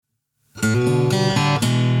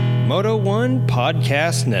Moto One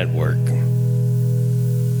Podcast Network.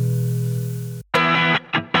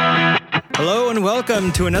 Hello and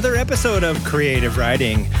welcome to another episode of Creative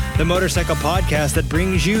Riding, the motorcycle podcast that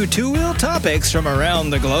brings you two-wheel topics from around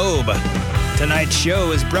the globe. Tonight's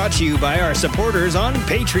show is brought to you by our supporters on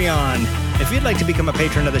Patreon. If you'd like to become a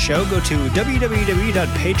patron of the show, go to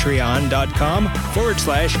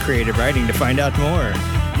www.patreon.com/creative riding to find out more.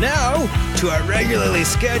 Now, to our regularly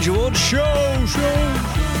scheduled show.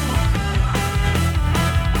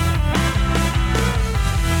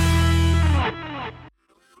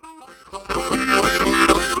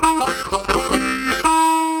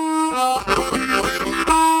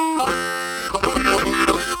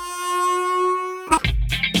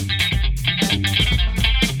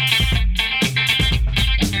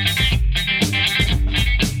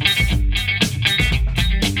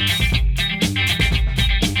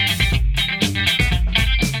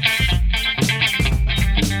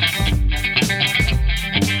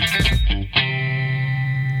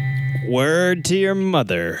 Word to your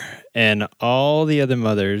mother and all the other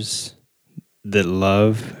mothers that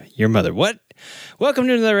love your mother. What? Welcome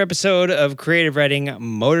to another episode of Creative Riding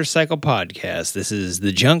Motorcycle Podcast. This is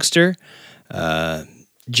the Junkster,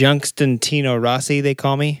 Junkstantino Rossi, they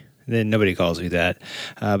call me. Then nobody calls me that.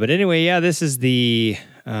 But anyway, yeah, this is the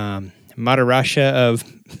Maharasha of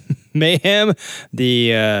mayhem,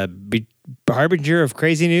 the harbinger of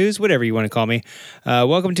crazy news, whatever you want to call me.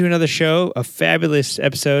 Welcome to another show, a fabulous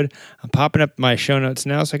episode. I'm popping up my show notes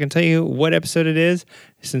now so I can tell you what episode it is,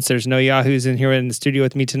 since there's no yahoos in here in the studio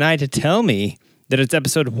with me tonight to tell me that it's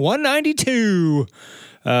episode 192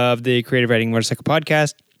 of the Creative Riding Motorcycle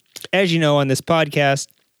Podcast. As you know, on this podcast,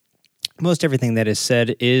 most everything that is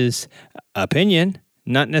said is opinion,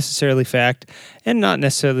 not necessarily fact, and not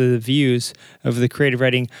necessarily the views of the Creative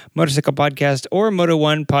Riding Motorcycle Podcast or Moto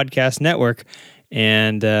One Podcast Network.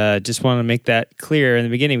 And just want to make that clear in the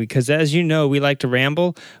beginning, because as you know, we like to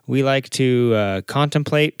ramble, we like to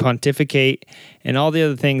contemplate, pontificate, and all the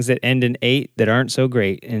other things that end in "ate" that aren't so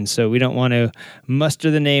great. And so we don't want to muster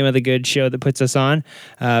the name of the good show that puts us on.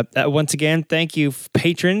 Once again, thank you,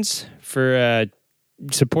 patrons, for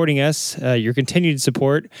supporting us, your continued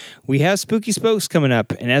support. We have Spooky Spokes coming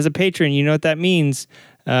up, and as a patron, you know what that means.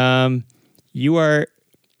 You are,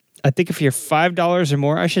 I think if you're $5 or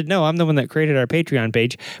more, I should know, I'm the one that created our Patreon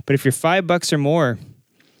page, but if you're $5 or more,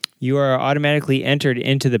 you are automatically entered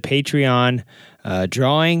into the Patreon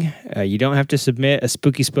drawing. You don't have to submit a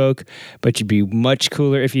Spooky Spoke, but you'd be much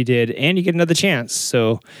cooler if you did, and you get another chance.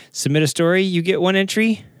 So submit a story, you get one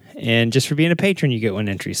entry. And just for being a patron, you get one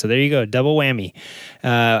entry. So there you go, double whammy.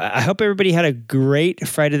 I hope everybody had a great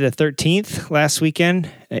Friday the 13th last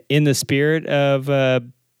weekend in the spirit of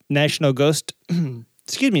National Ghost Hunter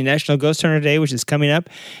Day, which is coming up,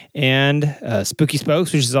 and Spooky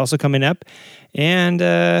Spokes, which is also coming up,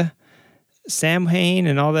 and Samhain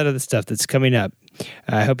and all that other stuff that's coming up.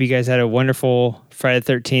 I hope you guys had a wonderful Friday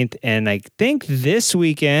the 13th, and I think this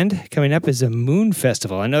weekend coming up is a Moon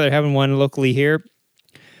Festival. I know they're having one locally here.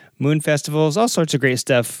 Moon festivals, all sorts of great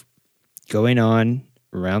stuff going on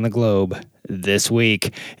around the globe this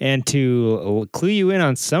week. And to clue you in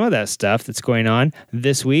on some of that stuff that's going on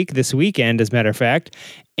this weekend, as a matter of fact,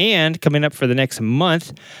 and coming up for the next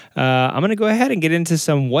month, I'm going to go ahead and get into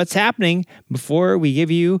some what's happening before we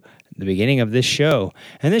give you the beginning of this show.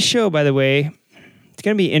 And this show, by the way, it's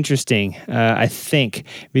going to be interesting, I think,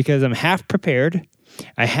 because I'm half prepared.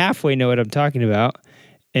 I halfway know what I'm talking about.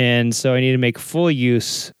 And so I need to make full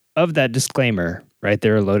use of that disclaimer right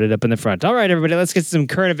there loaded up in the front. All right, everybody, let's get to some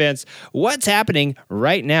current events. What's happening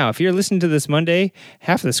right now? If you're listening to this Monday,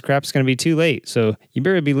 half of this crap's going to be too late. So you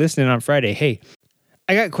better be listening on Friday. Hey,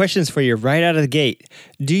 I got questions for you right out of the gate.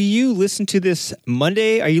 Do you listen to this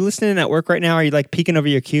Monday? Are you listening at work right now? Are you like peeking over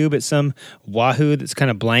your cube at some wahoo that's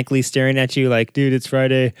kind of blankly staring at you like, dude, it's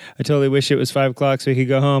Friday. I totally wish it was 5 o'clock so we could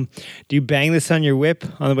go home. Do you bang this on your whip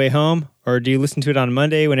on the way home? Or do you listen to it on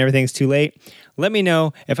Monday when everything's too late? Let me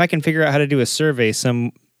know. If I can figure out how to do a survey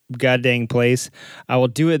some goddamn place, I will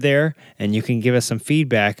do it there, and you can give us some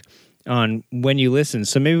feedback on when you listen.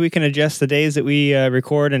 So maybe we can adjust the days that we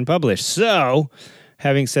record and publish. So,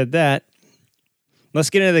 having said that,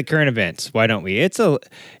 let's get into the current events. Why don't we? It's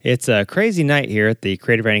a crazy night here at the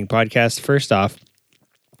Creative Riding Podcast. First off,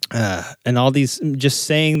 and all these, just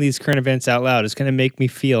saying these current events out loud is going to make me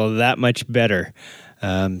feel that much better.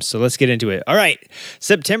 So let's get into it. All right,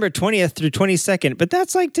 September 20th through 22nd, but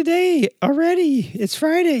that's like today already. It's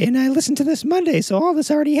Friday, and I listened to this Monday, so all this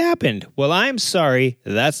already happened. Well, I'm sorry.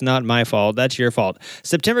 That's not my fault. That's your fault.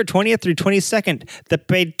 September 20th through 22nd, the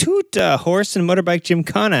Betuta Horse and Motorbike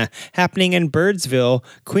Gymkhana happening in Birdsville,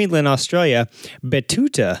 Queensland, Australia.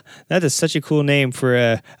 Betuta. That is such a cool name for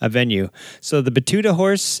a venue. So the Betuta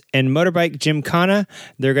Horse and Motorbike Gymkhana,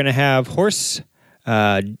 they're going to have horse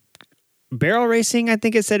barrel racing, I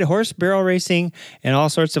think it said, horse barrel racing, and all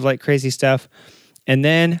sorts of like crazy stuff. And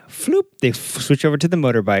then, they switch over to the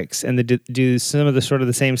motorbikes, and they do some of the sort of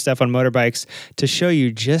the same stuff on motorbikes to show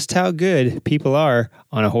you just how good people are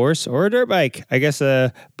on a horse or a dirt bike. I guess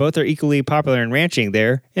both are equally popular in ranching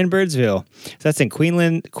there in Birdsville. So that's in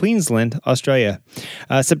Queensland, Australia.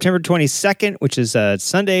 September 22nd, which is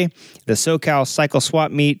Sunday, the SoCal Cycle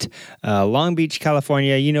Swap Meet, Long Beach,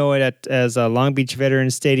 California. You know it as Long Beach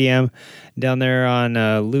Veterans Stadium down there on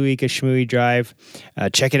Louis Kashmui Drive.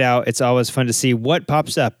 Check it out. It's always fun to see what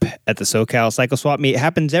pops up at the SoCal Cycle Swap Meet. It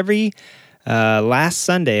happens every last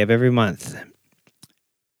Sunday of every month.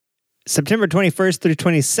 September 21st through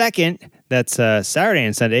 22nd, that's Saturday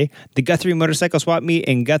and Sunday, the Guthrie Motorcycle Swap Meet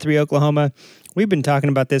in Guthrie, Oklahoma. We've been talking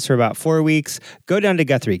about this for about 4 weeks. Go down to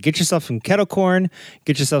Guthrie. Get yourself some kettle corn.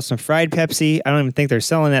 Get yourself some fried Pepsi. I don't even think they're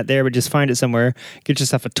selling that there, but just find it somewhere. Get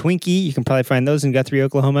yourself a Twinkie. You can probably find those in Guthrie,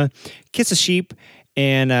 Oklahoma. Kiss a sheep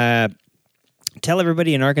and tell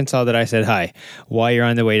everybody in Arkansas that I said hi while you're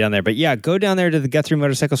on the way down there. But yeah, go down there to the Guthrie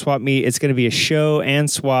Motorcycle Swap Meet. It's going to be a show and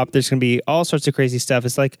swap. There's going to be all sorts of crazy stuff.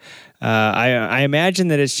 It's like, I imagine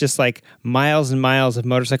that it's just like miles and miles of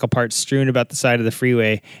motorcycle parts strewn about the side of the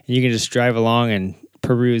freeway, and you can just drive along and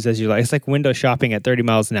peruse as you like. It's like window shopping at 30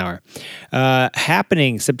 miles an hour.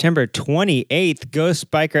 Happening September 28th, Ghost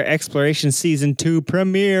Biker Exploration Season 2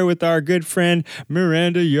 premiere with our good friend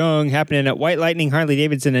Miranda Young, happening at White Lightning Harley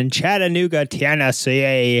Davidson in Chattanooga,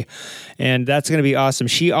 Tennessee. And that's going to be awesome.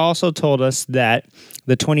 She also told us that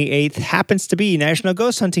the 28th happens to be National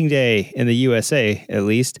Ghost Hunting Day in the USA, at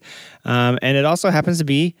least. And it also happens to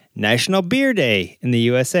be National Beer Day in the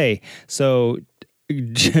USA. So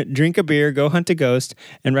drink a beer, go hunt a ghost,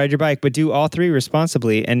 and ride your bike, but do all three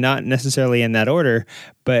responsibly and not necessarily in that order.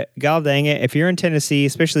 But god dang it, if you're in Tennessee,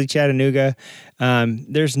 especially Chattanooga,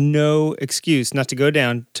 there's no excuse not to go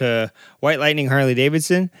down to White Lightning Harley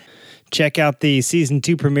Davidson. Check out the season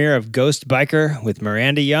 2 premiere of Ghost Biker with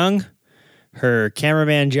Miranda Young, her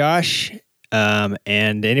cameraman Josh,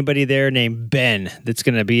 and anybody there named Ben that's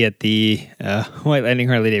going to be at the White Lightning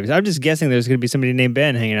Harley Davidson. I'm just guessing there's going to be somebody named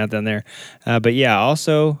Ben hanging out down there. But yeah,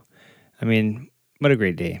 also, I mean, what a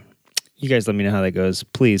great day. You guys let me know how that goes.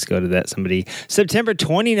 Please go to that, somebody. September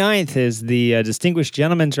 29th is the Distinguished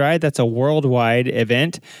Gentleman's Ride. That's a worldwide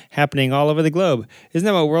event happening all over the globe. Isn't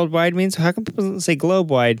that what worldwide means? How come people don't say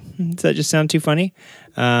globe-wide? Does that just sound too funny?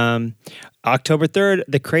 October 3rd,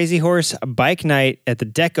 the Crazy Horse Bike Night at the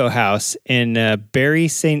Deco House in Bury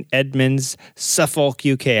St. Edmunds, Suffolk,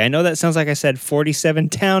 UK. I know that sounds like I said 47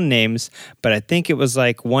 town names, but I think it was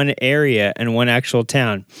like one area and one actual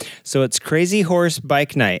town. So it's Crazy Horse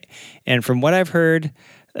Bike Night. And from what I've heard,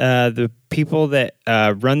 the people that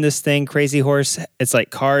run this thing, Crazy Horse, it's like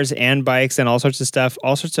cars and bikes and all sorts of stuff,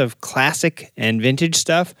 all sorts of classic and vintage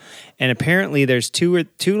stuff. And apparently there's two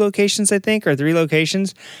locations, I think, or 3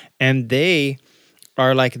 locations, and they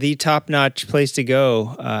are like the top-notch place to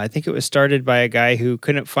go. I think it was started by a guy who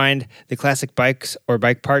couldn't find the classic bikes or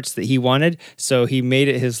bike parts that he wanted, so he made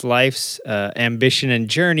it his life's ambition and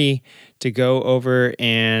journey to go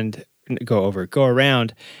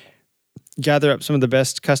around, gather up some of the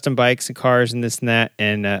best custom bikes and cars and this and that,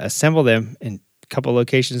 and assemble them in a couple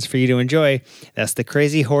locations for you to enjoy. That's the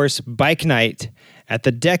Crazy Horse Bike Night at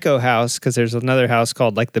the Deco House, because there's another house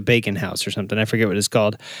called like the Bacon House or something. I forget what it's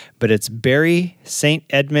called, but it's Bury St.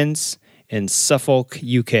 Edmunds in Suffolk,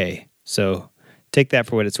 UK. So take that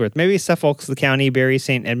for what it's worth. Maybe Suffolk's the county, Bury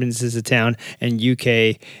St. Edmunds is a town, and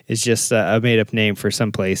UK is just a made-up name for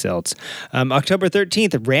someplace else. October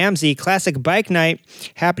 13th, Ramsey Classic Bike Night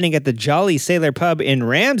happening at the Jolly Sailor Pub in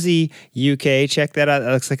Ramsey, UK. Check that out.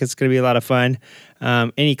 That looks like it's going to be a lot of fun.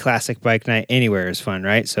 Any classic bike night anywhere is fun,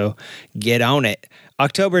 right? So get on it.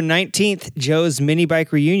 October 19th, Joe's Mini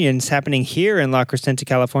Bike Reunion is happening here in La Crescenta,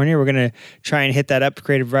 California. We're going to try and hit that up.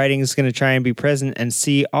 Creative Writing is going to try and be present and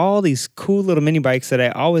see all these cool little mini bikes that I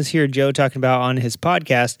always hear Joe talking about on his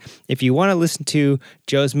podcast. If you want to listen to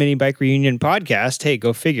Joe's Mini Bike Reunion podcast, hey,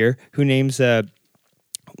 go figure. Who names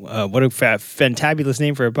What a fantabulous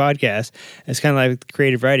name for a podcast. It's kind of like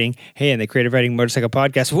creative writing. Hey, and the Creative Writing Motorcycle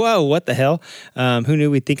Podcast. Whoa, what the hell? Who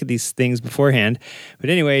knew we'd think of these things beforehand? But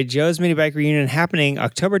anyway, Joe's Mini Bike Reunion happening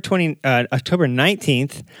October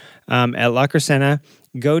 19th at La Crescenta.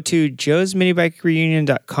 Go to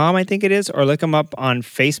joesminibikereunion.com, I think it is, or look them up on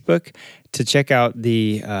Facebook to check out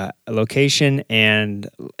the location. And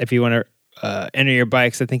if you want to enter your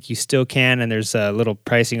bikes, I think you still can, and there's a little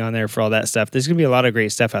pricing on there for all that stuff. There's going to be a lot of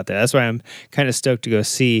great stuff out there. That's why I'm kind of stoked to go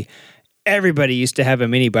see. Everybody used to have a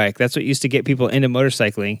mini bike. That's what used to get people into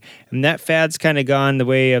motorcycling. And that fad's kind of gone the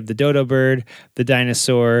way of the dodo bird, the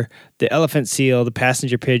dinosaur, the elephant seal, the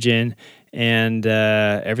passenger pigeon, and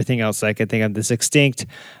everything else I could think of that's extinct.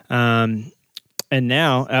 And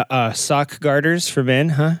now, sock garters for men,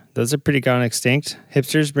 huh? Those are pretty gone extinct.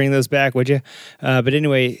 Hipsters, bring those back, would you? But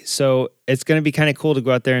anyway, so it's going to be kind of cool to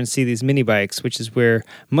go out there and see these mini bikes, which is where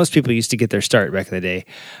most people used to get their start back in the day.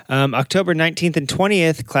 October 19th and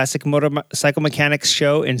 20th, Classic Motorcycle Mechanics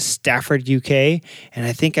Show in Stafford, UK. And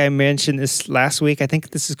I think I mentioned this last week. I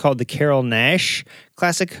think this is called the Carol Nash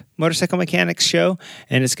Classic Motorcycle Mechanics Show.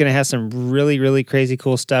 And it's going to have some really, really crazy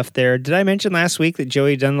cool stuff there. Did I mention last week that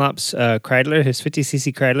Joey Dunlop's Kreidler, his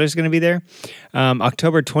 50cc Kreidler, is going to be there?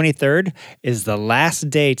 October 23rd is the last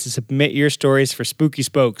day to submit your stories for Spooky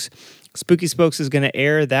Spokes. Spooky Spokes is going to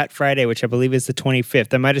air that Friday, which I believe is the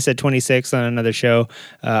 25th. I might have said 26th on another show.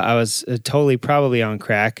 I was totally probably on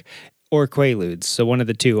crack or Quaaludes, so one of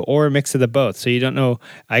the two, or a mix of the both. So you don't know.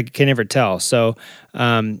 I can never tell. So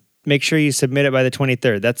make sure you submit it by the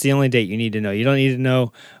 23rd. That's the only date you need to know. You don't need to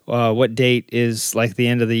know what date is like the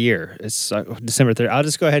end of the year. It's December 3rd. I'll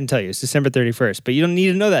just go ahead and tell you. It's December 31st. But you don't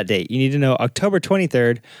need to know that date. You need to know October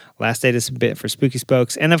 23rd, last day to submit for Spooky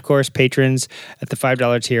Spokes. And, of course, patrons at the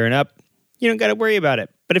 $5 tier and up. You don't got to worry about it.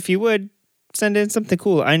 But if you would, send in something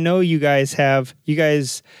cool. I know you guys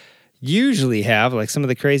usually have like some of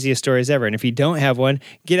the craziest stories ever. And if you don't have one,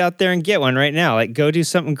 get out there and get one right now. Like go do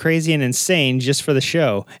something crazy and insane just for the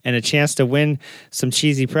show and a chance to win some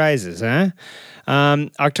cheesy prizes, huh?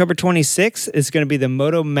 October 26th is going to be the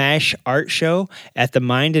Moto Mash Art Show at the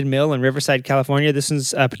Mind and Mill in Riverside, California. This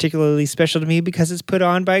one's particularly special to me because it's put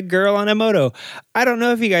on by Girl on a Moto. I don't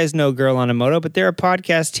know if you guys know Girl on a Moto, but they're a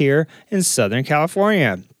podcast here in Southern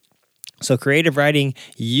California. So Creative Writing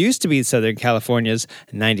used to be Southern California's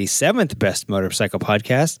 97th best motorcycle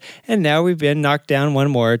podcast, and now we've been knocked down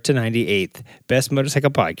one more to 98th best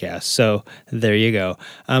motorcycle podcast. So there you go.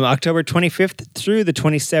 October 25th through the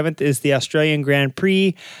 27th is the Australian Grand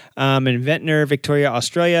Prix in Ventnor, Victoria,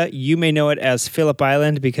 Australia. You may know it as Phillip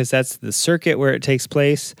Island because that's the circuit where it takes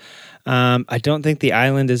place. I don't think the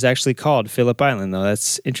island is actually called Phillip Island, though.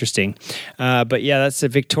 That's interesting. But yeah, that's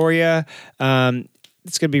Victoria.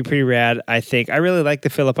 It's going to be pretty rad, I think. I really like the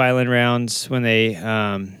Phillip Island rounds when they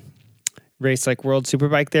race like World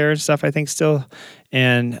Superbike there and stuff, I think, still.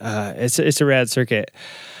 And it's a rad circuit.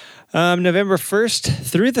 November 1st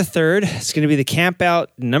through the 3rd, it's going to be the Campout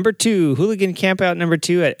number 2, Hooligan Campout number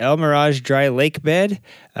 2 at El Mirage Dry Lake Bed.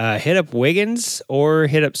 Hit up Wiggins or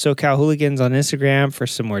hit up SoCal Hooligans on Instagram for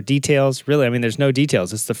some more details. Really, I mean, there's no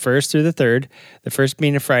details. It's the 1st through the 3rd. The 1st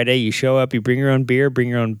being a Friday. You show up, you bring your own beer, bring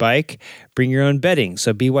your own bike, bring your own bedding.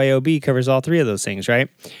 So BYOB covers all three of those things, right?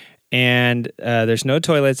 And there's no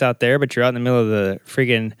toilets out there, but you're out in the middle of the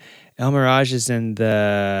friggin' El Mirage is in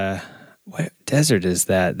the... What desert is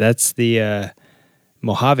that? That's the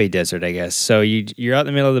Mojave Desert, I guess. So you're out in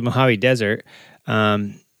the middle of the Mojave Desert.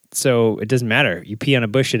 So it doesn't matter. You pee on a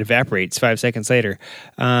bush, it evaporates 5 seconds later.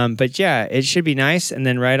 But yeah, it should be nice. And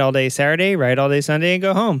then ride all day Saturday, ride all day Sunday, and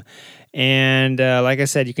go home. And like I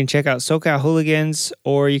said, you can check out SoCal Hooligans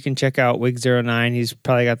or you can check out Wig09. He's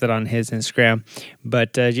probably got that on his Instagram.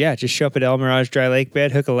 But yeah, just show up at El Mirage Dry Lake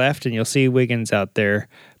Bed, hook a left, and you'll see Wiggins out there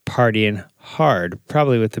partying hard,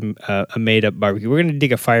 probably with a made-up barbecue. We're going to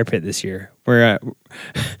dig a fire pit this year. We're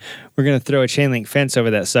going to throw a chain link fence over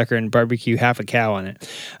that sucker and barbecue half a cow on it.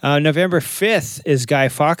 November 5th is Guy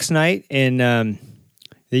Fawkes Night in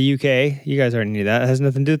the UK. You guys already knew that. It has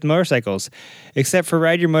nothing to do with motorcycles, except for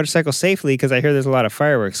ride your motorcycle safely, because I hear there's a lot of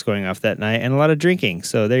fireworks going off that night and a lot of drinking.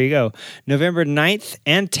 So there you go. November 9th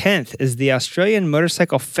and 10th is the Australian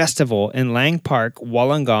Motorcycle Festival in Lang Park,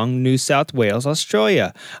 Wollongong, New South Wales,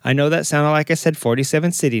 Australia. I know that sounded like I said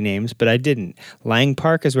 47 city names, but I didn't. Lang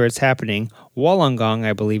Park is where it's happening. Wollongong,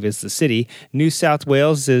 I believe, is the city. New South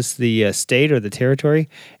Wales is the state or the territory.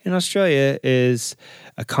 And Australia is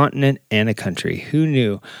a continent and a country. Who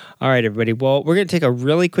knew? All right, everybody. Well, we're going to take a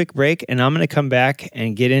really quick break, and I'm going to come back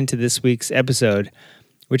and get into this week's episode,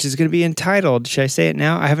 which is going to be entitled, should I say it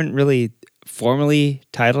now? I haven't really formally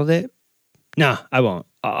titled it, No, I won't.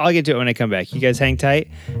 I'll get to it when I come back. You guys hang tight.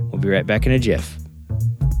 We'll be right back in a jiff.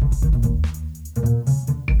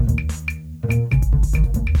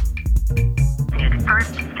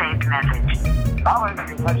 First saved message. I'll leave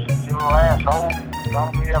you a message, you little asshole.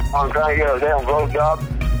 Call me up when I'm trying to get a damn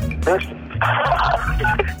blowjob. Listen.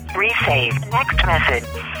 Resaved. Next message.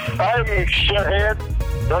 Hey, you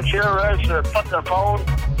shithead. Don't you ever answer the fucking phone?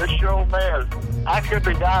 This is your old man. I could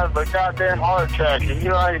be dying of a goddamn heart attack, and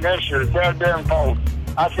you ain't answering the goddamn phone.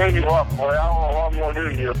 I tell you what, boy, I don't know what I'm going to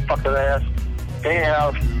do to you, fucking ass.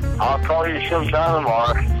 Anyhow, I'll call you sometime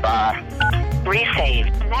tomorrow. Bye.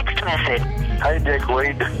 Resaved. Next message. Hey,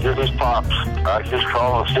 Dickweed, this is Pops. I just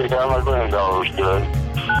called to see how my granddaughter's doing.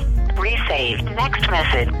 Resaved. Next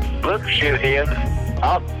message. Look, shithead,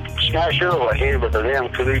 I'll smash your little head with a damn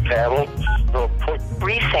canoe paddle.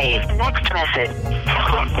 Resaved. Next message.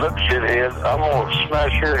 Look, shithead, I'm gonna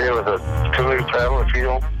smash your head with a canoe paddle if you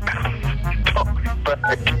don't talk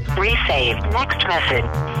back. Resaved. Next message.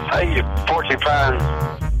 Hey, you porcupine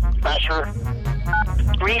smasher.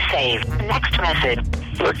 Resaved. Next message.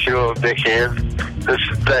 Look, you little dickhead, this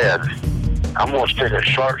is Dad. I'm gonna stick a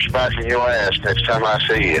sharp spike in your ass next time I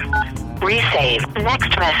see you. Resaved.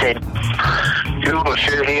 Next message. You little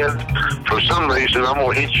shithead, for some reason I'm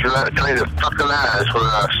gonna hit you right between the fucking eyes when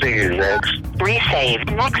I see you next.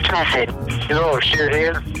 Resaved. Next message. You know,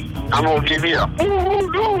 shithead, I'm gonna give you a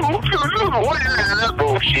that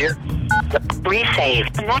bullshit.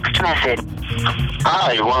 Resaved. Next message.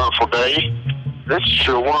 Hi, wonderful day. This is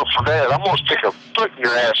your wonderful dad. I'm gonna stick a foot in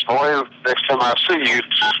your ass, boy, next time I see you.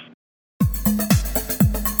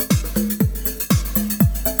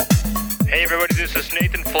 Hey everybody, this is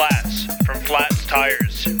Nathan Flats from Flats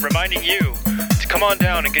Tires, reminding you to come on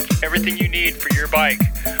down and get everything you need for your bike.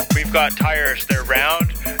 We've got tires, they're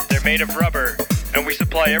round, they're made of rubber, and we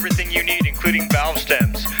supply everything you need, including valve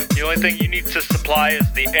stems. The only thing you need to supply is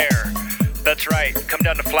the air. That's right, come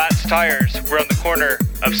down to Flats Tires. We're on the corner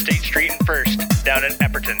of State Street and First, down in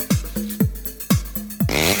Epperton.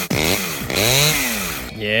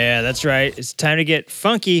 Yeah, that's right. It's time to get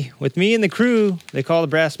funky with me and the crew they call the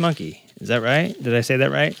Brass Monkey. Is that right? Did I say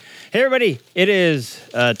that right? Hey, everybody. It is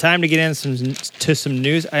time to get in some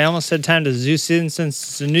news. I almost said time to Zeus in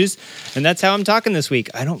some news, and that's how I'm talking this week.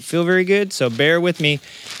 I don't feel very good, so bear with me.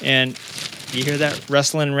 And you hear that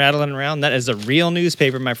rustling, rattling around? That is a real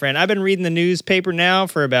newspaper, my friend. I've been reading the newspaper now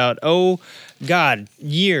for about,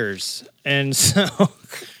 years. And so,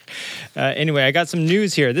 anyway, I got some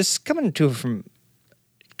news here. This is coming to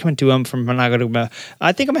them from Managua.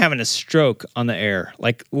 I think I'm having a stroke on the air.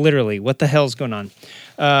 Like, literally, what the hell's going on?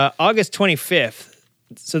 August 25th.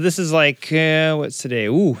 So this is like, what's today?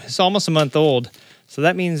 Ooh, it's almost a month old. So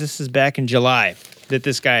that means this is back in July that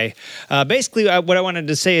this guy, basically what I wanted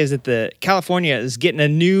to say is that the California is getting a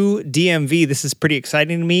new DMV. This is pretty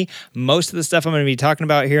exciting to me. Most of the stuff I'm going to be talking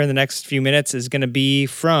about here in the next few minutes is going to be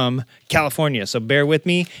from California. So bear with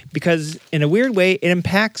me because in a weird way, it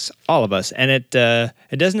impacts all of us. And it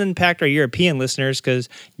doesn't impact our European listeners because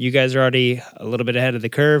you guys are already a little bit ahead of the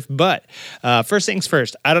curve. But first things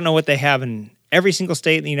first, I don't know what they have in every single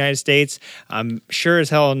state in the United States. I'm sure as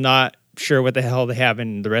hell not sure what the hell they have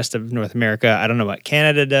in the rest of North America. I don't know what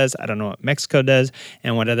Canada does. I don't know what Mexico does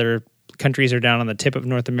and what other countries are down on the tip of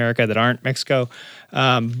North America that aren't Mexico.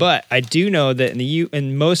 But I do know that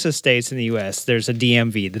in most of the states in the U.S., there's a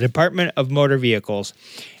DMV, the Department of Motor Vehicles.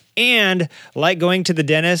 And like going to the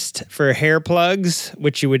dentist for hair plugs,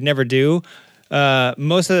 which you would never do,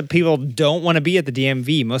 most of the people don't want to be at the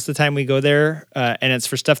DMV. Most of the time we go there, and it's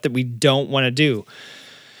for stuff that we don't want to do.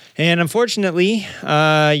 And unfortunately,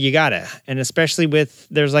 you gotta. And especially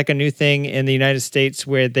there's like a new thing in the United States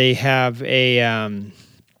where they have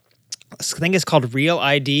I think it's called Real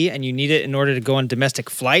ID, and you need it in order to go on domestic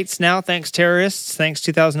flights now, thanks terrorists, thanks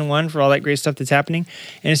 2001 for all that great stuff that's happening.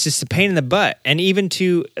 And it's just a pain in the butt. And even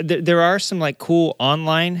there are some like cool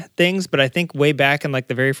online things, but I think way back in like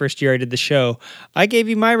the very first year I did the show, I gave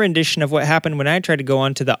you my rendition of what happened when I tried to go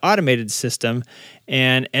onto the automated system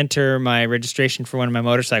and enter my registration for one of my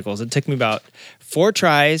motorcycles. It took me about 4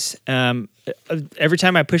 tries. Every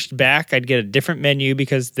time I pushed back, I'd get a different menu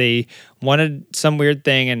because they wanted some weird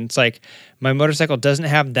thing. And it's like, my motorcycle doesn't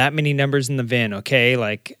have that many numbers in the VIN, okay?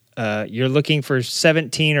 Like, you're looking for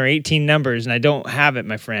 17 or 18 numbers, and I don't have it,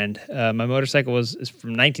 my friend. My motorcycle is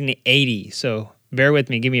from 1980, so bear with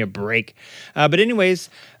me. Give me a break. But anyways,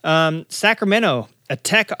 Sacramento, a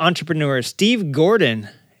tech entrepreneur, Steve Gordon,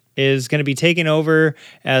 is going to be taking over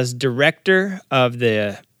as director of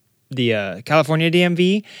the California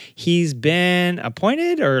DMV. He's been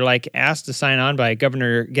appointed or like asked to sign on by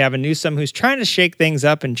Governor Gavin Newsom, who's trying to shake things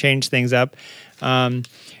up and change things up. And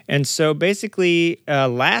And so basically,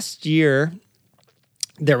 last year,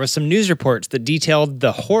 there was some news reports that detailed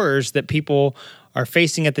the horrors that people are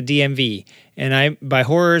facing at the DMV. And by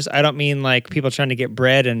horrors, I don't mean like people trying to get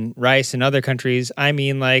bread and rice in other countries. I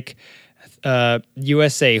mean like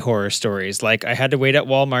USA horror stories. Like I had to wait at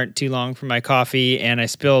Walmart too long for my coffee, and I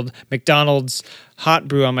spilled McDonald's hot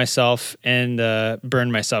brew on myself and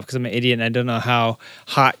burned myself because I'm an idiot and I don't know how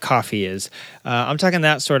hot coffee is. I'm talking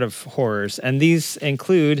that sort of horrors. And these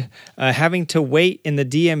include having to wait in the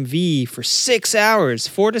DMV for 6 hours,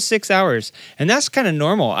 4 to 6 hours. And that's kind of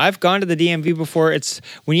normal. I've gone to the DMV before. It's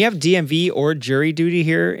when you have DMV or jury duty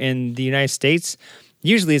here in the United States,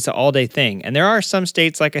 usually it's an all-day thing. And there are some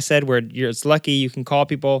states, like I said, where it's lucky you can call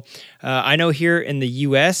people. I know here in the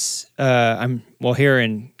U.S., here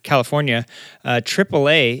in California,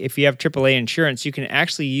 AAA, if you have AAA insurance, you can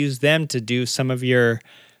actually use them to do some of your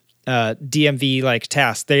DMV like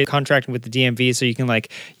tasks. They contract with the DMV, so you can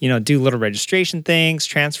do little registration things,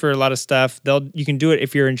 transfer a lot of stuff. You can do it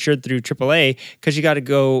if you're insured through AAA because you got to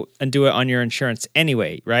go and do it on your insurance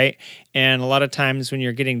anyway, right? And a lot of times when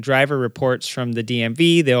you're getting driver reports from the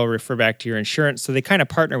DMV, they'll refer back to your insurance. So they kind of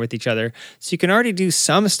partner with each other. So you can already do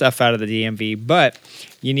some stuff out of the DMV, but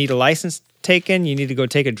you need a license taken, you need to go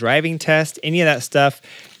take a driving test, any of that stuff.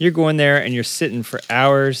 You're going there and you're sitting for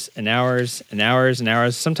hours and hours and hours and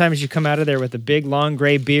hours. Sometimes you come out of there with a big long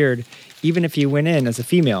gray beard, even if you went in as a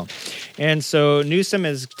female. And so Newsom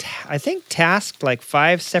is, I think, tasked like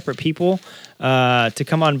 5 separate people to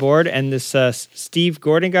come on board. And this Steve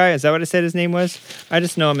Gordon guy, is that what I said his name was? I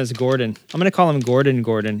just know him as Gordon. I'm going to call him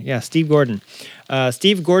Gordon. Yeah, Steve Gordon.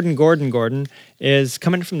 Steve Gordon is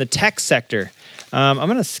coming from the tech sector. I'm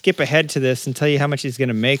going to skip ahead to this and tell you how much he's going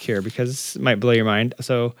to make here because this might blow your mind.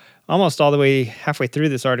 So almost all the way halfway through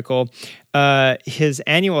this article, his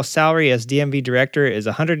annual salary as DMV director is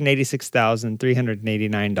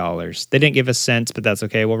 $186,389. They didn't give us cents, but that's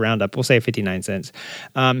okay. We'll round up. We'll say 59 cents.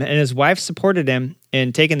 And his wife supported him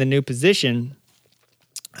in taking the new position,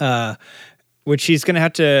 which he's going to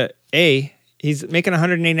have to, he's making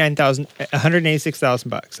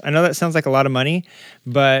 $186,000. I know that sounds like a lot of money,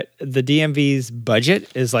 but the DMV's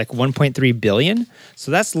budget is like $1.3 billion.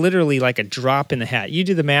 So that's literally like a drop in the hat. You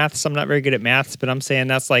do the maths. I'm not very good at maths, but I'm saying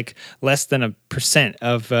that's like less than 1%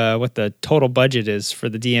 of what the total budget is for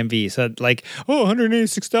the DMV. So like,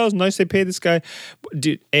 $186,000. Nice they pay this guy.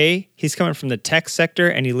 Dude, he's coming from the tech sector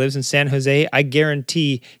and he lives in San Jose. I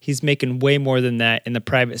guarantee he's making way more than that in the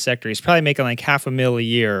private sector. He's probably making like $500,000 a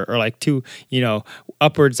year or like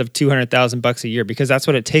upwards of $200,000 a year because that's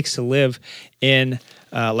what it takes to live in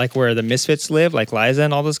like where the Misfits live, like Liza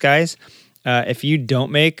and all those guys. If you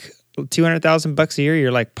don't make $200,000 a year,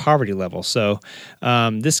 you're like poverty level. So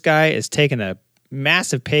this guy is taking a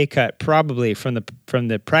massive pay cut probably from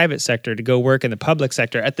the private sector to go work in the public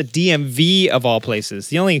sector at the DMV of all places.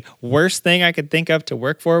 The only worst thing I could think of to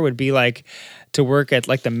work for would be like to work at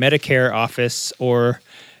like the Medicare office or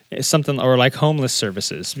something, or like homeless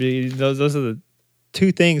services. Those are the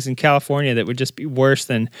 2 things in California that would just be worse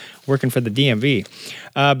than working for the DMV.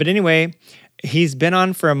 But anyway, he's been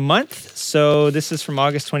on for a month. So this is from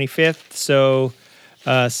August 25th. So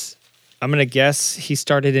I'm going to guess he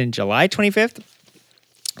started in July 25th,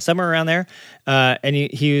 somewhere around there. And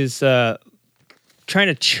he was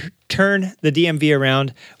trying to turn the DMV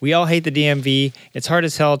around. We all hate the DMV. It's hard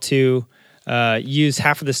as hell to use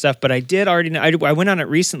half of the stuff, but I did already know. I went on it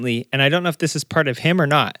recently, and I don't know if this is part of him or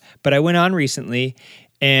not, but I went on recently,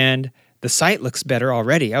 and the site looks better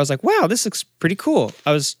already. I was like, wow, this looks pretty cool.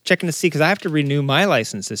 I was checking to see because I have to renew my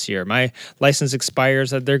license this year. My license expires.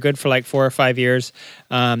 They're good for like 4 or 5 years,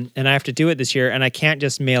 and I have to do it this year, and I can't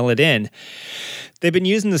just mail it in. They've been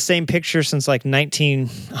using the same picture since like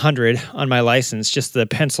 1900 on my license, just the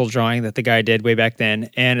pencil drawing that the guy did way back then,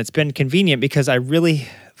 and it's been convenient because I really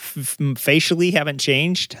facially haven't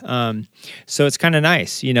changed. So it's kind of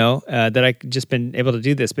nice, that I just been able to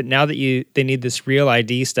do this. But now that they need this real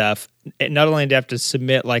ID stuff, not only do I have to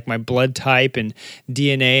submit like my blood type and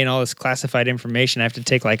DNA and all this classified information, I have to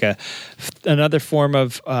take like another form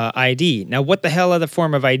of ID. Now, what the hell other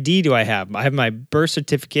form of ID do I have? I have my birth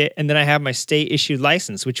certificate, and then I have my state issued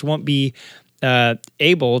license, which won't be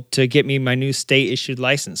able to get me my new state issued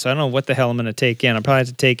license. So I don't know what the hell I'm going to take in. I'll probably have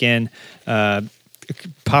to take in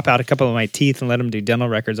pop out a couple of my teeth and let them do dental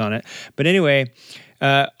records on it. But anyway,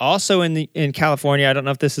 also in California, I don't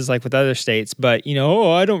know if this is like with other states, but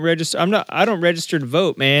I don't register. I don't register to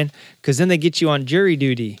vote, man, because then they get you on jury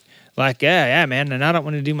duty. Like, yeah, man, and I don't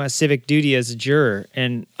want to do my civic duty as a juror.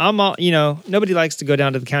 And I'm all, nobody likes to go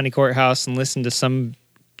down to the county courthouse and listen to some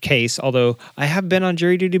case, although I have been on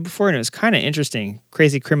jury duty before, and it was kind of interesting,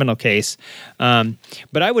 crazy criminal case.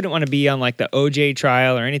 But I wouldn't want to be on like the OJ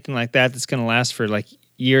trial or anything like that that's going to last for like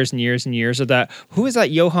years and years and years. Of that, who was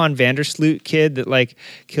that Johan Vandersloot kid that like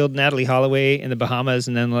killed Natalie Holloway in the Bahamas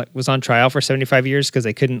and then like was on trial for 75 years because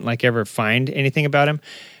they couldn't like ever find anything about him?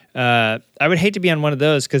 I would hate to be on one of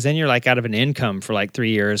those because then you're like out of an income for like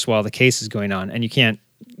 3 years while the case is going on, and you can't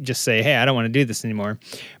just say, hey, I don't want to do this anymore.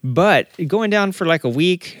 But going down for like a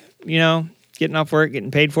week, you know, getting off work,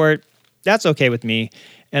 getting paid for it, that's okay with me.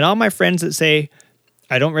 And all my friends that say,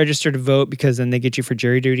 I don't register to vote because then they get you for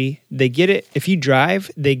jury duty, they get it. If you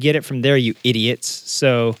drive, they get it from there, you idiots.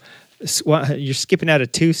 So you're skipping out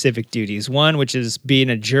of 2 civic duties. One, which is being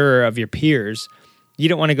a juror of your peers. You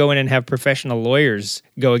don't want to go in and have professional lawyers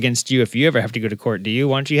go against you if you ever have to go to court, do you?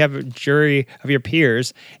 Why don't you have a jury of your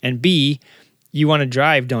peers? And B, you want to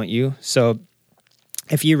drive, don't you? So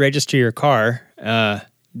if you register your car,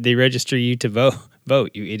 they register you to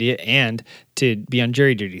vote, you idiot, and to be on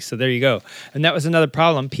jury duty. So there you go. And that was another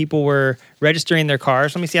problem. People were registering their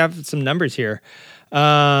cars. Let me see, I have some numbers here.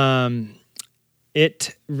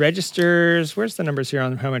 It registers, where's the numbers here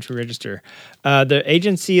on how much we register? The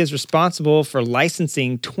agency is responsible for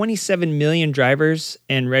licensing 27 million drivers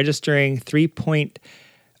and registering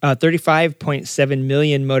 35.7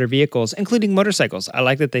 million motor vehicles, including motorcycles. I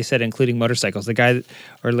like that they said including motorcycles. The guy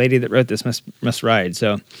or lady that wrote this must ride.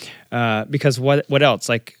 So, because what else?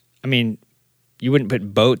 Like, I mean, you wouldn't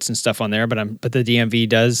put boats and stuff on there, but the DMV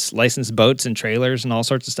does license boats and trailers and all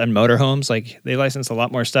sorts of stuff, and motorhomes. Like, they license a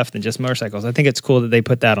lot more stuff than just motorcycles. I think it's cool that they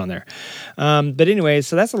put that on there. But anyway,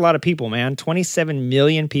 so that's a lot of people, man. 27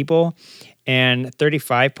 million people and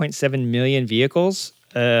 35.7 million vehicles.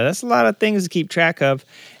 That's a lot of things to keep track of.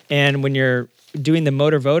 And when you're doing the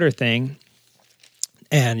motor voter thing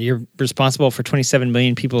and you're responsible for 27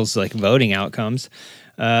 million people's like voting outcomes,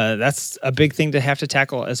 that's a big thing to have to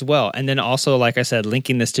tackle as well. And then also, like I said,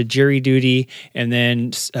 linking this to jury duty and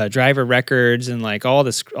then driver records and like all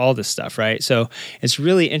this stuff, right? So it's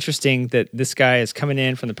really interesting that this guy is coming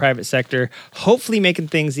in from the private sector, hopefully making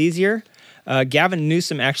things easier. Gavin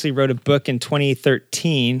Newsom actually wrote a book in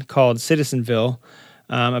 2013 called Citizenville,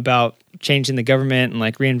 about changing the government and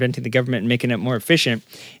like reinventing the government and making it more efficient.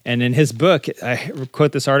 And in his book, I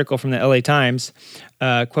quote this article from the LA Times,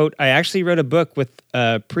 quote, I actually wrote a book with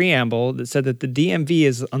a preamble that said that the DMV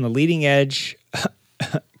is on the leading edge,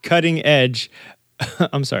 cutting edge.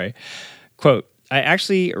 I'm sorry. Quote, I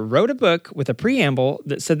actually wrote a book with a preamble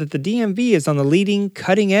that said that the DMV is on the leading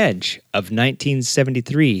cutting edge of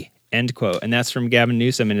 1973. End quote. And that's from Gavin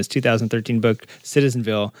Newsom in his 2013 book,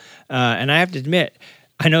 Citizenville. And I have to admit,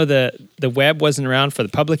 I know the web wasn't around for the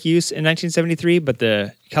public use in 1973, but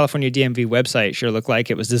the California DMV website sure looked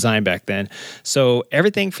like it was designed back then. So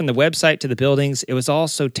everything from the website to the buildings, it was all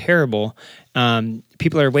so terrible.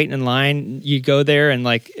 People are waiting in line. You go there and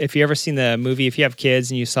like, if you ever seen the movie, if you have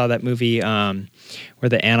kids and you saw that movie where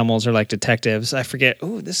the animals are like detectives, I forget.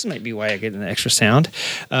 Oh, this might be why I get an extra sound.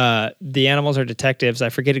 The animals are detectives. I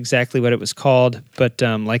forget exactly what it was called, but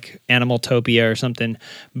like Animaltopia or something.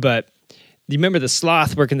 But you remember the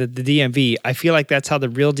sloth working at the DMV? I feel like that's how the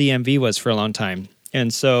real DMV was for a long time.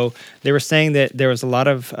 And so they were saying that there was a lot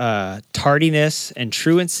of tardiness and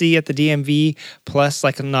truancy at the DMV, plus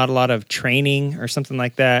like not a lot of training or something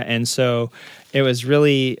like that. And so it was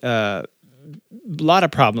really a lot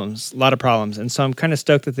of problems. And so I'm kind of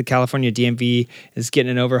stoked that the California DMV is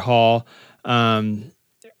getting an overhaul.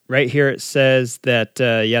 Right here it says that,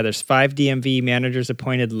 there's 5 DMV managers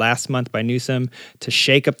appointed last month by Newsom to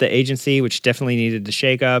shake up the agency, which definitely needed to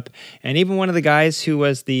shake up. And even one of the guys who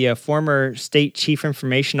was the former state chief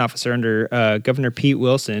information officer under Governor Pete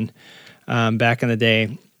Wilson back in the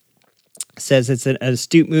day says it's an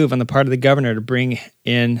astute move on the part of the governor to bring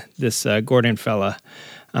in this Gordon fella.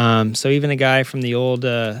 So even a guy from the old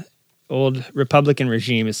Republican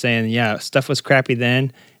regime is saying, yeah, stuff was crappy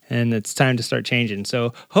then, and it's time to start changing.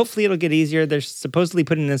 So hopefully it'll get easier. They're supposedly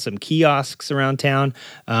putting in some kiosks around town,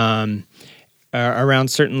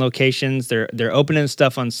 around certain locations. They're opening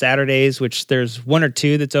stuff on Saturdays, which there's 1 or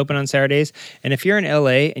 2 that's open on Saturdays. And if you're in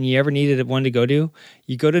LA and you ever needed one to go to,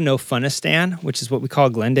 you go to No Funistan, which is what we call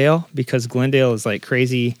Glendale, because Glendale is like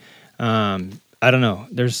crazy. I don't know.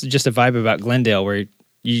 There's just a vibe about Glendale where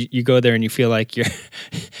you go there and you feel like you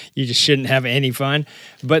just shouldn't have any fun.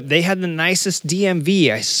 But they had the nicest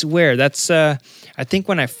DMV, I swear. That's I think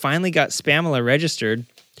when I finally got Spamula registered,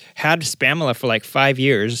 had Spamula for like 5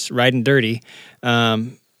 years, riding dirty.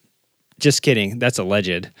 Just kidding. That's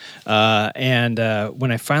alleged. And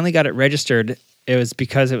when I finally got it registered, it was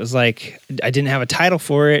because it was like I didn't have a title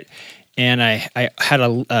for it, and I had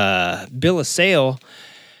a bill of sale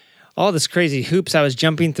all this crazy hoops I was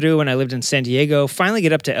jumping through when I lived in San Diego. Finally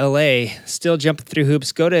get up to LA, still jumping through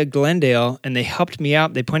hoops, go to Glendale, and they helped me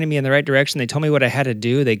out. They pointed me in the right direction. They told me what I had to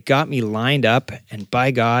do. They got me lined up, and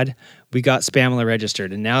by God, we got Spamla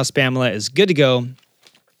registered. And now Spamla is good to go.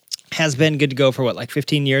 Has been good to go for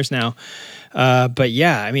 15 years now. But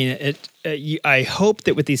yeah, I mean, I hope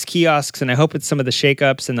that with these kiosks, and I hope with some of the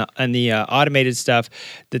shakeups and the automated stuff,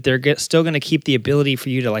 that they're still going to keep the ability for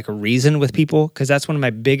you to reason with people, because that's one of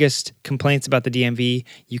my biggest complaints about the DMV.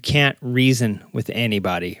 You can't reason with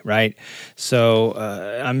anybody, right? So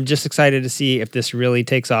I'm just excited to see if this really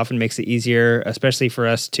takes off and makes it easier, especially for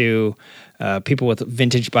us to people with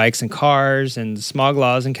vintage bikes and cars, and smog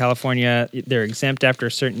laws in California. They're exempt after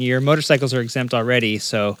a certain year. Motorcycles are exempt already,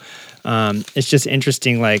 so it's just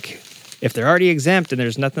interesting, if they're already exempt and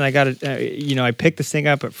there's nothing I got to, I picked this thing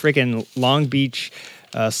up at freaking Long Beach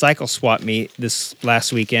cycle swap meet this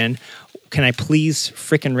last weekend. Can I please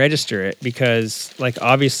freaking register it? Because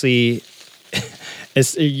obviously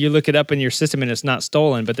you look it up in your system and it's not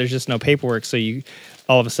stolen, but there's just no paperwork. So you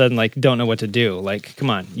all of a sudden don't know what to do. Come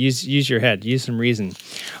on, use your head, use some reason.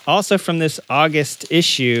 Also from this August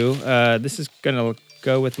issue, this is going to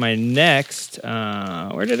go with my next,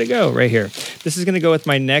 where did it go? Right here. This is going to go with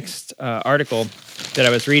my next article that I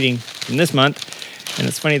was reading from this month. And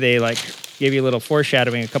it's funny, they gave you a little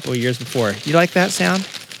foreshadowing a couple of years before. You like that sound?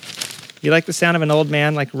 You like the sound of an old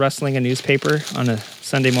man rustling a newspaper on a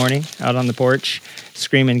Sunday morning out on the porch,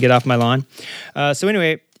 screaming, "Get off my lawn." So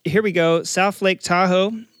anyway, here we go. South Lake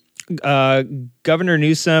Tahoe. Governor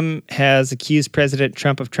Newsom has accused President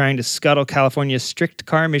Trump of trying to scuttle California's strict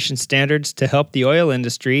car emission standards to help the oil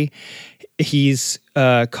industry. He's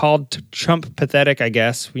called Trump pathetic, I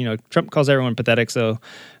guess. Trump calls everyone pathetic, so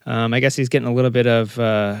I guess he's getting a little bit of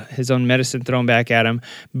his own medicine thrown back at him.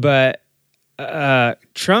 But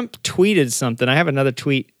Trump tweeted something. I have another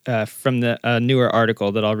tweet from the newer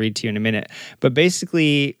article that I'll read to you in a minute. But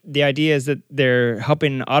basically, the idea is that they're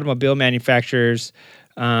helping automobile manufacturers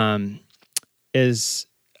is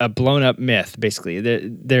a blown up myth. Basically,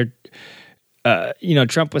 they're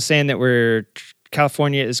Trump was saying that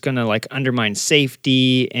California is going to undermine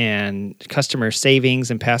safety and customer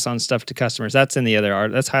savings and pass on stuff to customers. That's in the other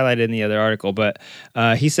that's highlighted in the other article. But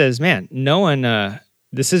he says, man, no one.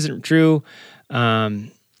 This isn't true. Let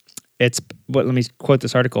me quote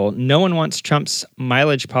this article. No one wants Trump's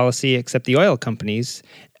mileage policy except the oil companies.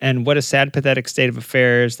 And what a sad, pathetic state of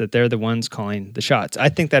affairs that they're the ones calling the shots. I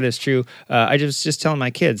think that is true. I was just telling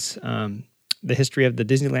my kids the history of the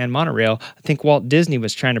Disneyland monorail. I think Walt Disney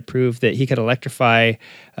was trying to prove that he could electrify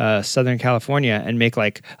Southern California and make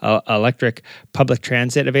electric public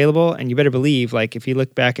transit available. And you better believe, if you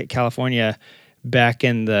look back at California back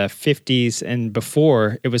in the 50s and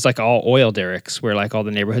before, it was all oil derricks where all the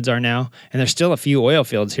neighborhoods are now. And there's still a few oil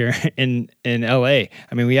fields here in LA.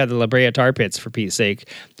 I mean, we had the La Brea tar pits, for Pete's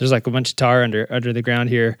sake. There's a bunch of tar under the ground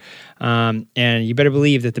here. And you better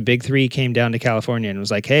believe that the big three came down to California and was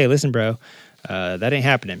like, hey, listen, bro, that ain't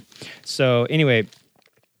happening. So anyway,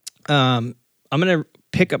 I'm going to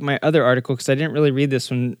pick up my other article because I didn't really read this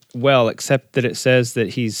one well, except that it says that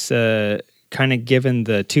he's kind of given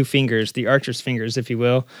the two fingers, the archer's fingers, if you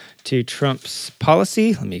will, to Trump's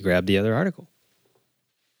policy. Let me grab the other article.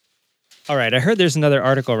 All right, I heard there's another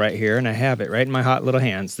article right here, and I have it right in my hot little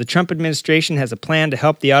hands. The Trump administration has a plan to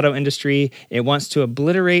help the auto industry. It wants to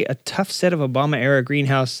obliterate a tough set of Obama-era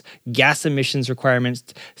greenhouse gas emissions requirements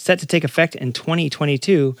set to take effect in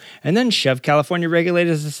 2022, and then shove California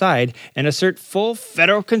regulators aside and assert full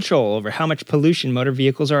federal control over how much pollution motor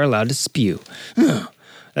vehicles are allowed to spew.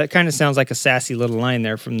 That kind of sounds like a sassy little line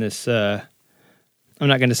there from this. I'm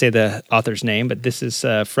not going to say the author's name, but this is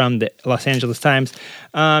from the Los Angeles Times.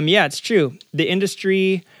 Yeah, it's true. The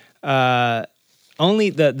industry, the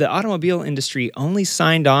automobile industry only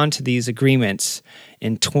signed on to these agreements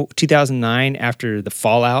in 2009 after the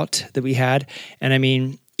fallout that we had. And I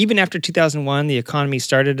mean, even after 2001, the economy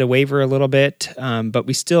started to waver a little bit, but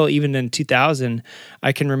we still, even in 2000,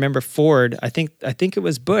 I can remember Ford. I think it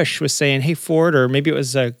was Bush was saying, "Hey, Ford," or maybe it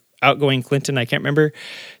was outgoing Clinton. I can't remember,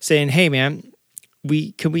 saying, "Hey, man,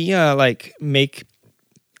 can we make."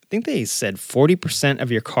 I think they said 40%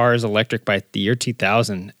 of your cars electric by the year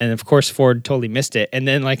 2000, and of course Ford totally missed it, and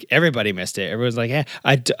then everybody missed it. Everyone's like, "Yeah."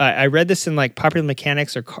 I read this in Popular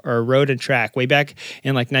Mechanics or Road and Track way back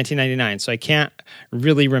in 1999, so I can't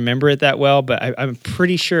really remember it that well, but I'm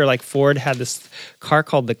pretty sure Ford had this car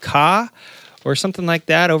called the Ka or something like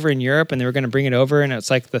that over in Europe, and they were going to bring it over, and it's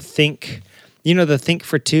the Think the Think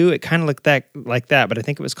for Two. It kind of looked like that, but I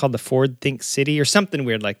think it was called the Ford Think City or something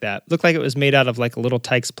weird like that. Looked like it was made out of like a little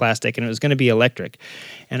Tykes plastic, and it was going to be electric.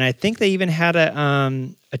 And I think they even had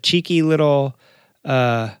a cheeky little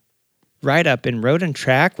write-up in Road and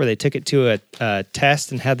Track where they took it to a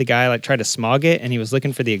test and had the guy like try to smog it, and he was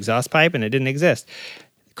looking for the exhaust pipe, and it didn't exist.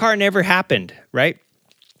 The car never happened, right?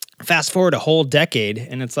 Fast forward a whole decade,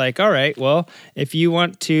 and it's like, all right, well, if you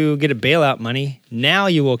want to get a bailout money, now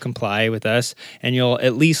you will comply with us, and you'll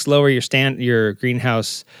at least lower your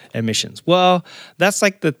greenhouse emissions. Well, that's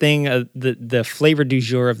like the thing, the flavor du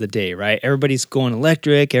jour of the day, right? Everybody's going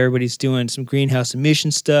electric, everybody's doing some greenhouse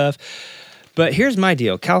emission stuff. But here's my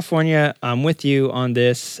deal. California, I'm with you on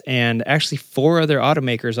this, and actually 4 other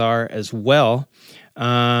automakers are as well.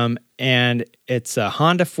 And it's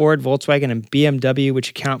Honda, Ford, Volkswagen, and BMW, which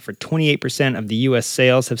account for 28% of the U.S.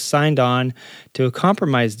 sales, have signed on to a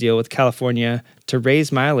compromise deal with California to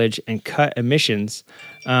raise mileage and cut emissions.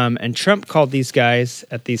 And Trump called these guys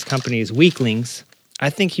at these companies weaklings. I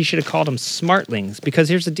think he should have called them smartlings, because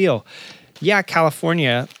here's the deal. Yeah,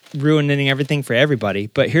 California ruining everything for everybody,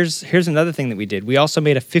 but here's another thing that we did. We also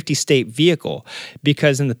made a 50-state vehicle,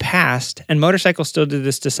 because in the past, and motorcycles still do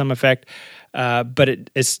this to some effect, but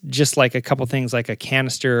it's just like a couple things like a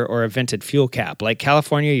canister or a vented fuel cap. Like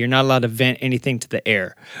California, you're not allowed to vent anything to the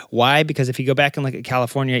air. Why? Because if you go back and look at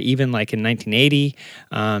California, even like in 1980,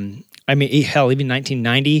 hell, even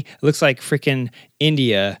 1990, it looks like freaking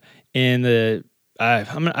India in the...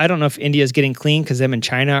 I don't know if India's getting clean because them and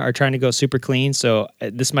China are trying to go super clean. So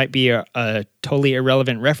this might be a totally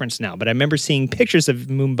irrelevant reference now. But I remember seeing pictures of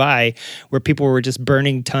Mumbai where people were just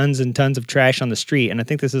burning tons and tons of trash on the street. And I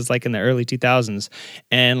think this is like in the early 2000s.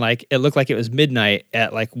 And like it looked like it was midnight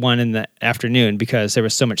at like 1 in the afternoon because there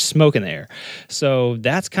was so much smoke in the air. So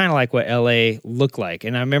that's kind of like what LA looked like.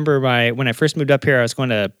 And I remember when I first moved up here, I was going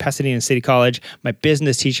to Pasadena City College. My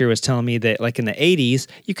business teacher was telling me that like in the 80s,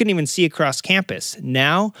 you couldn't even see across campus.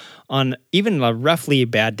 Now, on even a roughly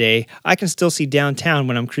bad day, I can still see downtown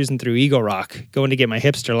when I'm cruising through Eagle Rock, going to get my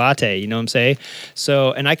hipster latte, you know what I'm saying?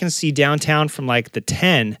 So, and I can see downtown from like the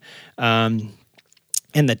 10, and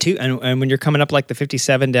the 2, and when you're coming up like the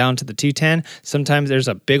 57 down to the 210, sometimes there's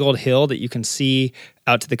a big old hill that you can see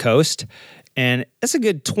out to the coast, and it's a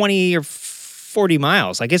good 20 or 40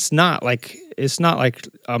 miles. Like it's not like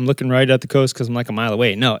I'm looking right at the coast because I'm like a mile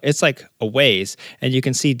away. No, it's like a ways, and you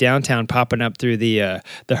can see downtown popping up through the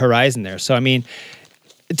horizon there. So I mean,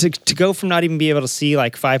 to go from not even be able to see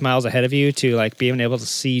like 5 miles ahead of you to like being able to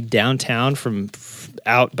see downtown from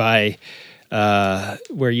out by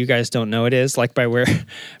where you guys don't know it is, like by where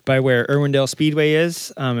Irwindale Speedway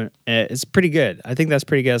is, it's pretty good. I think that's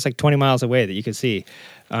pretty good. It's like 20 miles away that you can see.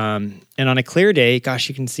 And on a clear day, gosh,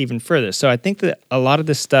 you can see even further. So I think that a lot of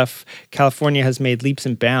this stuff, California has made leaps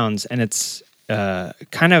and bounds, and it's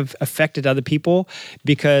kind of affected other people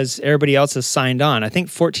because everybody else has signed on. I think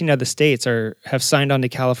 14 other states have signed on to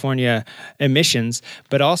California emissions,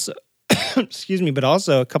 but also, but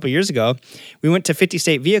also a couple years ago, we went to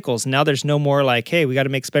 50-state vehicles. Now there's no more like, hey, we got to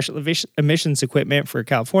make special emissions equipment for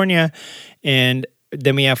California, and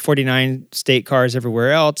then we have 49 state cars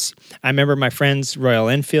everywhere else. I remember my friend's Royal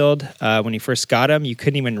Enfield, when he first got them, you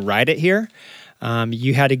couldn't even ride it here.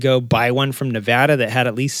 You had to go buy one from Nevada that had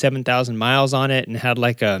at least 7,000 miles on it and had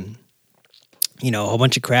like a whole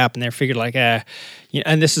bunch of crap. And they figured like, and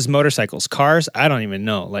this is motorcycles. Cars, I don't even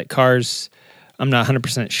know. Like cars, I'm not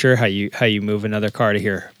 100% sure how you move another car to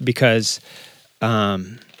here because,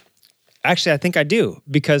 actually, I think I do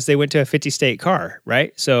because they went to a 50-state car,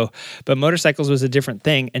 right? So, but motorcycles was a different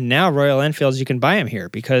thing. And now Royal Enfields, you can buy them here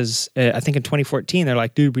because I think in 2014, they're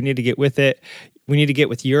like, dude, we need to get with it. We need to get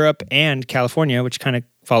with Europe and California, which kind of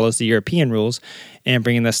follows the European rules, and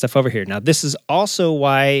bringing that stuff over here. Now, this is also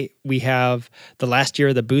why we have the last year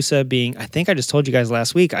of the Busa being, I think I just told you guys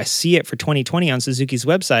last week, I see it for 2020 on Suzuki's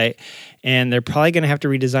website, and they're probably going to have to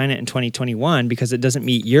redesign it in 2021 because it doesn't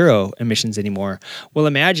meet Euro emissions anymore. Well,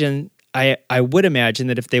 I would imagine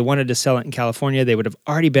that if they wanted to sell it in California, they would have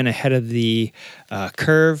already been ahead of the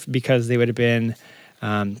curve because they would have been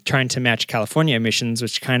trying to match California emissions,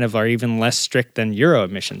 which kind of are even less strict than Euro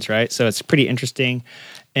emissions, right? So it's pretty interesting.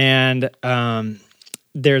 And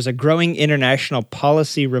there's a growing international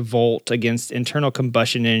policy revolt against internal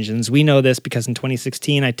combustion engines. We know this because in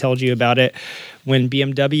 2016, I told you about it when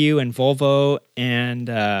BMW and Volvo and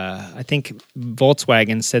I think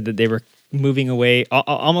Volkswagen said that they were moving away,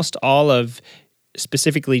 almost all of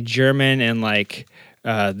specifically German and like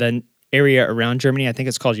the area around Germany, I think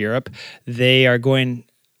it's called Europe, they are going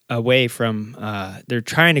away from, they're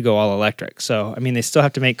trying to go all electric. So, I mean, they still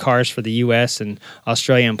have to make cars for the US and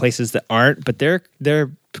Australia and places that aren't, but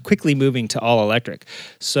they're quickly moving to all electric.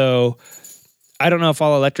 So I don't know if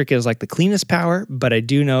all electric is like the cleanest power, but I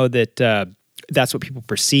do know that that's what people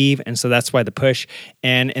perceive, and so that's why the push.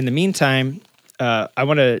 And in the meantime, I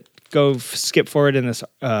want to go skip forward in this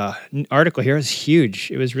article here. It's huge.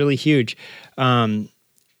 It was really huge. Okay,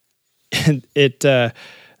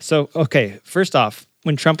 first off,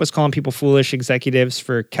 when Trump was calling people foolish executives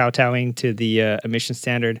for kowtowing to the emission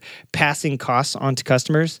standard, passing costs on to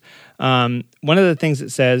customers, one of the things it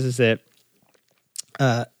says is that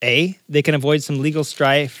they can avoid some legal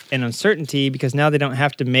strife and uncertainty because now they don't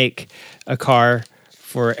have to make a car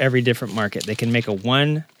for every different market. They can make a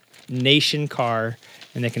one nation car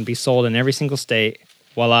and they can be sold in every single state.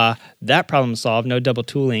 Voila, that problem solved, no double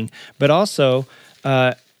tooling. But also,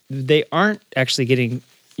 they aren't actually getting,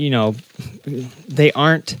 they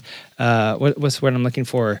aren't, what's the word I'm looking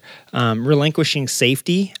for? Relinquishing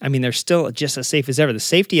safety. I mean, they're still just as safe as ever. The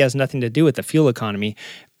safety has nothing to do with the fuel economy,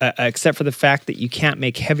 except for the fact that you can't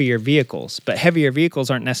make heavier vehicles. But heavier vehicles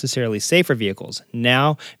aren't necessarily safer vehicles.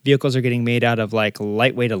 Now, vehicles are getting made out of like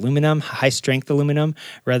lightweight aluminum, high-strength aluminum,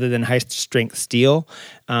 rather than high-strength steel.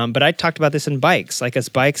 But I talked about this in bikes. Like as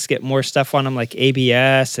bikes get more stuff on them, like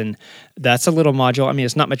ABS, and that's a little module. I mean,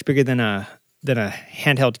 it's not much bigger than a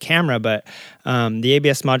handheld camera, but the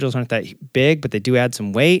ABS modules aren't that big, but they do add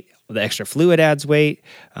some weight. The extra fluid adds weight.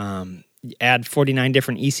 Add 49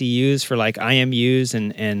 different ECUs for like IMUs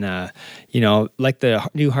and like the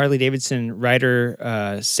new Harley Davidson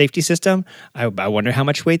rider safety system. I wonder how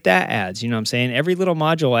much weight that adds. You know what I'm saying? Every little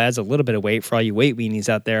module adds a little bit of weight for all you weight weenies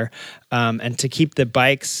out there. And to keep the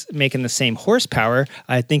bikes making the same horsepower,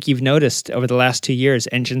 I think you've noticed over the last 2 years,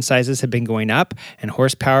 engine sizes have been going up and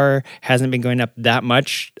horsepower hasn't been going up that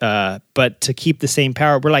much. But to keep the same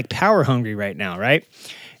power, we're like power hungry right now, right?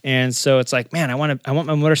 And so it's like, man, I want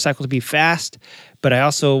my motorcycle to be fast, but I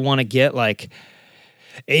also want to get like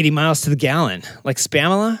 80 miles to the gallon. Like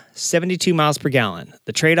Spamila, 72 miles per gallon.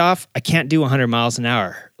 The trade-off, I can't do 100 miles an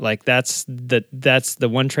hour. Like that's the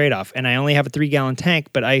one trade-off. And I only have a 3-gallon tank,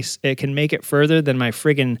 but it can make it further than my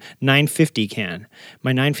friggin' 950 can.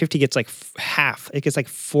 My 950 gets like half. It gets like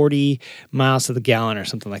 40 miles to the gallon or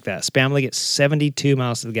something like that. Spamila gets 72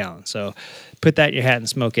 miles to the gallon. So put that in your hat and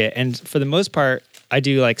smoke it. And for the most part, I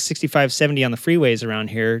do like 65, 70 on the freeways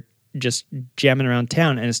around here, just jamming around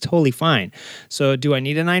town, and it's totally fine. So do I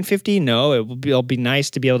need a 950? No, it'll be nice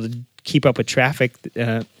to be able to keep up with traffic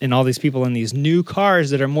and all these people in these new cars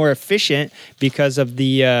that are more efficient because of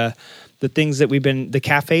the things that the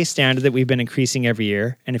CAFE standard that we've been increasing every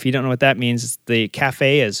year. And if you don't know what that means, the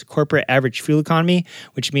CAFE is corporate average fuel economy,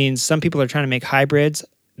 which means some people are trying to make hybrids.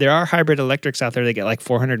 There are hybrid electrics out there that get like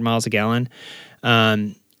 400 miles a gallon.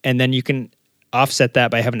 And then you can offset that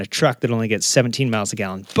by having a truck that only gets 17 miles a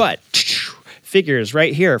gallon. But figures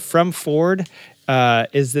right here from Ford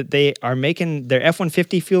is that they are making their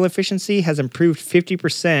F-150 fuel efficiency has improved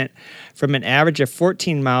 50% from an average of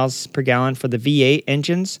 14 miles per gallon for the V8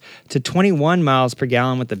 engines to 21 miles per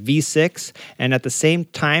gallon with the V6. And at the same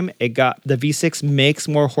time, the V6 makes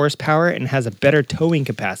more horsepower and has a better towing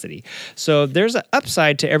capacity. So there's an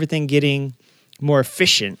upside to everything getting more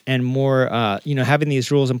efficient and more, having these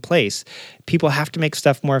rules in place. People have to make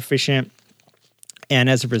stuff more efficient. And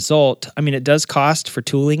as a result, I mean, it does cost for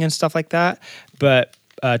tooling and stuff like that. But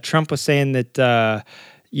Trump was saying that,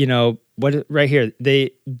 right here,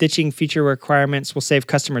 ditching feature requirements will save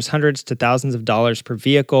customers hundreds to thousands of dollars per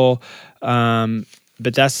vehicle. But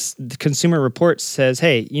that's the Consumer Reports says,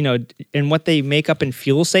 hey, and what they make up in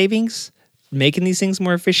fuel savings, making these things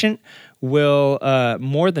more efficient, will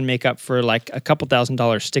more than make up for like a couple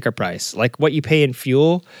 $1,000 sticker price. Like what you pay in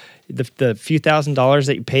fuel, the few $1,000s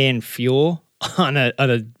that you pay in fuel on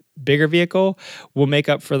a bigger vehicle will make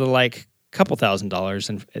up for the like couple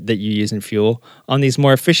 $1,000s that you use in fuel on these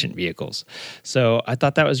more efficient vehicles. So I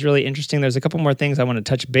thought that was really interesting. There's a couple more things I want to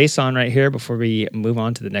touch base on right here before we move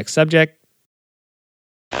on to the next subject.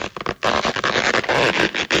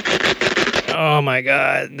 Oh my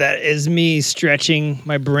God, that is me stretching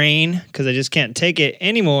my brain because I just can't take it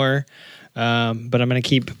anymore. But I'm going to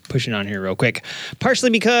keep pushing on here real quick.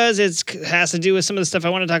 Partially because it has to do with some of the stuff I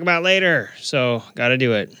want to talk about later. So, got to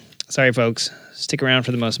do it. Sorry, folks. Stick around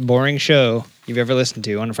for the most boring show you've ever listened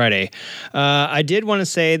to on a Friday. I did want to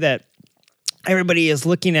say that everybody is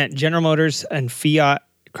looking at General Motors and Fiat,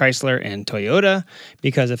 Chrysler, and Toyota,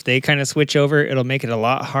 because if they kind of switch over, it'll make it a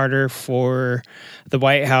lot harder for the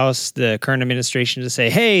White House, the current administration, to say,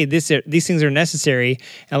 hey, these things are necessary.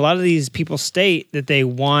 And a lot of these people state that they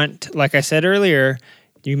want, like I said earlier,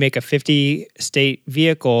 you make a 50-state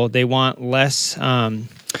vehicle, they want less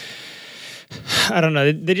I don't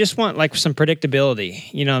know. They just want like some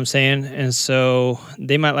predictability. You know what I'm saying? And so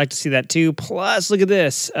they might like to see that too. Plus, look at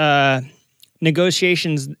this.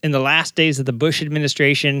 Negotiations in the last days of the Bush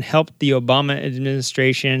administration helped the Obama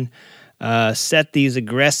administration set these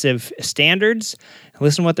aggressive standards.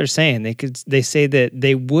 Listen to what they're saying. They say that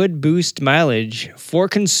they would boost mileage for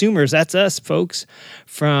consumers. That's us, folks,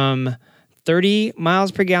 from 30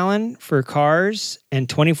 miles per gallon for cars and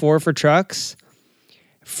 24 for trucks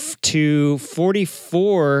to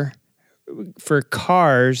 44 for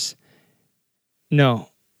cars. No,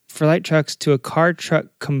 for light trucks to a car truck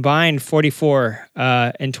combined 44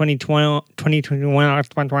 in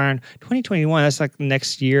 2021. That's like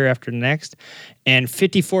next year after next. And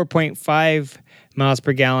 54.5 miles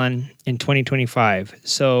per gallon in 2025.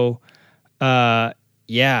 So, yeah.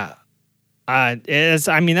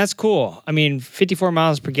 That's cool. 54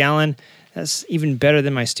 miles per gallon, that's even better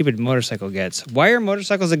than my stupid motorcycle gets. Why are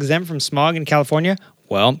motorcycles exempt from smog in California?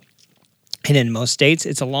 Well, and in most states,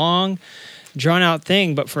 it's a long, drawn-out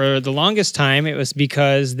thing, but for the longest time, it was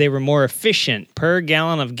because they were more efficient. Per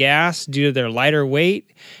gallon of gas, due to their lighter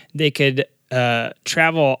weight, they could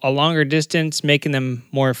travel a longer distance, making them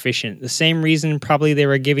more efficient. The same reason probably they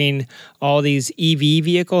were giving all these EV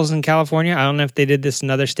vehicles in California. I don't know if they did this in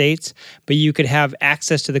other states, but you could have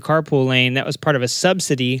access to the carpool lane. That was part of a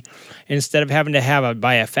subsidy. Instead of having to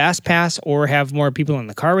buy a fast pass or have more people in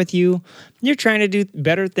the car with you, you're trying to do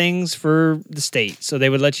better things for the state. So they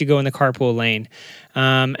would let you go in the carpool lane.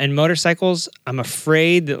 And motorcycles, I'm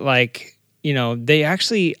afraid that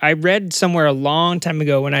I read somewhere a long time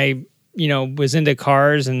ago when I was into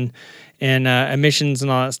cars and emissions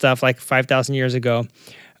and all that stuff, like 5,000 years ago,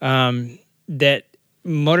 that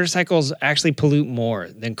motorcycles actually pollute more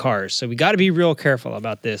than cars. So we got to be real careful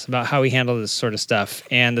about this, about how we handle this sort of stuff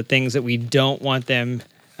and the things that we don't want them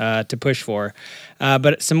to push for.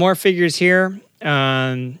 But some more figures here.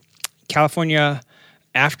 California,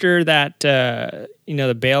 after that, the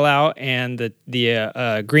bailout and the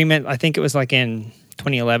agreement, I think it was like in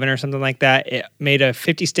 2011 or something like that, it made a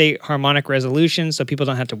 50-state harmonic resolution so people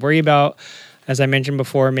don't have to worry about, as I mentioned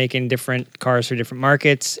before, making different cars for different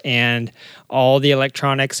markets and all the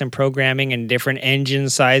electronics and programming and different engine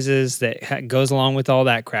sizes that goes along with all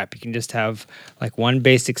that crap. You can just have like one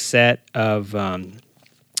basic set of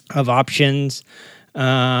options.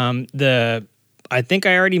 I think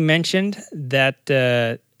I already mentioned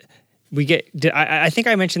that I think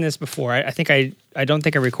I mentioned this before. I don't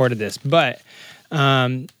think I recorded this, but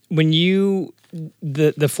when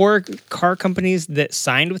the 4 car companies that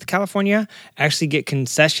signed with California actually get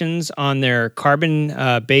concessions on their carbon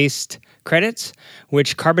based credits,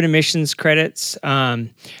 which carbon emissions credits, a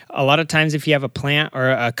lot of times if you have a plant or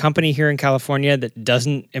a company here in California that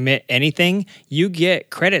doesn't emit anything, you get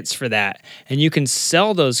credits for that. And you can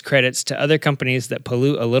sell those credits to other companies that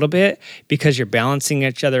pollute a little bit because you're balancing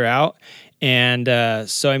each other out. And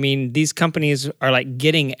these companies are like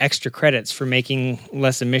getting extra credits for making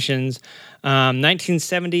less emissions.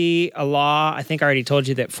 1970, a law, I think I already told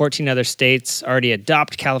you that 14 other states already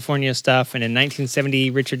adopt California stuff. And in 1970,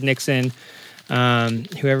 Richard Nixon,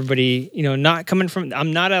 who everybody, not coming from,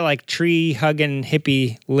 I'm not a like tree hugging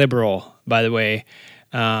hippie liberal, by the way.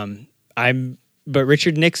 But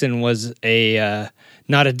Richard Nixon was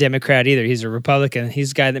not a Democrat either. He's a Republican. He's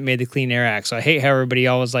the guy that made the Clean Air Act. So I hate how everybody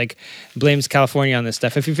always like blames California on this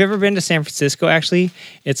stuff. If you've ever been to San Francisco, actually,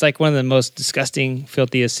 it's like one of the most disgusting,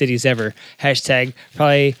 filthiest cities ever. Hashtag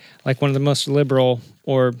probably like one of the most liberal,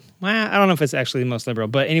 or I don't know if it's actually the most liberal,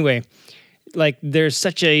 but anyway, like there's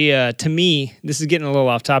such a, to me, this is getting a little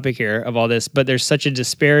off topic here of all this, but there's such a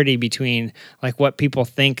disparity between like what people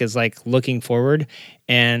think is like looking forward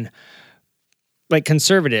and like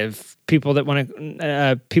conservative people that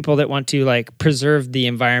want to like preserve the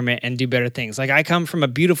environment and do better things. Like I come from a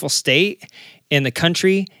beautiful state in the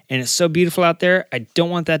country and it's so beautiful out there. I don't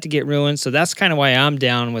want that to get ruined. So that's kind of why I'm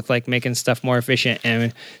down with like making stuff more efficient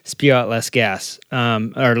and spew out less gas,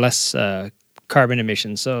 or less, carbon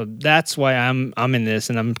emissions. So that's why I'm in this,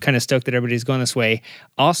 and I'm kind of stoked that everybody's going this way.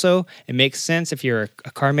 Also, it makes sense if you're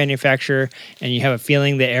a car manufacturer and you have a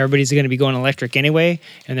feeling that everybody's going to be going electric anyway,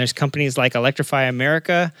 and there's companies like Electrify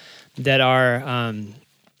America that are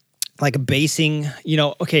like basing,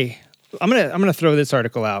 okay, I'm gonna throw this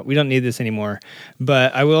article out. We don't need this anymore,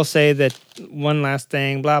 but I will say that one last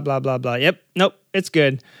thing, blah, blah, blah, blah. Yep. Nope. It's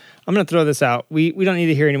good. I'm going to throw this out. We don't need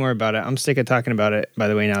to hear any more about it. I'm sick of talking about it, by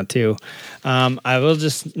the way, now, too. I will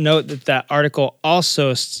just note that article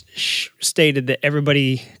also stated that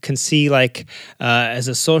everybody can see, like, as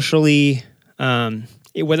a socially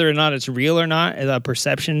whether or not it's real or not, the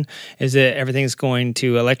perception is that everything's going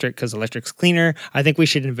to electric because electric's cleaner. I think we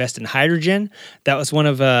should invest in hydrogen. That was one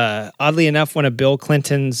of, oddly enough, one of Bill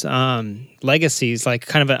Clinton's legacies, like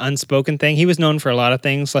kind of an unspoken thing. He was known for a lot of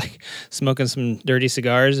things, like smoking some dirty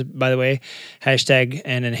cigars, by the way, hashtag,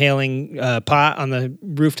 and inhaling pot on the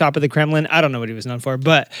rooftop of the Kremlin. I don't know what he was known for,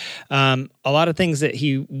 but a lot of things that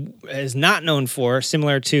he is not known for,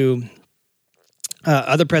 similar to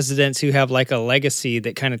other presidents who have like a legacy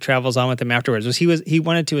that kind of travels on with him afterwards, was he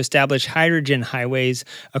wanted to establish hydrogen highways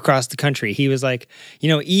across the country. He was like,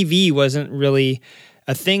 EV wasn't really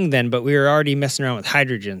a thing then, but we were already messing around with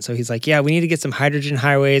hydrogen. So he's like, yeah, we need to get some hydrogen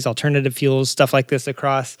highways, alternative fuels, stuff like this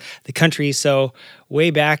across the country. So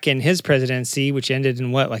way back in his presidency, which ended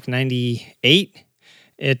in like 98?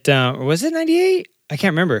 Or was it 98? I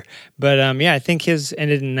can't remember. But I think his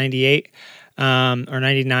ended in 98. Or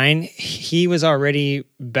 99, he was already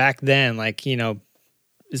back then, has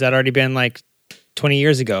that already been like 20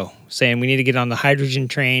 years ago, saying we need to get on the hydrogen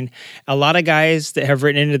train. A lot of guys that have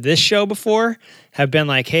written into this show before have been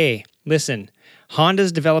like, hey, listen,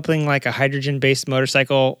 Honda's developing like a hydrogen-based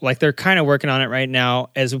motorcycle. Like they're kind of working on it right now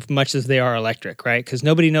as much as they are electric, right? Because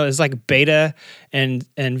nobody knows. It's like beta and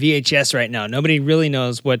VHS right now. Nobody really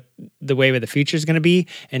knows what the way of the future is going to be,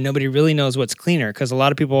 and nobody really knows what's cleaner. Because a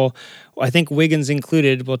lot of people, I think Wiggins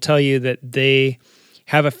included, will tell you that they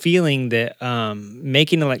have a feeling that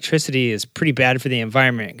making electricity is pretty bad for the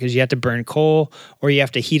environment because you have to burn coal or you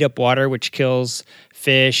have to heat up water, which kills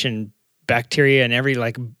fish and bacteria and every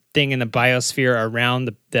thing in the biosphere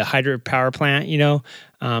around the hydropower plant,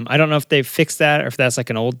 I don't know if they've fixed that or if that's like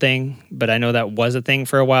an old thing, but I know that was a thing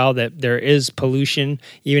for a while, that there is pollution,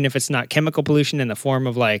 even if it's not chemical pollution in the form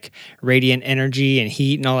of like radiant energy and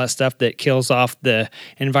heat and all that stuff that kills off the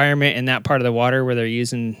environment in that part of the water where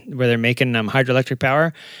they're making hydroelectric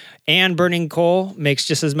power. And burning coal makes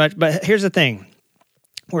just as much. But here's the thing.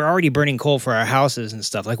 We're already burning coal for our houses and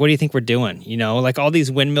stuff. Like, what do you think we're doing? Like all these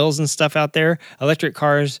windmills and stuff out there. Electric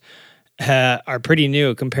cars are pretty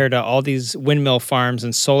new compared to all these windmill farms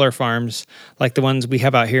and solar farms like the ones we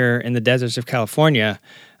have out here in the deserts of California.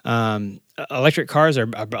 Electric cars are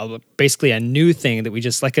basically a new thing that we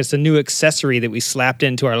just it's a new accessory that we slapped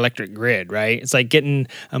into our electric grid, right? It's like getting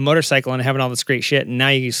a motorcycle and having all this great shit, and now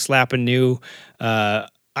you slap a new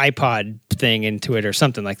iPod thing into it or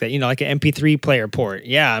something like that, like an MP3 player port.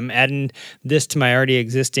 Yeah, I'm adding this to my already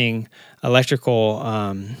existing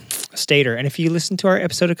electrical stator. And if you listened to our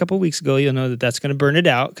episode a couple of weeks ago, you'll know that that's going to burn it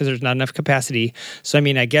out because there's not enough capacity. So,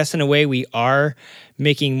 I guess in a way we are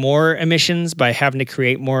making more emissions by having to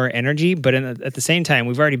create more energy. But at the same time,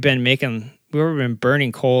 we've already been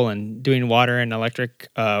burning coal and doing water and electric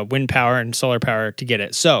wind power and solar power to get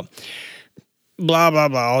it. So blah, blah,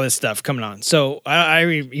 blah, all this stuff coming on. So I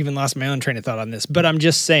even lost my own train of thought on this, but I'm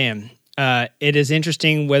just saying it is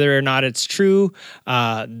interesting whether or not it's true.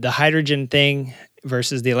 The hydrogen thing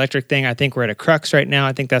versus the electric thing, I think we're at a crux right now.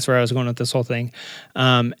 I think that's where I was going with this whole thing.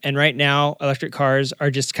 And right now, electric cars are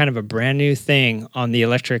just kind of a brand new thing on the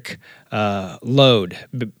electric load,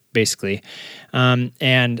 basically.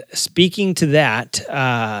 And speaking to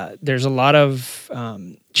that, there's a lot of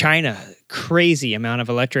China, crazy amount of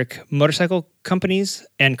electric motorcycle companies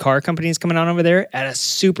and car companies coming on over there at a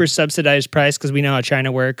super subsidized price because we know how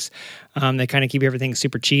China works. They kind of keep everything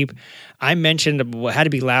super cheap. I mentioned what had to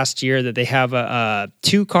be last year that they have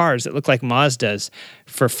two cars that look like Mazdas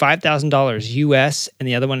for $5,000 US, and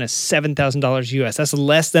the other one is $7,000 US. That's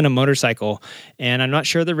less than a motorcycle. And I'm not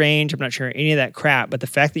sure the range. I'm not sure any of that crap. But the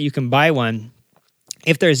fact that you can buy one,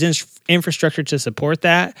 if there's infrastructure to support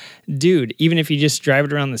that, dude, even if you just drive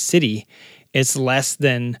it around the city, it's less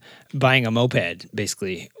than buying a moped,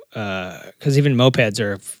 basically. Because even mopeds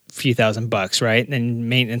are a few $1,000, right? And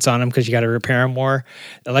maintenance on them because you got to repair them more.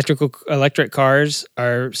 Electric cars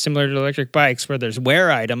are similar to electric bikes where there's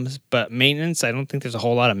wear items, but maintenance, I don't think there's a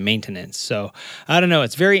whole lot of maintenance. So I don't know.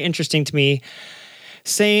 It's very interesting to me.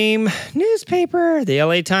 Same newspaper, the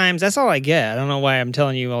LA Times. That's all I get. I don't know why I'm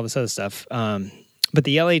telling you all this other stuff. But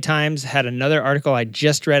the LA Times had another article. I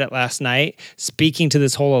just read it last night, speaking to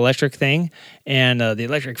this whole electric thing and the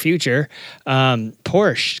electric future.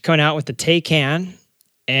 Porsche coming out with the Taycan,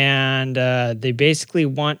 and they basically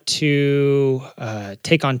want to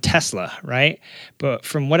take on Tesla, right? But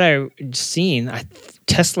from what I've seen,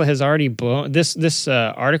 Tesla has already blown this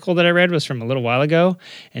article that I read was from a little while ago,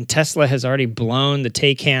 and Tesla has already blown the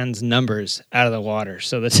Taycan's numbers out of the water.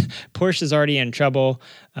 So that Porsche is already in trouble.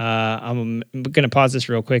 I'm going to pause this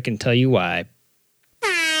real quick and tell you why.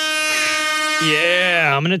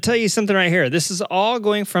 Yeah, I'm going to tell you something right here. This is all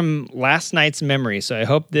going from last night's memory, so I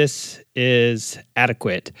hope this is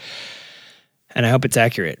adequate. and I hope it's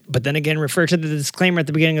accurate. But then again, refer to the disclaimer at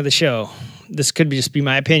the beginning of the show. This could just be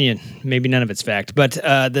my opinion. Maybe none of it's fact. But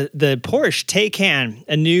the Porsche Taycan,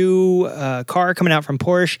 a new car coming out from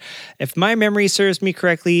Porsche. If my memory serves me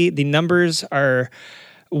correctly, the numbers are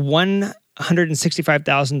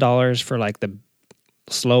 $165,000 for like the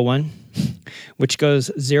slow one, which goes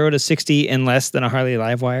 0 to 60 in less than a Harley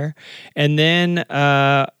Livewire. And then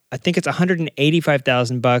I think it's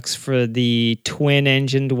 $185,000 for the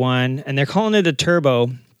twin-engined one, and they're calling it a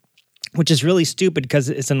turbo, which is really stupid because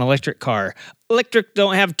it's an electric car. Electric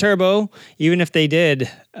don't have turbo, even if they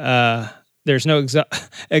did. There's no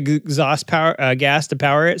exhaust power, gas to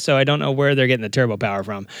power it, so I don't know where they're getting the turbo power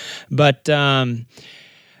from. But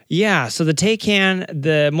yeah, so the Taycan,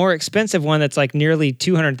 the more expensive one, that's like nearly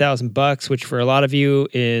 $200,000, which for a lot of you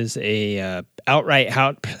is a outright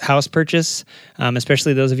house purchase,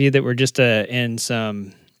 especially those of you that were just in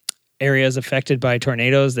some areas affected by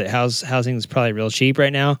tornadoes. That housing is probably real cheap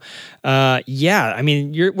right now. Yeah, I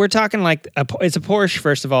mean, we're talking like it's a Porsche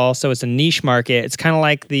first of all, so it's a niche market. It's kind of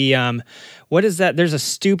like the what is that? There's a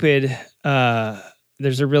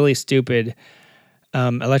really stupid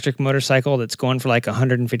electric motorcycle that's going for like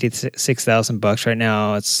 $156,000 right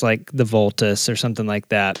now. It's like the Voltus or something like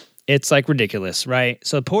that. It's like ridiculous, right?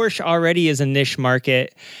 So Porsche already is a niche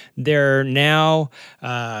market. They're now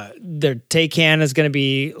their Taycan is going to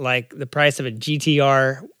be like the price of a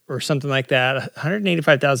GTR or something like that,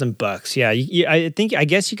 $185,000. Yeah, I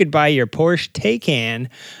guess you could buy your Porsche Taycan,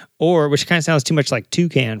 or which kind of sounds too much like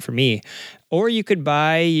Toucan for me, or you could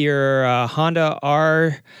buy your Honda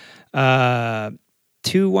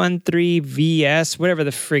R213 VS, whatever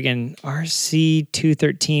the friggin'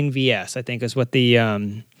 RC213 VS, I think is what the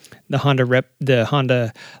Honda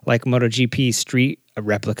like MotoGP Street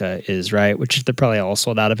replica is, right? Which they're probably all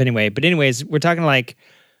sold out of anyway. But anyways, we're talking like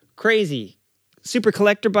crazy super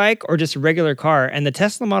collector bike or just a regular car, and the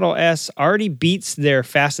Tesla Model S already beats their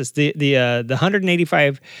fastest. The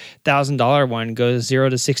 $185,000 one goes 0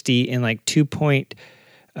 to 60 in like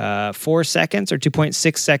 2.4 seconds or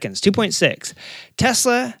 2.6 seconds. 2.6.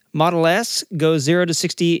 Tesla Model S goes 0 to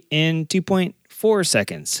 60 in 2.4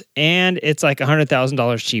 seconds, and it's like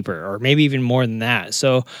 $100,000 cheaper, or maybe even more than that.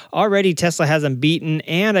 So already Tesla has them beaten,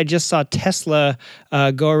 and I just saw Tesla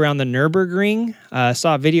go around the Nürburgring.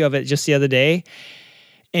 Saw a video of it just the other day,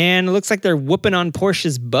 and it looks like they're whooping on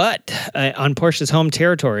Porsche's butt on Porsche's home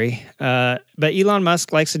territory. But Elon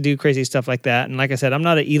Musk likes to do crazy stuff like that, and like I said, I'm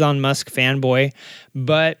not an Elon Musk fanboy,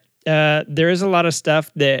 but there is a lot of stuff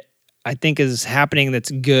that I think is happening that's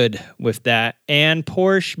good with that. And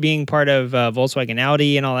Porsche being part of Volkswagen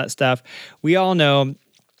Audi and all that stuff, we all know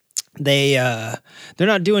they're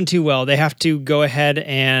not doing too well. They have to go ahead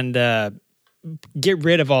and get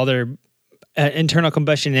rid of all their internal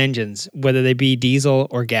combustion engines, whether they be diesel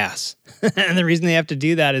or gas. And the reason they have to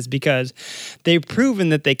do that is because they've proven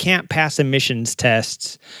that they can't pass emissions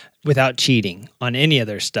tests without cheating on any of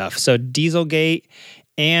their stuff. So Dieselgate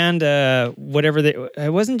and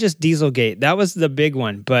it wasn't just Dieselgate. That was the big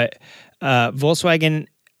one. But Volkswagen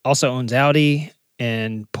also owns Audi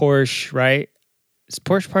and Porsche, right? Is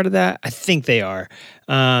Porsche part of that? I think they are.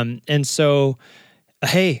 And so,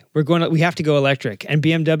 hey, we have to go electric. And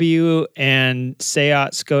BMW and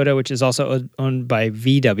Seat Skoda, which is also owned by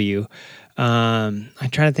VW. I'm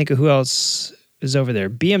trying to think of who else is over there.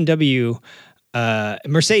 BMW,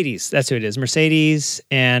 Mercedes. That's who it is. Mercedes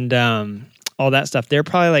and all that stuff. They're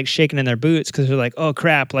probably like shaking in their boots because they're like, oh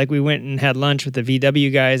crap, like we went and had lunch with the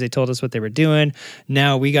VW guys. They told us what they were doing.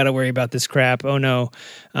 Now we got to worry about this crap. Oh no.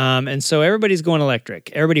 And so everybody's going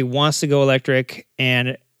electric. Everybody wants to go electric.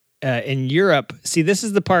 And in Europe, see, this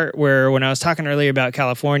is the part where when I was talking earlier about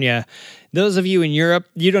California, those of you in Europe,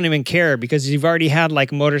 you don't even care because you've already had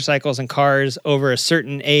like motorcycles and cars over a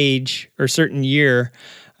certain age or certain year,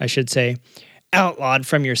 I should say, outlawed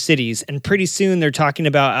from your cities, and pretty soon they're talking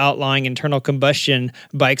about outlawing internal combustion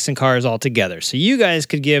bikes and cars altogether. So you guys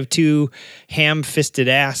could give 2 ham-fisted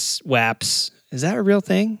ass whaps. Is that a real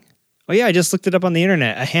thing? Oh yeah, I just looked it up on the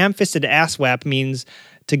internet. A ham-fisted ass whap means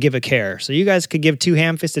to give a care. So you guys could give 2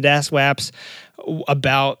 ham-fisted ass whaps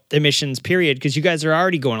about emissions, period, because you guys are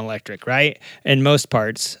already going electric, right? In most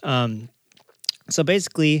parts. So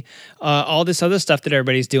basically, all this other stuff that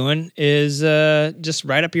everybody's doing is just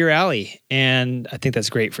right up your alley. And I think that's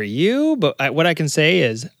great for you. But what I can say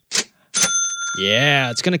is,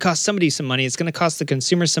 yeah, it's going to cost somebody some money. It's going to cost the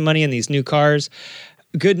consumer some money in these new cars.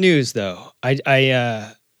 Good news, though.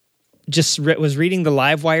 I just was reading the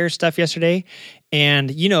Livewire stuff yesterday.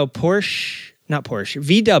 And, you know, VW,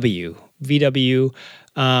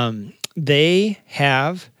 they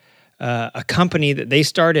have a company that they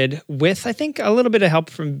started with, I think, a little bit of help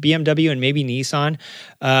from BMW and maybe Nissan.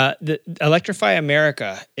 The Electrify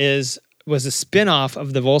America was a spinoff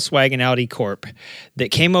of the Volkswagen Audi Corp that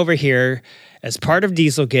came over here as part of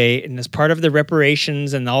Dieselgate and as part of the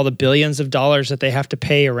reparations and all the billions of dollars that they have to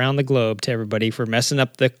pay around the globe to everybody for messing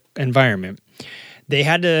up the environment. They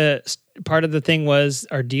had to. Part of the thing was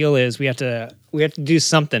our deal is we have to do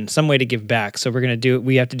something, some way to give back. So we're going to do it.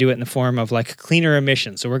 We have to do it in the form of like cleaner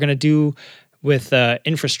emissions. So we're going to do with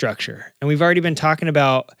infrastructure. And we've already been talking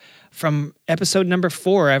about from episode number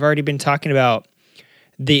 4. I've already been talking about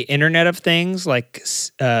the Internet of Things, like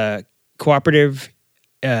cooperative,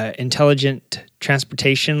 intelligent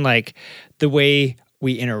transportation, like the way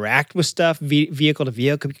we interact with stuff, vehicle to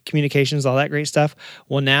vehicle communications, all that great stuff.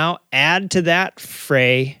 Well, now add to that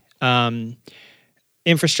fray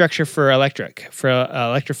infrastructure for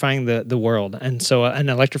electrifying the world, and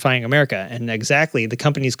electrifying America. And exactly, the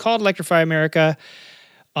company's called Electrify America.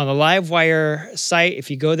 On the Livewire site,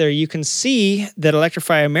 if you go there, you can see that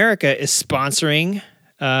Electrify America is sponsoring,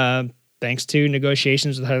 thanks to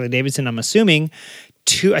negotiations with Harley-Davidson, I'm assuming,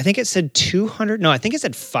 I think it said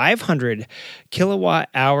 500 kilowatt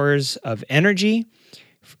hours of energy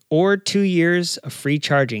or 2 years of free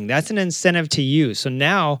charging. That's an incentive to you. So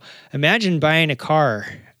now imagine buying a car.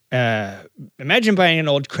 Imagine buying an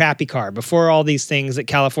old crappy car before all these things that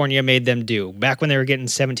California made them do, back when they were getting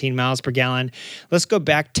 17 miles per gallon. Let's go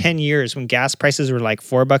back 10 years when gas prices were like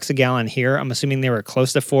 $4 a gallon here. I'm assuming they were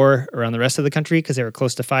close to 4 around the rest of the country because they were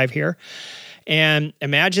close to 5 here. And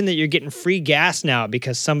imagine that you're getting free gas now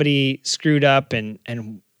because somebody screwed up, and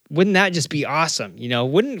wouldn't that just be awesome? You know,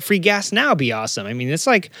 wouldn't free gas now be awesome? I mean, it's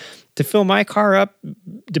like to fill my car up,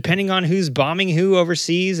 depending on who's bombing who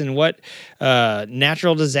overseas and what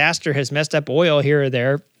natural disaster has messed up oil here or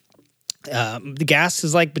there. The gas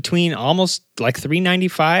is like between almost like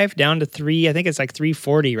 $3.95 down to I think it's like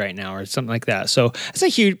 $3.40 right now or something like that. So it's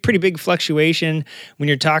a pretty big fluctuation when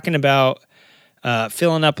you're talking about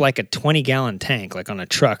filling up like a 20-gallon tank, like on a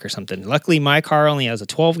truck or something. Luckily, my car only has a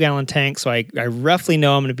 12-gallon tank, so I roughly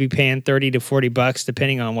know I'm going to be paying $30 to $40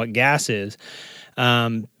 depending on what gas is.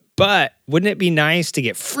 But wouldn't it be nice to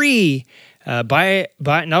get free, buy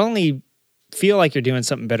not only feel like you're doing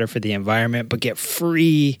something better for the environment, but get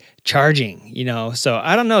free charging, you know? So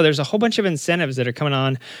I don't know. There's a whole bunch of incentives that are coming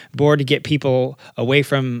on board to get people away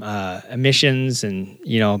from emissions and,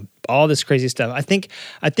 you know, all this crazy stuff. I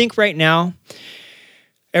think right now,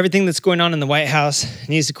 everything that's going on in the White House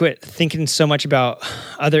needs to quit thinking so much about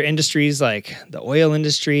other industries like the oil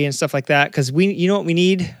industry and stuff like that. Because you know what we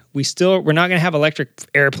need? We're not going to have electric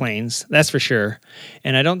airplanes, that's for sure.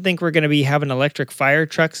 And I don't think we're going to be having electric fire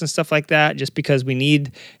trucks and stuff like that just because we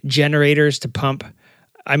need generators to pump.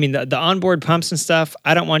 I mean, the onboard pumps and stuff,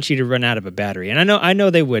 I don't want you to run out of a battery. And I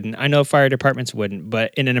know they wouldn't. I know fire departments wouldn't.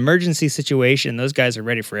 But in an emergency situation, those guys are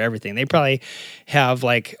ready for everything. They probably have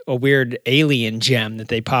like a weird alien gem that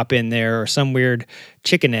they pop in there or some weird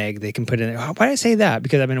chicken egg they can put in there. Why did I say that?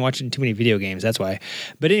 Because I've been watching too many video games. That's why.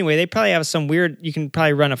 But anyway, they probably have some weird, you can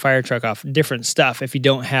probably run a fire truck off different stuff if you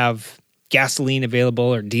don't have gasoline available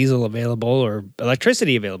or diesel available or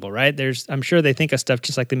electricity available, right? I'm sure they think of stuff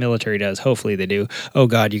just like the military does. Hopefully they do. Oh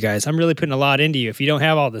God, you guys, I'm really putting a lot into you. If you don't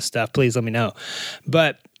have all this stuff, please let me know.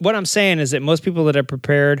 But what I'm saying is that most people that are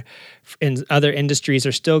prepared in other industries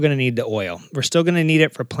are still going to need the oil. We're still going to need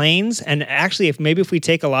it for planes. And actually, if we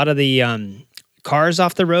take a lot of the cars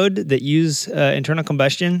off the road that use internal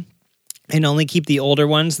combustion and only keep the older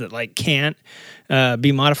ones that like can't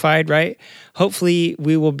be modified, right? Hopefully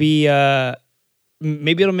we will be,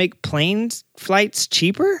 maybe it'll make planes flights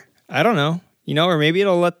cheaper. I don't know, or maybe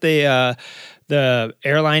it'll let the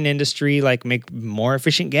airline industry like make more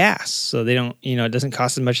efficient gas. So they don't, it doesn't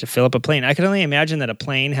cost as much to fill up a plane. I can only imagine that a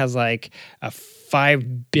plane has like a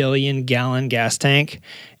 5 billion gallon gas tank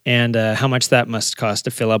and how much that must cost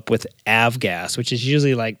to fill up with avgas, which is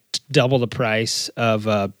usually like double the price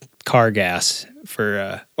of car gas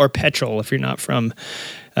or petrol if you're not from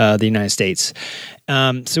the United States.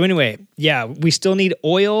 So anyway, yeah, we still need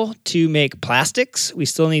oil to make plastics. We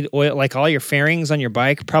still need oil, like all your fairings on your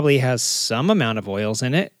bike probably has some amount of oils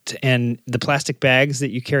in it. And the plastic bags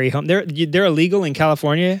that you carry home, they're illegal in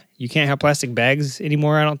California. You can't have plastic bags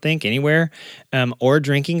anymore, I don't think, anywhere. Or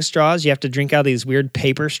drinking straws. You have to drink out of these weird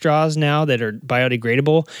paper straws now that are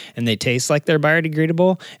biodegradable, and they taste like they're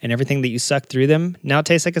biodegradable, and everything that you suck through them now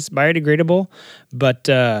tastes like it's biodegradable. But,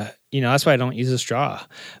 that's why I don't use a straw.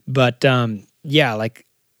 But, yeah, like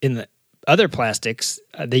in the other plastics,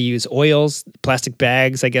 they use oils, plastic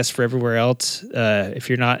bags, I guess, for everywhere else. If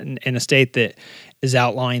you're not in a state that is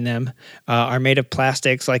outlawing them, are made of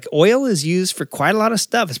plastics. Like oil is used for quite a lot of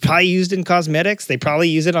stuff. It's probably used in cosmetics. They probably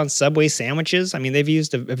use it on Subway sandwiches. I mean, they've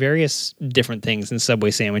used various different things in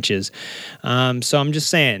Subway sandwiches. So I'm just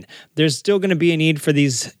saying, there's still going to be a need for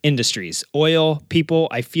these industries. Oil, people,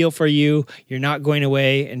 I feel for you. You're not going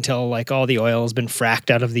away until like all the oil has been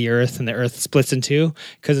fracked out of the earth and the earth splits in two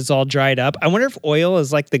because it's all dried up. I wonder if oil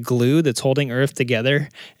is like the glue that's holding earth together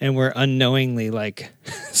and we're unknowingly like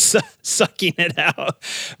sucking it out.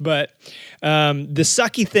 But the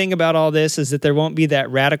sucky thing about all this is that there won't be that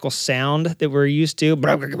radical sound that we're used to.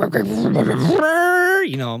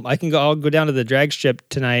 You know, I'll go down to the drag strip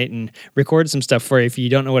tonight and record some stuff for you if you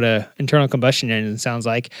don't know what a internal combustion engine sounds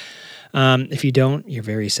like. If you don't, you're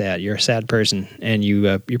very sad. You're a sad person, and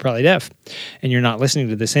you're probably deaf, and you're not listening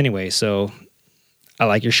to this anyway. So I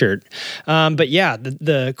like your shirt. But yeah,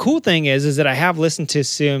 the cool thing is that I have listened to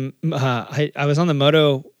some. I was on the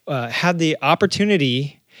Moto. Had the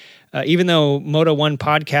opportunity, even though Moto One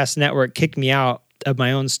Podcast Network kicked me out of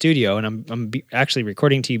my own studio, and I'm actually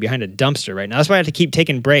recording to you behind a dumpster right now. That's why I have to keep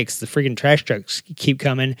taking breaks. The freaking trash trucks keep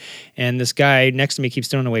coming, and this guy next to me keeps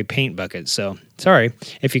throwing away paint buckets. So sorry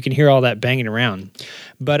if you can hear all that banging around.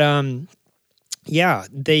 But yeah,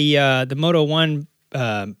 the Moto One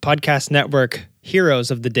Podcast Network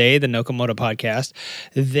heroes of the day, the Nokomoto podcast,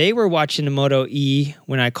 they were watching the Moto E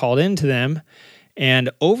when I called into them. And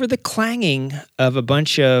over the clanging of a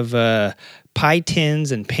bunch of pie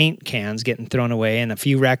tins and paint cans getting thrown away and a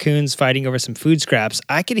few raccoons fighting over some food scraps,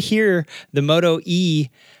 I could hear the Moto E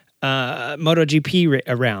MotoGP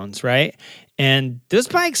rounds, right? And this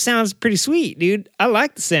bike sounds pretty sweet, dude. I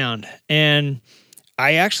like the sound. And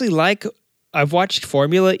I actually I've watched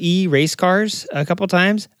Formula E race cars a couple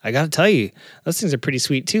times. I got to tell you, those things are pretty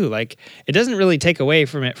sweet too. Like, it doesn't really take away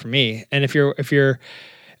from it for me. And if you're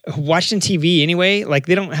watching TV anyway, like,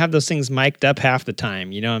 they don't have those things mic'd up half the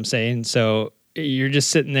time, you know what I'm saying? So you're just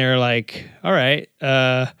sitting there like, all right,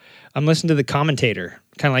 I'm listening to the commentator,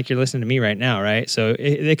 kind of like you're listening to me right now, right? So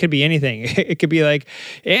it could be anything. It could be like,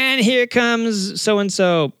 and here comes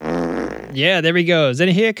so-and-so. Yeah, there he goes. And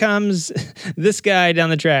here comes this guy down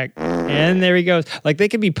the track. And there he goes. Like, they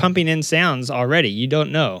could be pumping in sounds already. You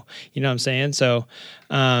don't know. You know what I'm saying? So,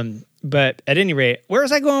 but at any rate, where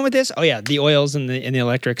was I going with this? Oh yeah, the oils and the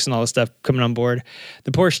electrics and all the stuff coming on board.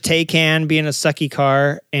 The Porsche Taycan being a sucky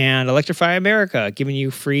car, and Electrify America giving you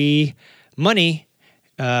free money,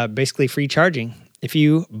 basically free charging if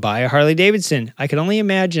you buy a Harley Davidson. I can only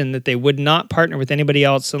imagine that they would not partner with anybody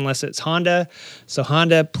else unless it's Honda. So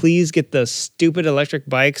Honda, please get the stupid electric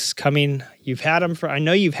bikes coming. You've had them I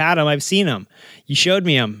know you've had them. I've seen them. You showed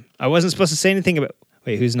me them. I wasn't supposed to say anything about.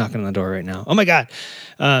 Wait, who's knocking on the door right now? Oh my God.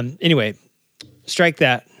 Anyway, strike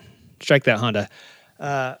that Honda.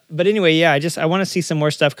 But anyway, yeah, I want to see some more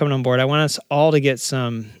stuff coming on board. I want us all to get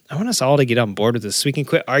on board with this so we can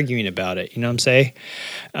quit arguing about it. You know what I'm saying?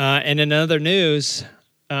 And in other news,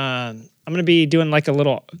 I'm going to be doing like a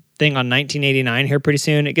little thing on 1989 here pretty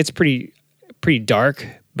soon. It gets pretty dark,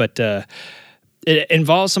 but it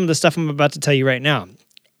involves some of the stuff I'm about to tell you right now.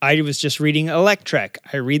 I was just reading Electrek.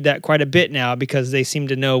 I read that quite a bit now because they seem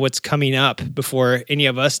to know what's coming up before any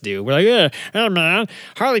of us do. We're like, yeah, man,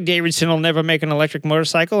 Harley Davidson will never make an electric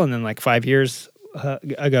motorcycle. And then like 5 years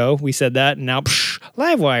ago, we said that. And now,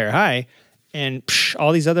 Livewire, hi. And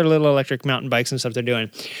all these other little electric mountain bikes and stuff they're doing.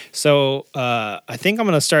 So I think I'm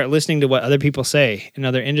going to start listening to what other people say in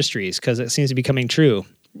other industries because it seems to be coming true.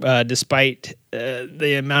 Despite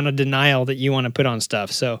the amount of denial that you want to put on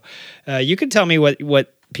stuff. So you can tell me what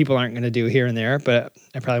people aren't going to do here and there, but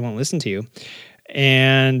I probably won't listen to you.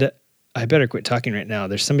 And I better quit talking right now.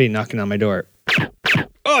 There's somebody knocking on my door.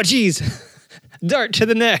 Oh, geez. Dart to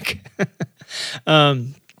the neck.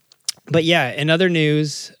 But yeah, in other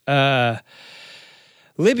news, Iran,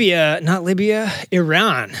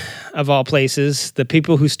 of all places, the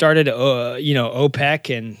people who started,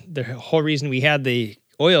 OPEC, and the whole reason we had the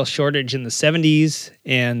oil shortage in the 70s,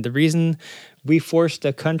 and the reason we forced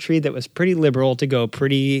a country that was pretty liberal to go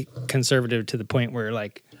pretty conservative to the point where,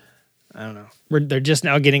 like, I don't know, they're just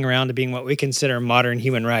now getting around to being what we consider modern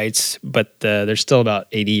human rights, but they're still about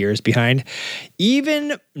 80 years behind.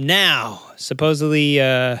 Even now, supposedly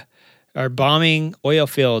are bombing oil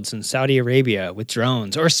fields in Saudi Arabia with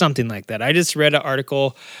drones or something like that. I just read an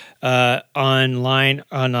article online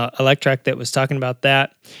on Electrek that was talking about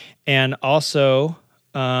that. And also,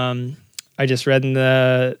 I I just read in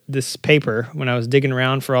this paper when I was digging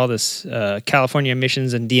around for all this California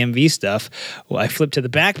emissions and DMV stuff. Well, I flipped to the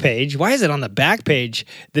back page. Why is it on the back page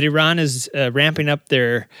that Iran is ramping up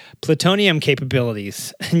their plutonium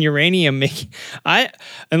capabilities and uranium?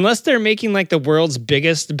 Unless they're making like the world's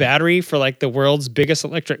biggest battery for like the world's biggest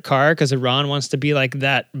electric car because Iran wants to be like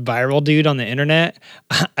that viral dude on the internet,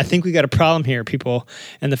 I think we got a problem here, people.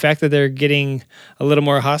 And the fact that they're getting a little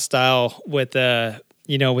more hostile with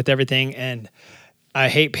with everything. And I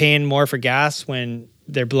hate paying more for gas when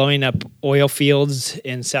they're blowing up oil fields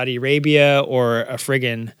in Saudi Arabia, or a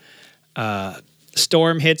friggin'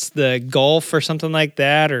 storm hits the Gulf or something like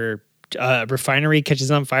that, or a refinery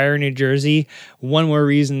catches on fire in New Jersey. One more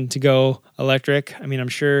reason to go electric. I mean, I'm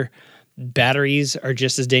sure batteries are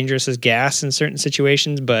just as dangerous as gas in certain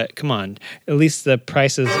situations, but come on, at least the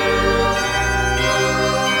prices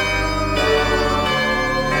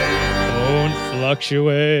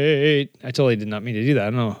fluctuate. I totally did not mean to do that. I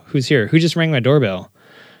don't know who's here. Who just rang my doorbell?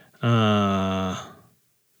 Nobody's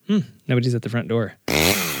at the front door.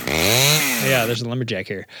 Yeah, there's a lumberjack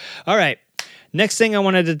here. All right. Next thing I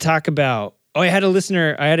wanted to talk about. I had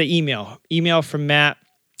an email from Matt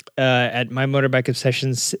at My Motorbike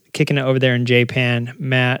Obsessions, kicking it over there in Japan.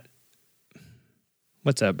 Matt,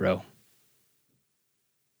 what's up, bro?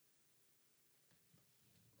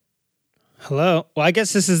 Hello. Well, I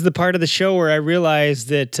guess this is the part of the show where I realize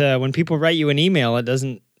that when people write you an email, it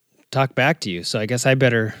doesn't talk back to you. So I guess I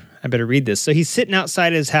better read this. So he's sitting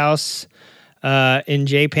outside his house in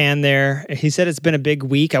Japan there. He said it's been a big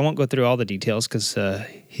week. I won't go through all the details because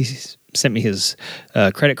he's sent me his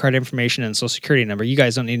credit card information and social security number. You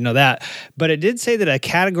guys don't need to know that. But it did say that a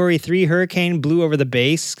Category 3 hurricane blew over the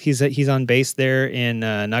base. He's on base there in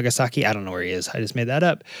Nagasaki. I don't know where he is. I just made that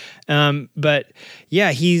up. But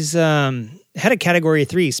yeah, he's had a Category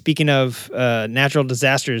 3. Speaking of natural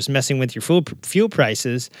disasters messing with your fuel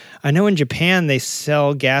prices, I know in Japan they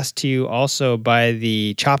sell gas to you also by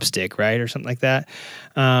the chopstick, right? Or something like that.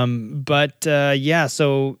 Yeah,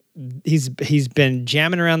 so he's been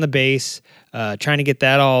jamming around the base, trying to get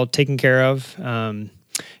that all taken care of.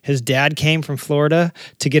 His dad came from Florida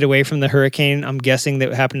to get away from the hurricane, I'm guessing,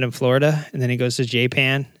 that happened in Florida, and then he goes to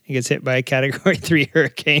Japan. He gets hit by a Category 3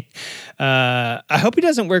 hurricane. I hope he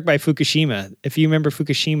doesn't work by Fukushima. If you remember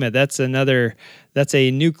Fukushima, that's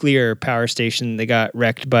a nuclear power station that got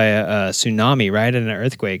wrecked by a tsunami, right, and an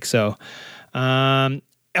earthquake. So, and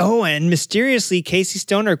mysteriously, Casey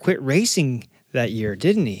Stoner quit racing that year,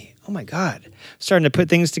 didn't he? Oh my God. Starting to put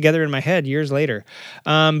things together in my head years later.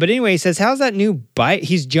 But anyway, he says, how's that new bike?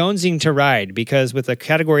 He's jonesing to ride because with a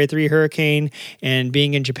Category 3 hurricane and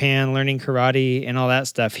being in Japan, learning karate and all that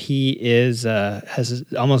stuff, he has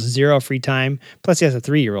almost zero free time. Plus he has a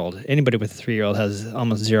 3-year-old. Anybody with a 3-year-old has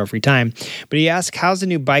almost zero free time. But he asked, how's the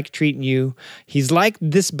new bike treating you? He's liked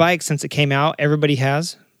this bike since it came out. Everybody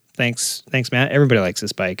has. Thanks, Matt. Everybody likes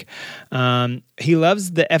this bike. He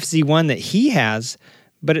loves the FZ1 that he has,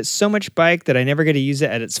 but it's so much bike that I never get to use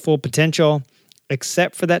it at its full potential,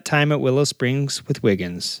 except for that time at Willow Springs with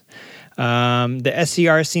Wiggins. The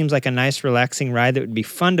SCR seems like a nice, relaxing ride that would be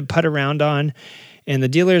fun to putt around on, and the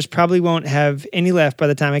dealers probably won't have any left by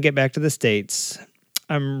the time I get back to the States.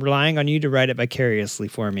 I'm relying on you to ride it vicariously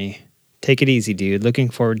for me. Take it easy, dude.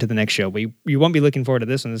 Looking forward to the next show. But you won't be looking forward to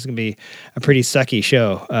this one. This is going to be a pretty sucky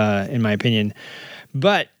show, in my opinion.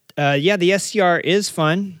 But, the SCR is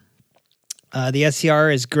fun. The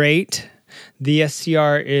SCR is great. The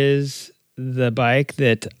SCR is the bike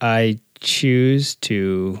that I choose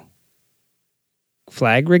to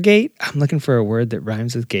flagragate. I'm looking for a word that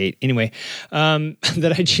rhymes with gate. Anyway,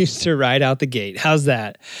 that I choose to ride out the gate. How's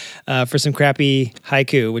that? For some crappy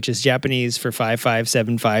haiku, which is Japanese for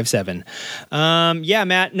 55757.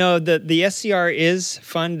 Matt, no, the SCR is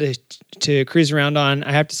fun to cruise around on.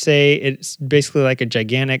 I have to say it's basically like a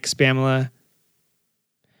gigantic Spamla.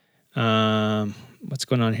 What's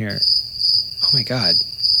going on here? Oh my God.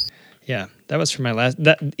 Yeah, that was for my last.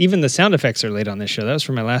 Even the sound effects are late on this show. That was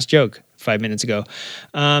for my last joke 5 minutes ago.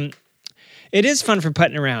 It is fun for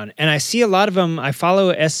putting around, and I see a lot of them. I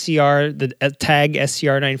follow SCR, the tag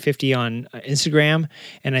SCR950 on Instagram,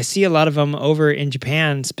 and I see a lot of them over in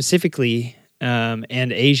Japan specifically, and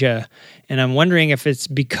Asia. And I'm wondering if it's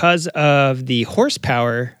because of the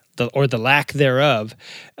horsepower or the lack thereof,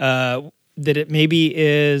 that it maybe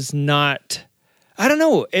is not. I don't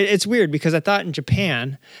know. It's weird because I thought in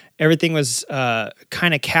Japan everything was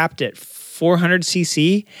kind of capped at 400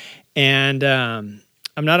 cc, and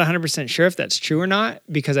I'm not 100% sure if that's true or not,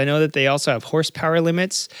 because I know that they also have horsepower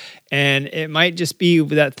limits, and it might just be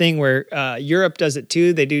that thing where Europe does it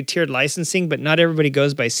too. They do tiered licensing, but not everybody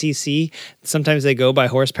goes by CC. Sometimes they go by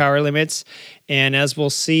horsepower limits. And as we'll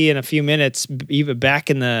see in a few minutes, even back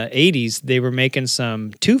in the 80s, they were making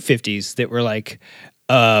some 250s that were like,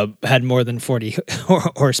 had more than 40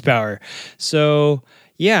 horsepower. So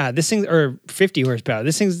yeah, this thing, or 50 horsepower.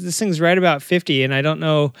 This thing's right about 50, and I don't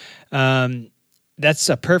know. That's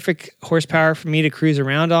a perfect horsepower for me to cruise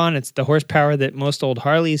around on. It's the horsepower that most old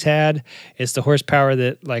Harleys had. It's the horsepower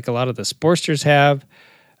that like a lot of the Sportsters have.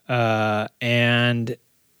 And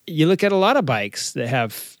you look at a lot of bikes that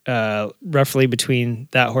have roughly between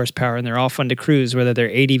that horsepower, and they're all fun to cruise, whether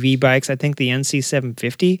they're ADV bikes. I think the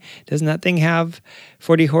NC750, doesn't that thing have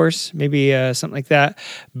 40 horse? Maybe something like that.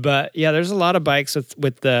 But yeah, there's a lot of bikes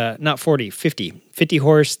with not 40, 50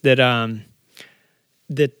 horse that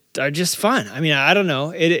are just fun. I mean, I don't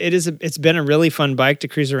know. It's been a really fun bike to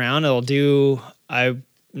cruise around. I'm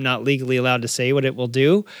not legally allowed to say what it will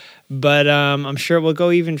do, but I'm sure it will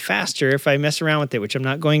go even faster if I mess around with it, which I'm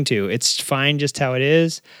not going to. It's fine just how it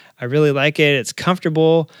is. I really like it. It's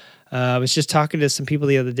comfortable. I was just talking to some people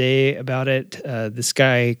the other day about it. This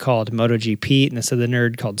guy called MotoGP, and this other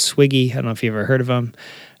nerd called Swiggy. I don't know if you've ever heard of him.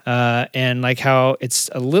 And like how it's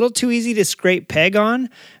a little too easy to scrape peg on,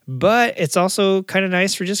 but it's also kind of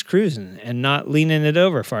nice for just cruising and not leaning it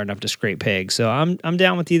over far enough to scrape peg. So I'm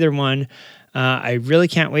down with either one. I really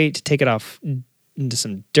can't wait to take it off into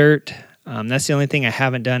some dirt. That's the only thing I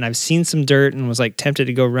haven't done. I've seen some dirt and was like tempted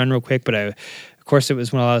to go run real quick, but of course it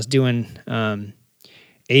was when I was doing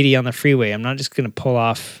 80 on the freeway. I'm not just going to pull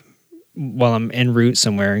off while I'm en route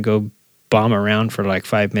somewhere and go bomb around for like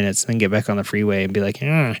 5 minutes and then get back on the freeway and be like,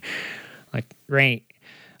 great.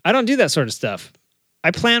 I don't do that sort of stuff.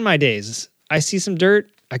 I plan my days. I see some dirt,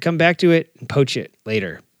 I come back to it and poach it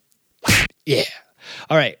later. Yeah.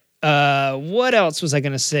 All right. What else was I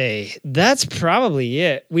going to say? That's probably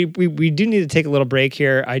it. We do need to take a little break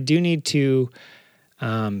here. I do need to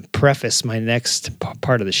preface my next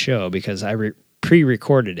part of the show because I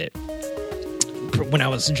pre-recorded it when I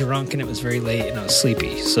was drunk and it was very late and I was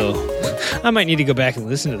sleepy. So I might need to go back and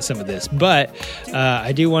listen to some of this. But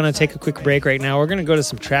I do want to take a quick break right now. We're going to go to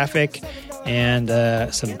some traffic and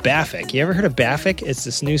some Baffik. You ever heard of Baffik? It's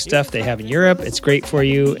this new stuff they have in Europe. It's great for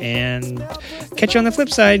you. And catch you on the flip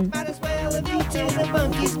side. Might as well have eaten a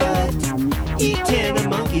monkey's butt. Eaten a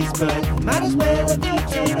monkey's butt. Might as well have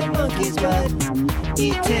eaten a monkey's butt.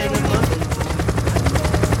 Eaten a monkey's butt.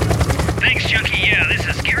 Thanks, Junkie. Yeah, this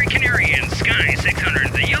is Gary Canary and Sky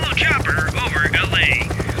 600, the yellow chopper over LA.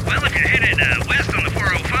 Well, if you're headed west on the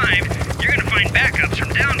 405, you're going to find backups from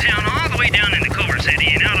downtown all the way down into Culver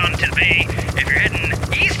City and out onto the bay. If you're heading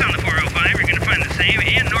east on the 405, you're going to find the same,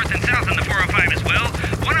 and north and south on the 405 as well.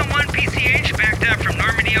 101 PCH backed up from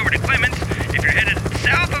Normandy over to Clements. If you're headed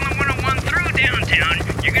south on the 101 through downtown,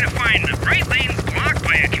 you're going to find the right lanes blocked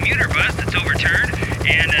by a commuter bus that's overturned.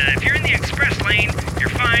 And if you're in the express lane, you're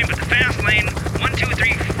fine, but the fast lane, 1, 2,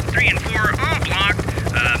 3, and 4, all blocked.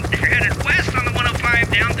 If you're headed west on the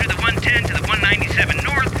 105 down through the 110 to the 197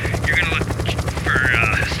 north, you're going to look for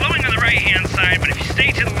slowing on the right-hand side, but if you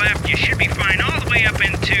stay to the left, you should be fine all the way up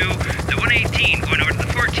into the 118, going over to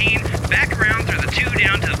the 14, back around through the 2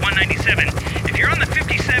 down to the 197. If you're on the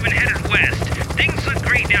 57 headed west, things look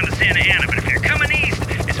great down to Santa Ana, but if you're coming east,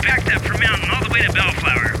 it's backed up from Mountain all the way to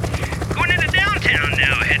Bellflower. Going into downtown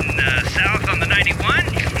now, heading south on the 91,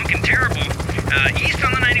 looking terrible. East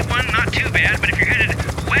on the 91, not too bad, but if you're headed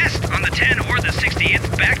west on the 10 or the 60, it's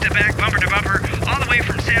back-to-back, bumper-to-bumper, all the way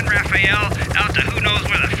from San Rafael out to who knows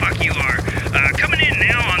where the fuck you are. Coming in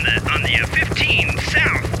now on the 15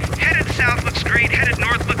 south. Headed south looks great, headed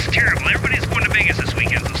north looks terrible. Everybody's going to Vegas this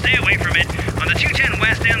weekend, so stay away from it. On the 210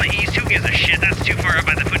 west and the east, who gives a shit? That's too far up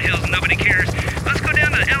by the foothills and nobody cares. Let's go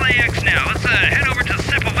down to LAX now. Let's head over to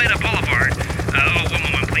Sepulveda Boulevard. One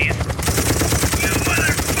moment, please. You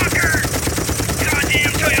motherfucker!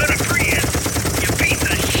 Goddamn Toyota Prius! You piece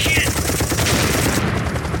of shit!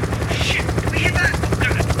 Shit, did we hit that?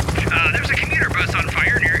 Oh, God. There's a commuter bus on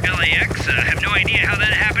fire near LAX. Have no idea how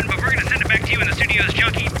that happened, but we're gonna send it back to you in the studios,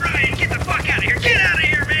 Junkie. Ryan, get the fuck out of here! Get out of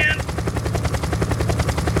here, man!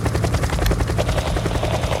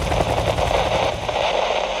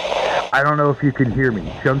 I don't know if you can hear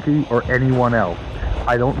me, Junkie or anyone else.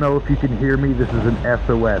 I don't know if you can hear me. This is an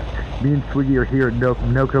SOS. Me and Swiggy are here at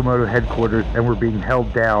Nokomoto headquarters, and we're being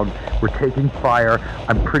held down. We're taking fire.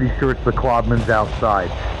 I'm pretty sure it's the Klobman's outside.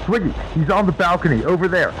 Swiggy, he's on the balcony over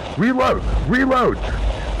there. Reload! Reload!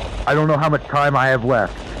 I don't know how much time I have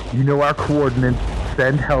left. You know our coordinates.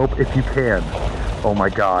 Send help if you can. Oh my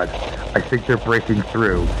God. I think they're breaking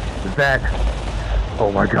through. That...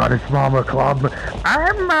 Oh my God, it's Mama Clubman.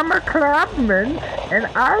 I'm Mama Clubman, and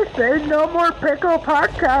I say no more pickle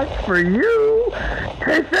podcast for you.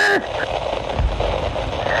 Take this!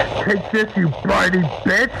 Take this, you bitey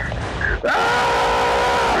bitch!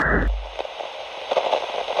 Ah!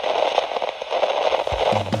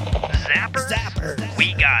 Zappers?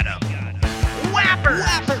 We got them. Whappers?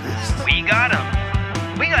 We got them.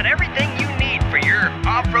 We got everything you need for your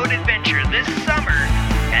off-road adventure this summer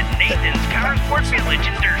at Nathan's Powersport Village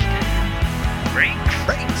in Durston.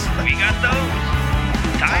 Brakes? We got those.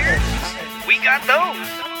 Tires? We got those.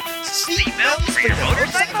 Seatbelts for your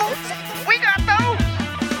motorcycle? We got those.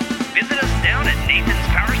 Visit us down at Nathan's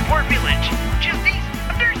Powersport Village, just east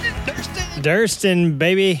of Durston. Durston,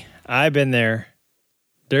 baby. I've been there.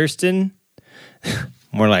 Durston?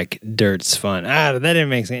 More like dirt's fun. That didn't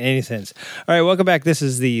make any sense. All right, welcome back. This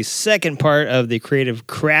is the second part of the Creative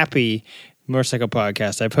Crappy Motorcycle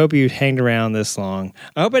Podcast. I hope you hanged around this long.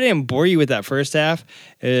 I hope I didn't bore you with that first half.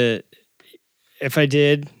 If I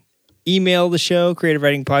did, email the show,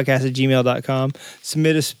 creativewritingpodcast@gmail.com.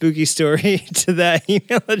 Submit a spooky story to that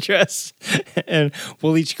email address, and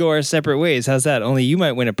we'll each go our separate ways. How's that? Only you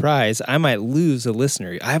might win a prize. I might lose a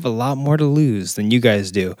listener. I have a lot more to lose than you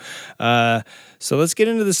guys do. So let's get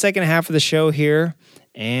into the second half of the show here,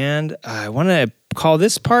 and I want to call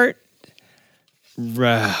this part... what do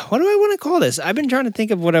I want to call this? I've been trying to think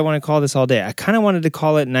of what I want to call this all day. I kind of wanted to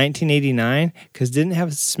call it 1989, because didn't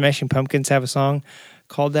have Smashing Pumpkins have a song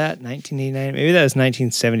called that? 1989? Maybe that was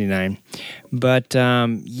 1979. But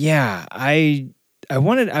yeah, I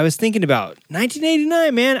was thinking about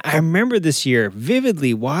 1989, man. I remember this year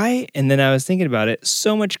vividly. Why? And then I was thinking about it.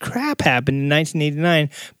 So much crap happened in 1989.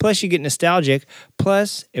 Plus, you get nostalgic.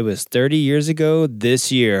 Plus, it was 30 years ago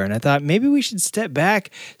this year. And I thought maybe we should step back,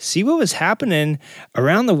 see what was happening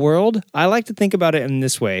around the world. I like to think about it in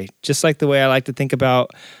this way, just like the way I like to think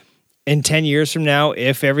about in 10 years from now,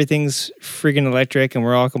 if everything's freaking electric and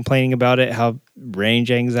we're all complaining about it, how range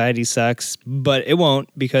anxiety sucks, but it won't,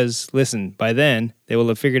 because listen, by then they will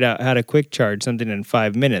have figured out how to quick charge something in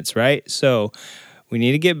 5 minutes, right? So we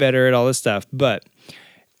need to get better at all this stuff, but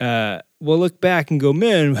we'll look back and go,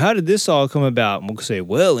 man, how did this all come about? And we'll say,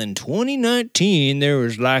 well, in 2019, there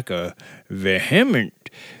was like a vehement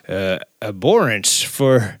abhorrence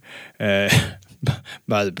for...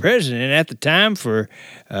 by the president at the time for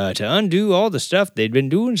to undo all the stuff they'd been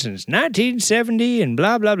doing since 1970 and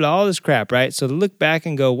blah, blah, blah, all this crap, right? So to look back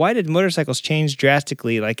and go, why did motorcycles change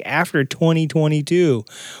drastically like after 2022?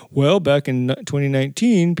 Well, back in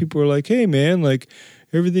 2019, people were like, hey, man, like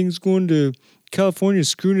everything's going to California,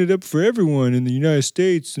 screwing it up for everyone in the United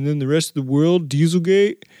States, and then the rest of the world,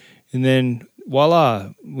 Dieselgate, and then voila,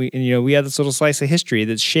 we have this little slice of history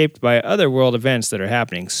that's shaped by other world events that are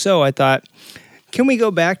happening. So I thought, can we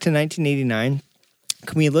go back to 1989?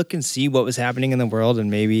 Can we look and see what was happening in the world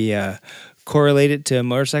and maybe correlate it to a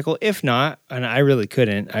motorcycle? If not, and I really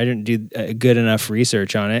couldn't, I didn't do good enough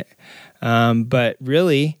research on it. But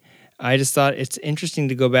really, I just thought it's interesting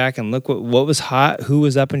to go back and look what was hot, who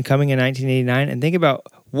was up and coming in 1989, and think about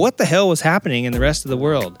what the hell was happening in the rest of the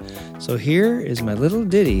world. So here is my little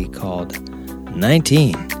ditty called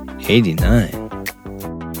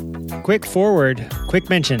 1989. Quick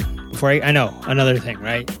mention before I know another thing,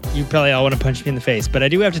 right? You probably all want to punch me in the face, but I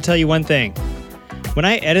do have to tell you one thing. When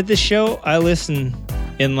I edit this show, I listen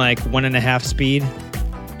in like 1.5 speed,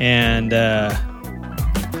 and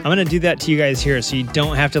I'm going to do that to you guys here so you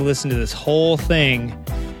don't have to listen to this whole thing.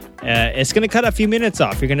 It's going to cut a few minutes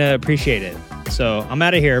off. You're going to appreciate it. So I'm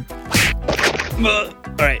out of here. All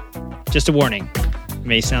right, just a warning. It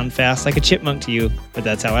may sound fast like a chipmunk to you, but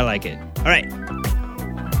that's how I like it. All right.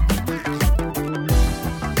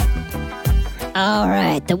 All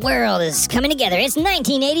right, the world is coming together. It's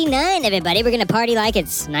 1989, everybody. We're going to party like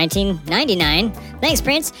it's 1999. Thanks,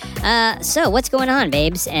 Prince. So what's going on,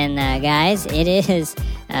 babes and guys? It is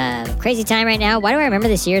crazy time right now. Why do I remember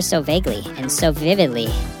this year so vaguely and so vividly?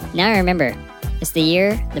 Now I remember. It's the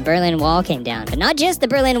year the Berlin Wall came down. But not just the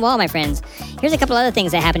Berlin Wall, my friends. Here's a couple other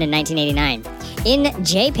things that happened in 1989. In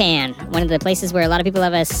Japan, one of the places where a lot of people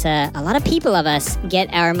of us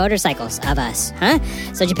get our motorcycles of us,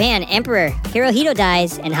 So Japan, Emperor Hirohito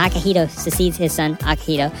dies, and Akihito succeeds his son.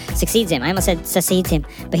 Akihito succeeds him. I almost said succeeds him,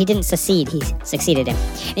 but he didn't succeed. He succeeded him.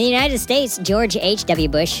 In the United States, George H.W.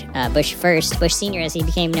 Bush, Bush Sr. as he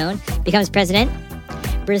became known, becomes president.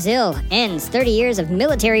 Brazil ends 30 years of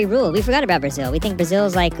military rule. We forgot about Brazil. We think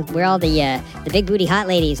Brazil's like where all the big booty hot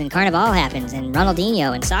ladies and Carnival happens and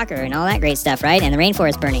Ronaldinho and soccer and all that great stuff, right? And the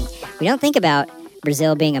rainforest burning. We don't think about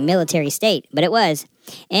Brazil being a military state, but it was.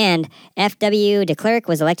 And F.W. de Klerk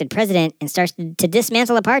was elected president and started to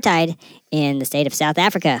dismantle apartheid in the state of South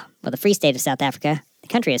Africa. Well, the Free State of South Africa, the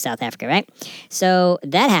country of South Africa, right? So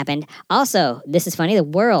that happened. Also, this is funny, the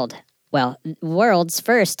world's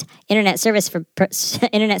first internet service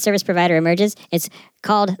provider emerges. It's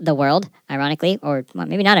called The World, ironically, or well,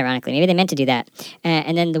 maybe not ironically. Maybe they meant to do that.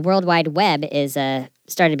 And then the World Wide Web is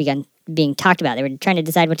being talked about. They were trying to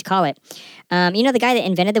decide what to call it. The guy that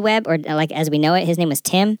invented the web, or like as we know it, his name was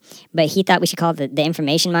Tim, but he thought we should call it the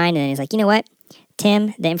information mine, and then he's like, you know what?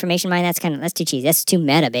 Tim, the information mine, that's too cheesy. That's too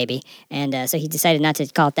meta, baby. And so he decided not to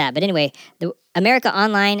call it that. But anyway, the America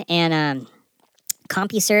Online and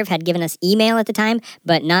CompuServe had given us email at the time,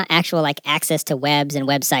 but not actual access to webs and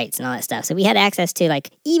websites and all that stuff. So we had access to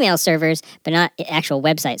email servers, but not actual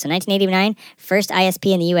websites. So 1989, first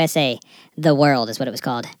ISP in the USA. The World is what it was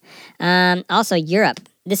called. Also, Europe.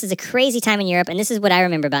 This is a crazy time in Europe, and this is what I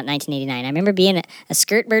remember about 1989. I remember being a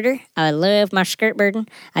skirt birder. I loved my skirt birding.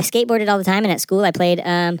 I skateboarded all the time, and at school I played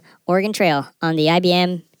Oregon Trail on the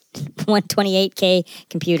IBM 128K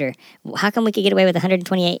computer. How come we could get away with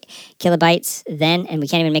 128 kilobytes then, and we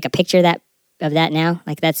can't even make a picture of that now?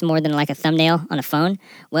 That's more than a thumbnail on a phone.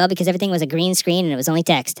 Well, because everything was a green screen and it was only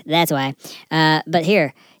text. That's why. But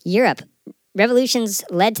here, Europe. Revolutions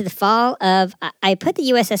led to the fall of, I put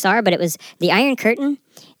the USSR, but it was the Iron Curtain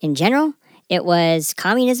in general. It was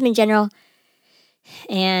communism in general.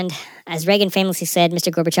 And as Reagan famously said,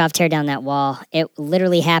 Mr. Gorbachev, tear down that wall. It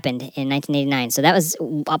literally happened in 1989. So that was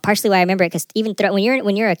partially why I remember it, because even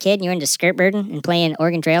when you're a kid and you're into skirt birding and playing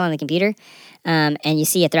Oregon Trail on the computer, and you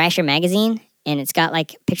see a Thrasher magazine, and it's got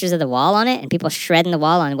pictures of the wall on it, and people shredding the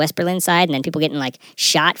wall on West Berlin side, and then people getting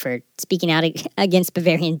shot for speaking out against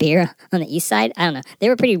Bavarian beer on the east side. I don't know. They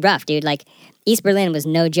were pretty rough, dude. East Berlin was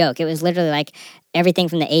no joke. It was literally everything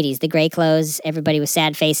from the 80s. The gray clothes, everybody with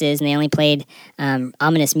sad faces, and they only played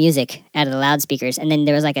ominous music out of the loudspeakers. And then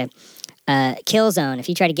there was a kill zone. If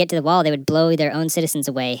you tried to get to the wall, they would blow their own citizens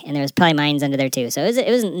away, and there was probably mines under there too. So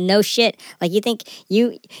it was no shit. You think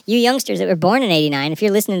you youngsters that were born in '89, if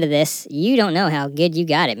you're listening to this, you don't know how good you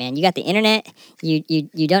got it, man. You got the internet.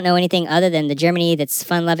 You don't know anything other than the Germany that's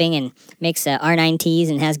fun loving and makes R9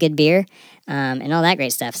 teas and has good beer, and all that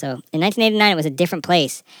great stuff. So in 1989, it was a different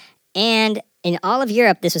place, and in all of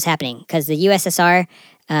Europe, this was happening because the USSR.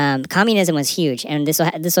 Communism was huge, and this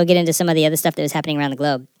will get into some of the other stuff that was happening around the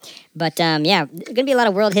globe. But there's going to be a lot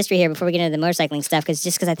of world history here before we get into the motorcycling stuff,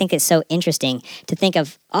 because I think it's so interesting to think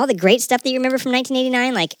of all the great stuff that you remember from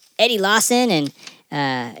 1989, like Eddie Lawson, and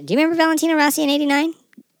do you remember Valentino Rossi in 89?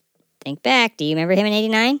 Think back. Do you remember him in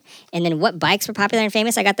 89? And then what bikes were popular and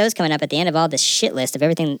famous? I got those coming up at the end of all this shit list of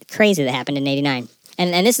everything crazy that happened in 89.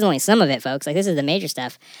 And this is only some of it, folks. This is the major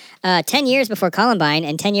stuff. 10 years before Columbine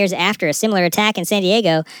and 10 years after a similar attack in San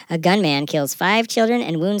Diego, a gunman kills 5 children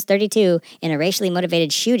and wounds 32 in a racially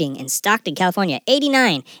motivated shooting in Stockton, California.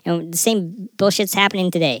 89. And the same bullshit's happening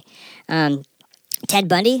today. Ted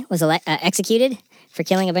Bundy was executed for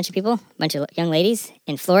killing a bunch of people, a bunch of young ladies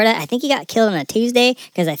in Florida. I think he got killed on a Tuesday,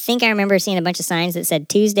 because I think I remember seeing a bunch of signs that said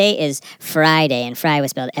Tuesday is Friday, and Fry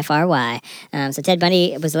was spelled F-R-Y. So Ted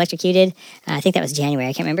Bundy was electrocuted. I think that was January.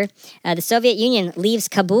 I can't remember. The Soviet Union leaves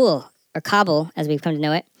Kabul, or Kabul as we've come to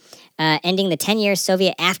know it, ending the 10-year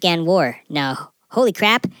Soviet-Afghan war. Now, holy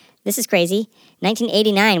crap, this is crazy.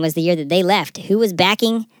 1989 was the year that they left. Who was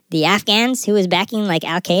backing the Afghans? Who was backing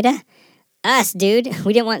Al-Qaeda? Us, dude.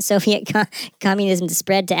 We didn't want Soviet communism to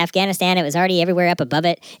spread to Afghanistan. It was already everywhere up above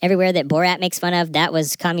it. Everywhere that Borat makes fun of, that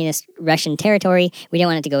was communist Russian territory. We didn't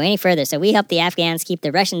want it to go any further. So we helped the Afghans keep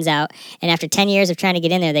the Russians out. And after 10 years of trying to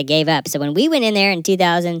get in there, they gave up. So when we went in there in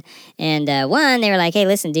 2001, they were like, hey,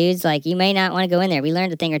 listen, dudes, you may not want to go in there. We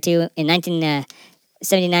learned a thing or two in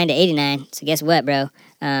 1979 to 89. So guess what, bro?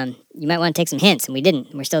 You might want to take some hints, and we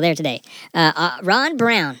didn't. We're still there today. Ron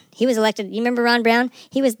Brown, he was elected. You remember Ron Brown?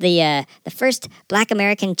 He was the first Black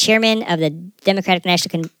American chairman of the Democratic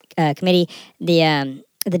National Committee, the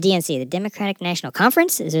DNC, the Democratic National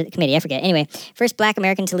Conference, is it a committee? I forget. Anyway, first Black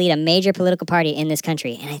American to lead a major political party in this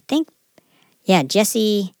country, and I think,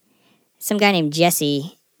 Jesse, some guy named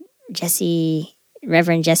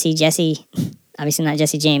Reverend Jesse. Obviously not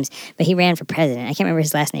Jesse James, but he ran for president. I can't remember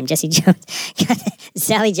his last name. Jesse Jones.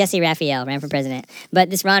 Sally Jesse Raphael ran for president. But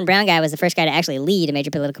this Ron Brown guy was the first guy to actually lead a major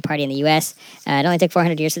political party in the U.S. It only took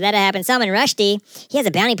 400 years for that to happen. Salman Rushdie, he has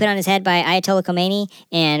a bounty put on his head by Ayatollah Khomeini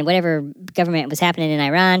and whatever government was happening in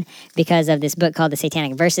Iran because of this book called The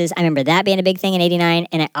Satanic Verses. I remember that being a big thing in 89,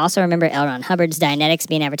 and I also remember L. Ron Hubbard's Dianetics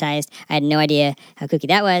being advertised. I had no idea how kooky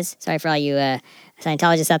that was. Sorry for all you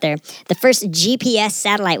Scientologists out there. The first GPS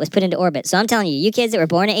satellite was put into orbit. So I'm telling you, you kids that were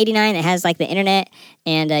born in '89 that has like the internet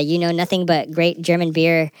and you know nothing but great German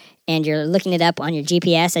beer and you're looking it up on your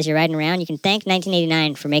GPS as you're riding around, you can thank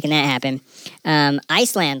 1989 for making that happen.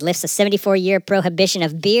 Iceland lifts a 74-year prohibition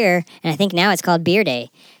of beer, and I think now it's called Beer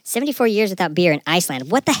Day. 74 years without beer in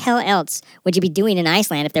Iceland. What the hell else would you be doing in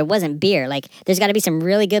Iceland if there wasn't beer? Like, there's got to be some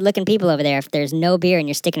really good-looking people over there if there's no beer and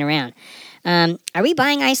you're sticking around. Are we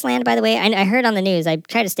buying Iceland, by the way? I heard on the news. I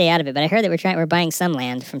try to stay out of it, but I heard that we're buying some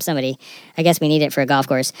land from somebody. I guess we need it for a golf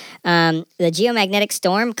course. The geomagnetic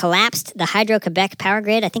storm collapsed the Hydro-Quebec power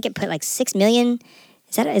grid. I think it put like 6 million...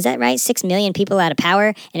 Is that right? 6 million people out of power,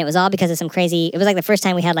 and it was all because of some crazy... It was like the first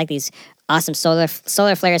time we had like these awesome solar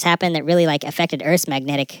flares happen that really like affected Earth's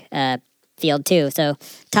magnetic field too. So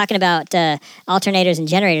talking about alternators and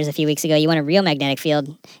generators a few weeks ago, you want a real magnetic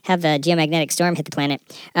field, have the geomagnetic storm hit the planet.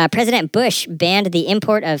 President Bush banned the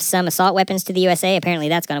import of some assault weapons to the USA. Apparently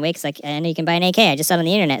that's gone away because like, I know you can buy an AK. I just saw it on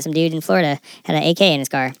the internet. Some dude in Florida had an AK in his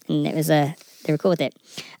car, and it was they were cool with it.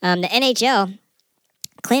 The NHL...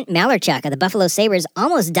 Clint Malarchuk of the Buffalo Sabres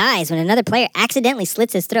almost dies when another player accidentally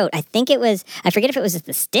slits his throat. I forget if it was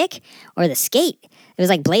the stick or the skate. It was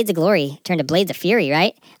like Blades of Glory turned to Blades of Fury,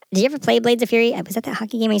 right? Did you ever play Blades of Fury? Was that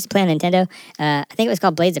hockey game I used to play on Nintendo? I think it was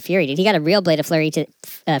called Blades of Fury, dude. He got a real Blade of Fury to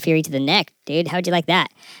the neck, dude. How'd you like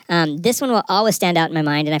that? This one will always stand out in my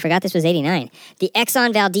mind, and I forgot this was 89. The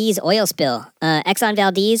Exxon Valdez oil spill. Exxon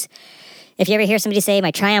Valdez... If you ever hear somebody say, my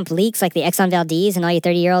Triumph leaks like the Exxon Valdez, and all you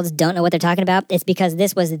 30-year-olds don't know what they're talking about, it's because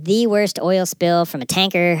this was the worst oil spill from a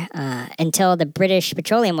tanker until the British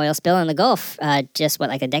petroleum oil spill in the Gulf just,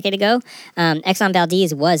 like a decade ago. Exxon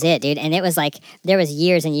Valdez was it, dude. And it was like, there was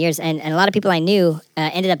years and years, and a lot of people I knew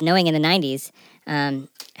ended up knowing in the 90s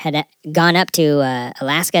had gone up to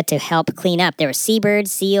Alaska to help clean up. There were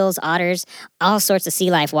seabirds, seals, otters, all sorts of sea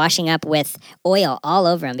life washing up with oil all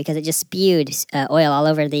over them because it just spewed oil all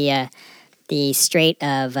over the Strait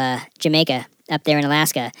of Jamaica up there in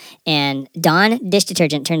Alaska. And Dawn dish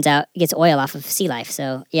detergent, turns out, gets oil off of sea life.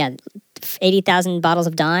 So, yeah, 80,000 bottles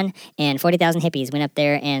of Dawn and 40,000 hippies went up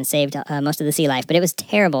there and saved most of the sea life. But it was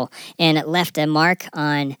terrible, and it left a mark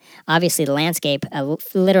on, obviously, the landscape, a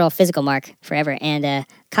literal physical mark forever, and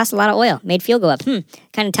cost a lot of oil, made fuel go up.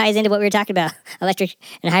 Kind of ties into what we were talking about, electric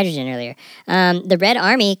and hydrogen earlier. The Red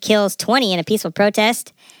Army kills 20 in a peaceful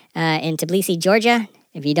protest in Tbilisi, Georgia.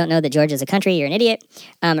 If you don't know that Georgia's a country, you're an idiot.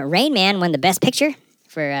 Rain Man won the Best Picture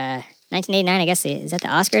for 1989, I guess. Is that the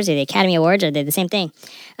Oscars or the Academy Awards, or are they the same thing?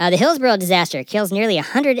 The Hillsborough disaster kills nearly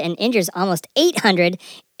 100 and injures almost 800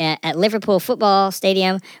 at Liverpool Football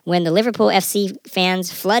Stadium when the Liverpool FC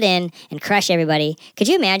fans flood in and crush everybody. Could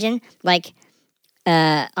you imagine, like,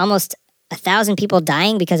 almost 1,000 people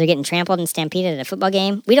dying because they're getting trampled and stampeded at a football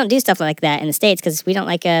game? We don't do stuff like that in the States because we don't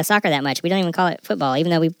like soccer that much. We don't even call it football,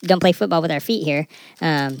 even though we don't play football with our feet here.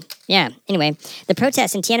 Anyway, the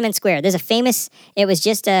protests in Tiananmen Square. There's a famous, it was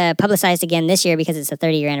just publicized again this year because it's the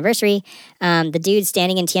 30-year anniversary. The dude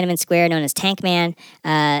standing in Tiananmen Square known as Tank Man.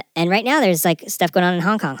 And right now there's like stuff going on in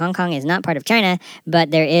Hong Kong. Hong Kong is not part of China,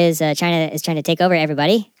 but there is, China is trying to take over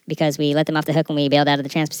everybody, because we let them off the hook when we bailed out of the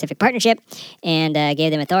Trans-Pacific Partnership and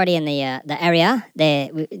gave them authority in the area.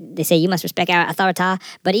 They say you must respect our authority.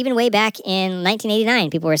 But even way back in 1989,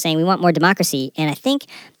 people were saying we want more democracy. And I think,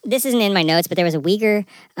 this isn't in my notes, but there was a Uyghur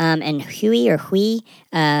and Hui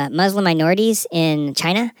Muslim minorities in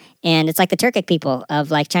China. And it's like the Turkic people of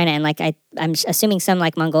like China. And like I'm assuming some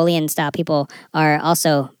like Mongolian style people are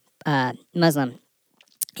also Muslim.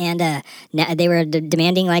 And now they were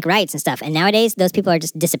demanding like rights and stuff. And nowadays, those people are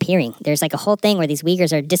just disappearing. There's like a whole thing where these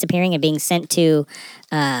Uyghurs are disappearing and being sent to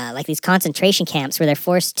like these concentration camps where they're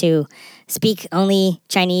forced to speak only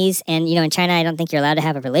Chinese. And, you know, in China, I don't think you're allowed to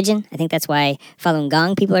have a religion. I think that's why Falun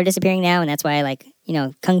Gong people are disappearing now. And that's why, like, you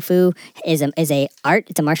know, Kung Fu is a art.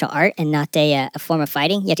 It's a martial art and not a form of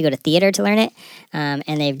fighting. You have to go to theater to learn it. And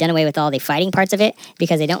they've done away with all the fighting parts of it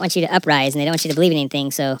because they don't want you to uprise and they don't want you to believe in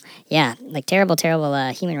anything. So, yeah, like terrible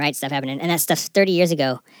human rights stuff happening. And that stuff's 30 years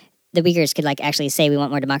ago. The Uyghurs could like actually say we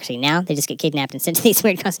want more democracy. Now they just get kidnapped and sent to these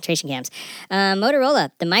weird concentration camps.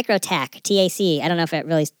 Motorola, the MicroTAC, TAC. I don't know if it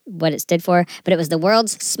really what it stood for, but it was the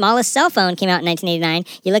world's smallest cell phone. Came out in 1989.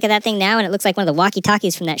 You look at that thing now, and it looks like one of the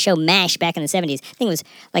walkie-talkies from that show MASH back in the 70s. I think it was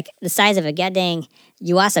like the size of a goddamn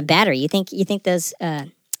Yuasa battery. You think those?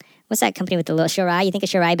 What's that company with the little Shirai? You think a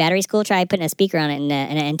Shirai battery's cool? Try putting a speaker on it and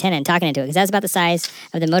an antenna and talking into it, because that's about the size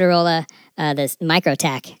of the Motorola, the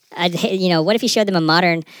MicroTAC. What if you showed them a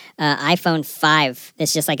modern iPhone 5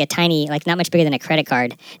 that's just like a tiny, like not much bigger than a credit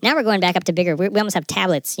card? Now we're going back up to bigger. We almost have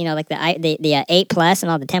tablets, you know, like the 8 Plus and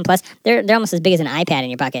all the 10 Plus. They're almost as big as an iPad in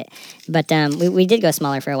your pocket. But we did go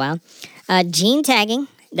smaller for a while. Gene tagging.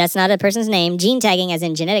 That's not a person's name. Gene tagging, as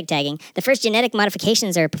in genetic tagging. The first genetic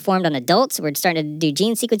modifications are performed on adults. We're starting to do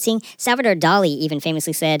gene sequencing. Salvador Dali even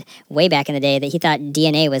famously said way back in the day that he thought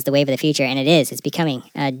DNA was the wave of the future, and it is. It's becoming.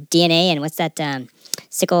 DNA and what's that?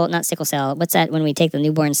 Not sickle cell. What's that when we take the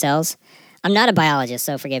newborn cells? I'm not a biologist,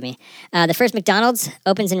 so forgive me. The first McDonald's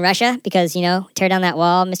opens in Russia because, tear down that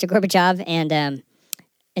wall, Mr. Gorbachev, and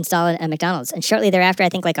install a McDonald's. And shortly thereafter, I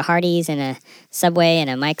think like a Hardee's and a Subway and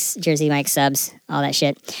a Jersey Mike's subs, all that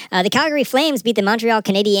shit. The Calgary Flames beat the Montreal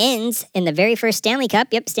Canadiens in the very first Stanley Cup.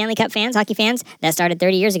 Yep, Stanley Cup fans, hockey fans. That started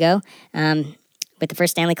 30 years ago. With the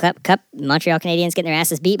first Stanley Cup, Montreal Canadiens getting their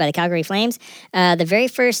asses beat by the Calgary Flames. The very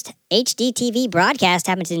first HD TV broadcast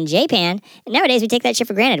happens in Japan. And nowadays, we take that shit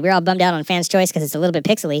for granted. We're all bummed out on Fans' Choice because it's a little bit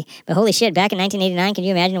pixely. But holy shit, back in 1989, can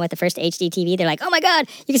you imagine what the first HD TV? They're like, oh my God,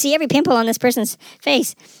 you can see every pimple on this person's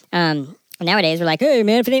face. Nowadays, we're like, hey,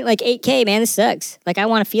 man, if it ain't like 8K, man, this sucks. Like, I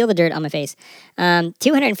want to feel the dirt on my face.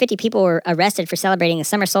 250 people were arrested for celebrating the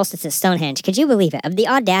summer solstice at Stonehenge. Could you believe it? Of the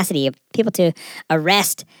audacity of people to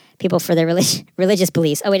arrest people for their religious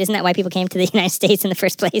beliefs. Oh, wait, isn't that why people came to the United States in the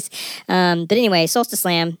first place? But anyway, Solstice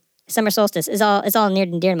Slam, summer solstice, is all near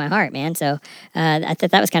and dear to my heart, man. So I thought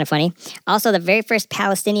that was kind of funny. Also, the very first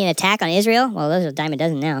Palestinian attack on Israel. Well, those are a dime a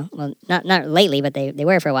dozen now. Well, not lately, but they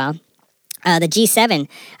were for a while. The G7,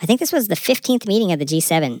 I think this was the 15th meeting of the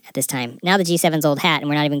G7 at this time. Now the G7's old hat, and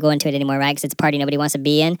we're not even going to it anymore, right? Because it's a party nobody wants to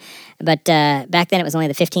be in. But back then it was only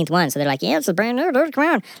the 15th one. So they're like, yeah, it's a brand new, come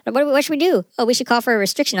on. What should we do? Oh, we should call for a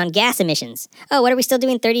restriction on gas emissions. Oh, what are we still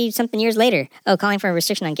doing 30-something years later? Oh, calling for a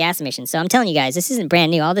restriction on gas emissions. So I'm telling you guys, this isn't brand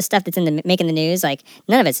new. All this stuff that's making the news, like,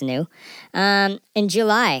 none of it's new. In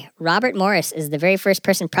July, Robert Morris is the very first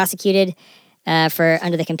person prosecuted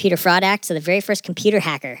under the Computer Fraud Act. So the very first computer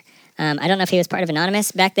hacker. I don't know if he was part of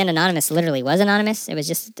Anonymous. Back then, Anonymous literally was anonymous. It was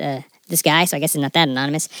just this guy, so I guess it's not that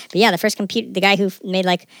anonymous. But yeah, the guy who made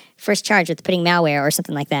first charge with putting malware or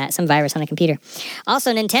something like that, some virus on a computer.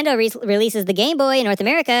 Also, Nintendo releases the Game Boy in North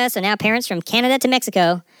America, so now parents from Canada to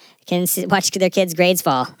Mexico can watch their kids' grades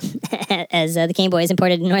fall as the Game Boy is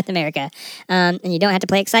imported in North America. And you don't have to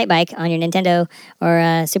play Excitebike on your Nintendo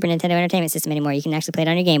or Super Nintendo Entertainment System anymore. You can actually play it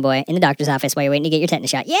on your Game Boy in the doctor's office while you're waiting to get your tetanus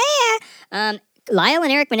shot. Yeah! Lyle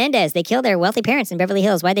and Eric Menendez, they killed their wealthy parents in Beverly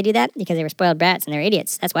Hills. Why'd they do that? Because they were spoiled brats and they're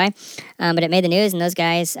idiots. That's why. But it made the news, and those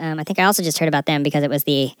guys, I think I also just heard about them because it was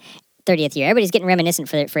the 30th year. Everybody's getting reminiscent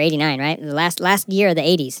for 89, right? The last year of the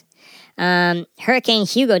 80s. Hurricane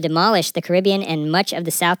Hugo demolished the Caribbean and much of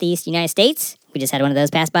the southeast United States. We just had one of those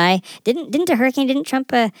pass by. Didn't Trump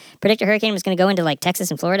predict a hurricane was going to go into like Texas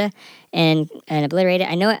and Florida and obliterate it?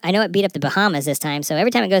 I know it beat up the Bahamas this time. So every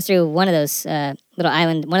time it goes through one of those little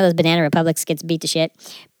island, one of those banana republics gets beat to shit.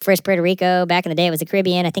 First Puerto Rico, back in the day it was the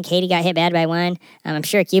Caribbean. I think Haiti got hit bad by one. I'm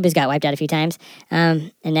sure Cuba's got wiped out a few times.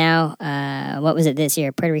 And now, what was it this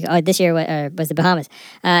year? Puerto Rico. Oh, this year was the Bahamas.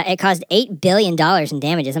 It caused $8 billion in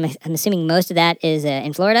damages. I'm assuming most of that is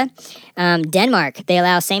in Florida. Denmark, they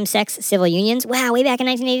allow same-sex civil unions. Wow, way back in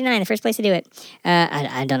 1989, the first place to do it.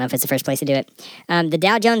 I don't know if it's the first place to do it. The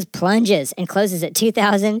Dow Jones plunges and closes at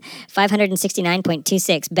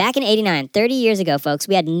 2,569.26. Back in 89, 30 years ago, folks,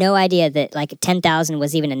 we had no idea that like 10,000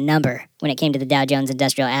 was even a number when it came to the Dow Jones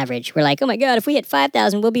Industrial Average. We're like, oh my God, if we hit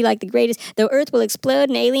 5,000, we'll be like the greatest. The Earth will explode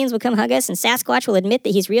and aliens will come hug us and Sasquatch will admit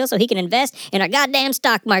that he's real so he can invest in our goddamn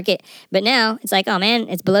stock market. But now it's like, oh man,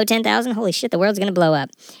 it's below 10,000. Holy shit, the world's going to blow up.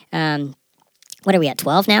 What are we at,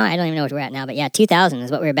 12 now? I don't even know what we're at now, but yeah, 2,000 is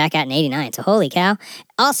what we were back at in 89, so holy cow.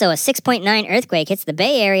 Also, a 6.9 earthquake hits the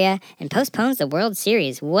Bay Area and postpones the World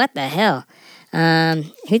Series. What the hell?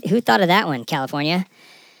 Who thought of that one, California?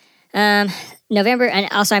 November, and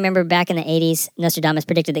also I remember back in the 80s, Nostradamus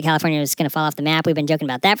predicted that California was going to fall off the map. We've been joking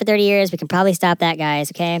about that for 30 years. We can probably stop that, guys,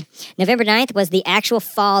 okay? November 9th was the actual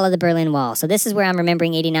fall of the Berlin Wall. So this is where I'm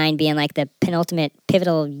remembering 89 being like the penultimate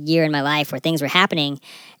pivotal year in my life where things were happening.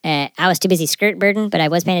 I was too busy skirt burden, but I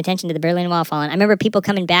was paying attention to the Berlin Wall falling. I remember people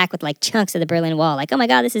coming back with like chunks of the Berlin Wall, like, oh my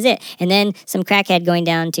God, this is it. And then some crackhead going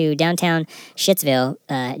down to downtown Shittsville,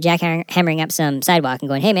 jackhammering up some sidewalk and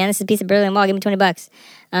going, hey man, this is a piece of Berlin Wall, give me $20.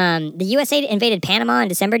 The USA invaded Panama in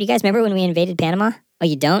December. Do you guys remember when we invaded Panama? Oh,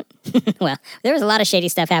 you don't? Well, there was a lot of shady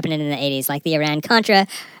stuff happening in the 80s, like the Iran-Contra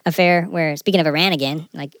affair, where, speaking of Iran again,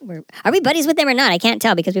 like, are we buddies with them or not? I can't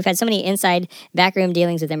tell because we've had so many inside backroom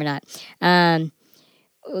dealings with them or not.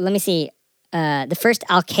 Let me see. The first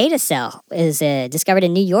Al-Qaeda cell is discovered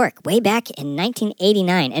in New York way back in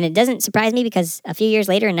 1989. And it doesn't surprise me because a few years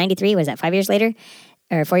later, in 93, was that 5 years later?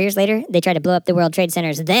 Or 4 years later, they tried to blow up the World Trade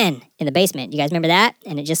Centers then in the basement. You guys remember that?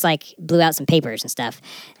 And it just like blew out some papers and stuff.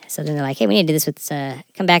 So then they're like, hey, we need to do this with,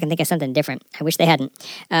 come back and think of something different. I wish they hadn't.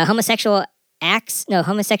 Homosexual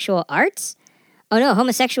homosexual arts. Oh no,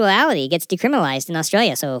 homosexuality gets decriminalized in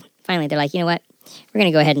Australia. So finally, they're like, you know what? We're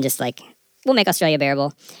gonna go ahead and just we'll make Australia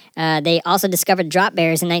bearable. They also discovered drop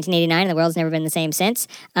bears in 1989, and the world's never been the same since.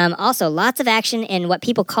 Also, lots of action in what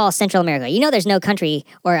people call Central America. You know there's no continent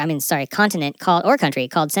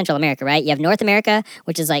called Central America, right? You have North America,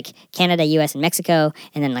 which is like Canada, U.S., and Mexico,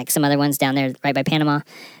 and then like some other ones down there right by Panama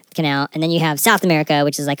Canal. And then you have South America,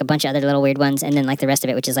 which is like a bunch of other little weird ones, and then like the rest of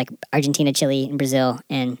it, which is like Argentina, Chile, and Brazil,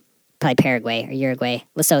 and probably Paraguay or Uruguay,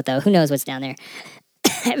 Lesotho. Who knows what's down there?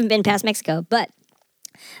 I haven't been past Mexico, but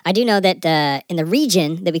I do know that in the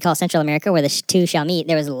region that we call Central America, where the two shall meet,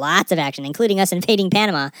 there was lots of action, including us invading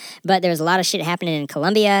Panama. But there was a lot of shit happening in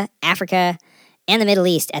Colombia, Africa, and the Middle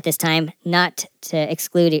East at this time, not to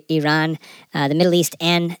exclude Iran, the Middle East,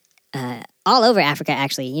 and all over Africa,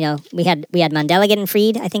 actually. You know, we had Mandela getting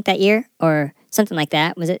freed, I think, that year, or something like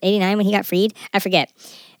that. Was it 89 when he got freed? I forget.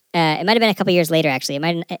 It might have been a couple years later, actually.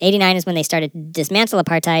 89 is when they started to dismantle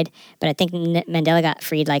apartheid, but I think Mandela got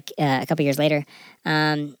freed like a couple years later.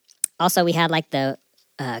 Also, we had like the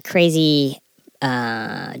crazy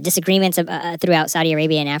disagreements throughout Saudi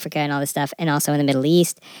Arabia and Africa and all this stuff, and also in the Middle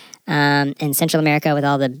East and Central America with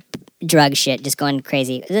all the drug shit just going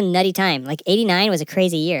crazy. It was a nutty time. Like 89 was a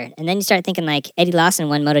crazy year. And then you start thinking like Eddie Lawson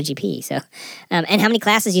won MotoGP. So, and how many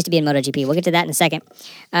classes used to be in MotoGP? We'll get to that in a second.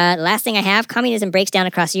 Last thing I have, communism breaks down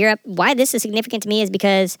across Europe. Why this is significant to me is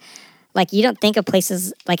because like you don't think of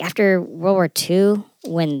places like after World War II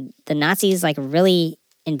when the Nazis like really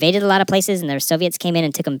invaded a lot of places and the Soviets came in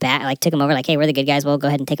and took them back, like took them over, like, hey, we're the good guys, we'll go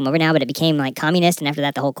ahead and take them over now. But it became like communist, and after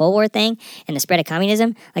that, the whole Cold War thing and the spread of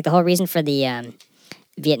communism, like the whole reason for the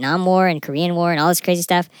Vietnam War and Korean War and all this crazy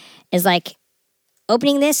stuff is like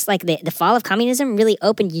opening this, like the fall of communism really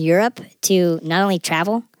opened Europe to not only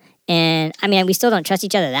travel, and I mean, we still don't trust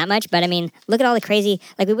each other that much, but I mean, look at all the crazy,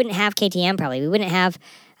 like we wouldn't have KTM probably, we wouldn't have,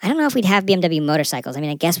 I don't know if we'd have BMW motorcycles. I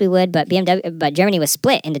mean, I guess we would, but Germany was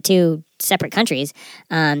split into two separate countries.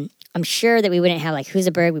 I'm sure that we wouldn't have like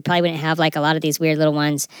Husaberg. We probably wouldn't have like a lot of these weird little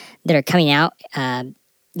ones that are coming out.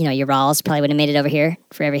 You know, your Rawls probably wouldn't have made it over here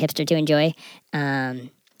for every hipster to enjoy.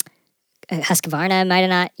 Husqvarna might have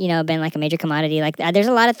not, you know, been like a major commodity. Like there's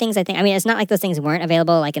a lot of things I think. I mean, it's not like those things weren't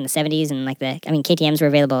available like in the 70s and like KTMs were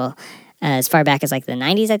available as far back as like the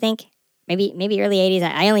 90s, I think. Maybe early 80s.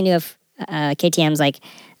 I only knew of KTMs like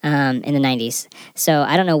in the 90s. So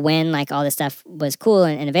I don't know when like all this stuff was cool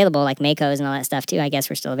and available, like Makos and all that stuff too. I guess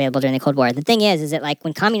were still available during the Cold War. The thing is that like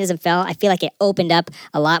when communism fell, I feel like it opened up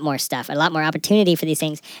a lot more stuff, a lot more opportunity for these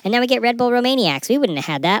things. And now we get Red Bull Romaniacs. We wouldn't have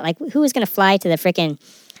had that. Like who was going to fly to the frickin'...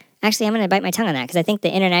 Actually, I'm going to bite my tongue on that because I think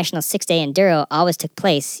the International 6-Day Enduro always took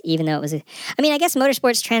place, even though it was... I mean, I guess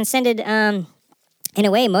motorsports transcended... in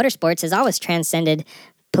a way, motorsports has always transcended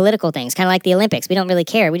political things, kind of like the Olympics. We don't really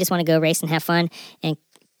care. We just want to go race and have fun and,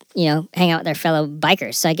 you know, hang out with our fellow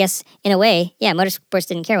bikers. So I guess, in a way, yeah, motorsports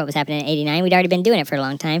didn't care what was happening in 89. We'd already been doing it for a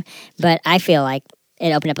long time. But I feel like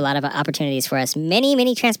it opened up a lot of opportunities for us.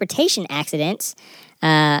 Many transportation accidents,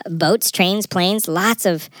 boats, trains, planes, lots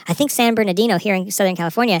of... I think San Bernardino here in Southern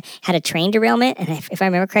California had a train derailment, and if I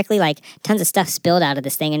remember correctly, like tons of stuff spilled out of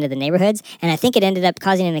this thing into the neighborhoods, and I think it ended up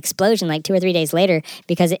causing an explosion like 2 or 3 days later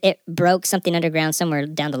because it broke something underground somewhere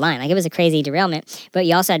down the line. Like it was a crazy derailment, but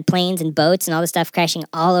you also had planes and boats and all this stuff crashing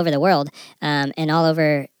all over the world, and all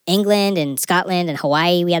over England and Scotland and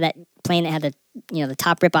Hawaii. We had that plane that had the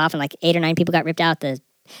top rip off, and like 8 or 9 people got ripped out,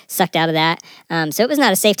 sucked out of that. So it was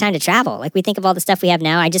not a safe time to travel. Like we think of all the stuff we have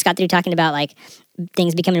now. I just got through talking about like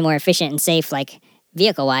things becoming more efficient and safe, like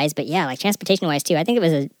vehicle wise, but yeah, like transportation wise too. I think it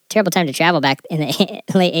was a terrible time to travel back in the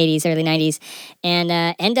late 80s, early 90s. And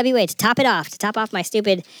NWA, to top off my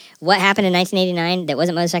stupid what happened in 1989 that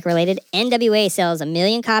wasn't motorcycle related, NWA sells 1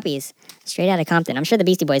 million copies straight out of Compton. I'm sure the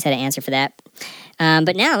Beastie Boys had an answer for that.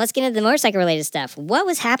 But now let's get into the motorcycle related stuff. What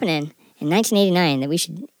was happening in 1989 that we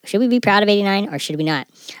should we be proud of 89 or should we not?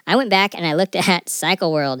 I went back and I looked at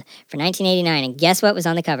Cycle World for 1989, and guess what was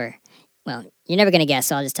on the cover? Well, you're never going to guess,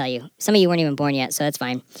 so I'll just tell you. Some of you weren't even born yet, so that's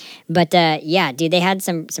fine. But yeah, dude, they had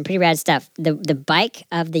some pretty rad stuff. The bike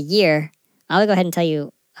of the year, I'll go ahead and tell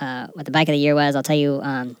you what the bike of the year was. I'll tell you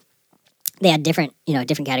they had different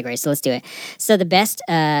categories, so let's do it. So the best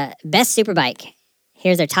super bike,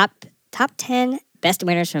 here's their top 10 best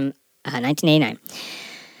winners from 1989.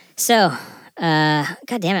 So, God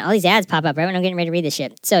damn it, all these ads pop up right when I'm getting ready to read this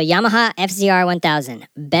shit. So, Yamaha FZR 1000,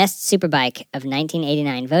 best superbike of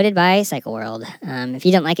 1989, voted by Cycle World. If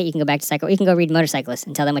you don't like it, you can go back to Cycle. You can go read Motorcyclist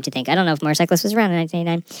and tell them what you think. I don't know if Motorcyclist was around in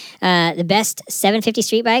 1989. The best 750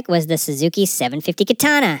 street bike was the Suzuki 750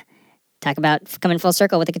 Katana. Talk about coming full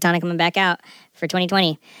circle with the Katana coming back out for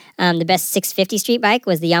 2020. The best 650 street bike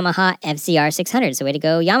was the Yamaha FZR 600. So way to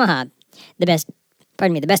go, Yamaha. The best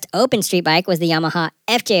open street bike was the Yamaha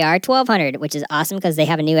FJR 1200, which is awesome because they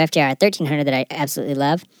have a new FJR 1300 that I absolutely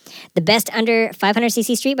love. The best under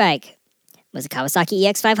 500cc street bike was the Kawasaki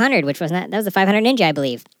EX500, which that was the 500 Ninja, I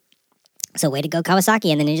believe. So way to go,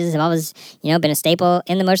 Kawasaki, and the Ninjas have always, been a staple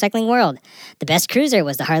in the motorcycling world. The best cruiser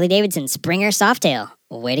was the Harley-Davidson Springer Softail.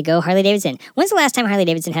 Way to go, Harley-Davidson. When's the last time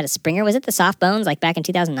Harley-Davidson had a Springer? Was it the Soft Bones, like back in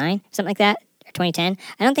 2009? Something like that? Or 2010?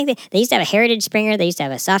 I don't think they used to have a Heritage Springer. They used to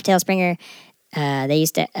have a Softail Springer. They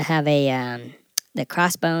used to have the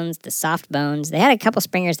Crossbones, the Soft Bones. They had a couple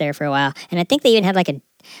Springers there for a while, and I think they even had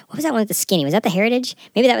what was that one with the skinny? Was that the Heritage?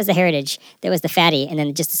 Maybe that was the Heritage. That was the fatty, and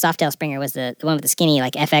then just the Softail Springer was the one with the skinny,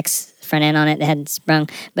 like FX front end on it that hadn't sprung.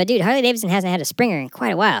 But dude, Harley-Davidson hasn't had a Springer in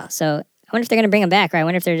quite a while, so I wonder if they're going to bring them back, or I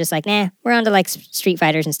wonder if they're just like, nah, we're on to like Street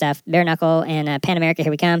Fighters and stuff. Bare Knuckle and Pan America,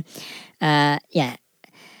 here we come.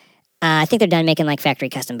 I think they're done making like factory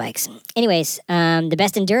custom bikes. Anyways, the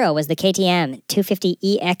best enduro was the KTM 250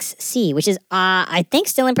 EXC, which is, I think,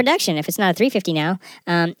 still in production if it's not a 350 now.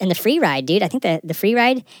 And the Free Ride, dude. I think the Free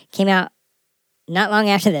Ride came out not long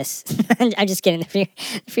after this. I'm just kidding. The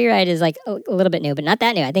Free Ride is like a little bit new, but not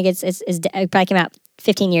that new. I think it probably came out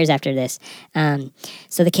 15 years after this.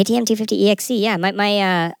 So the KTM 250 EXC, yeah.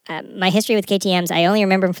 My history with KTMs, I only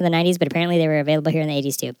remember them from the 90s, but apparently they were available here in the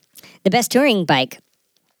 80s too. The best touring bike.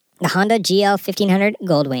 The Honda GL 1500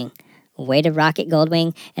 Goldwing. Way to rock it,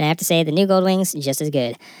 Goldwing. And I have to say, the new Goldwing's just as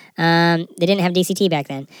good. They didn't have DCT back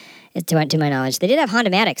then, to my knowledge. They did have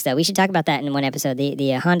Honda-matics, though. We should talk about that in one episode.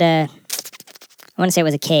 The Honda, I want to say it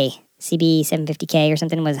was a K. CB750K or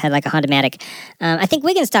something had like a Honda-matic. I think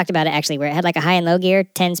Wiggins talked about it, actually, where it had like a high and low gear,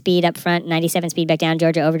 10 speed up front, 97 speed back down,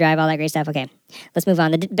 Georgia overdrive, all that great stuff. Okay, let's move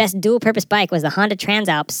on. The best dual-purpose bike was the Honda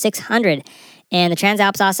Transalp 600. And the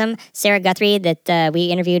Transalp's awesome. Sarah Guthrie, that we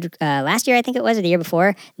interviewed last year, I think it was, or the year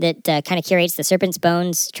before, that kind of curates the Serpent's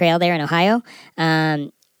Bones Trail there in Ohio,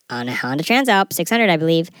 on a Honda Transalp 600, I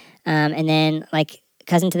believe. And then, like,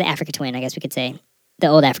 cousin to the Africa Twin, I guess we could say. The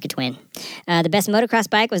old Africa Twin. The best motocross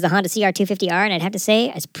bike was the Honda CR250R, and I'd have to say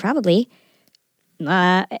it's probably,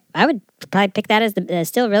 I would probably pick that as the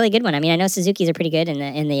still really good one. I mean, I know Suzuki's are pretty good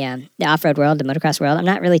in the off-road world, the motocross world. I'm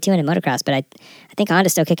not really too into motocross, but I think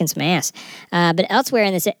Honda's still kicking some ass. But elsewhere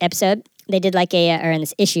in this episode, they did or in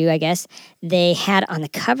this issue, I guess, they had on the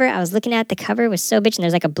cover, I was looking at, the cover was so bitchin'.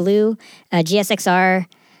 There's like a blue GSX-R,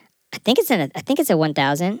 I think it's a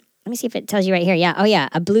 1000. Let me see if it tells you right here. Yeah, oh yeah,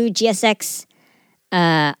 a blue GSX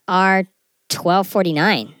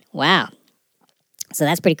R1249. Wow. So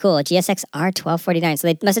that's pretty cool. A GSX R1249. So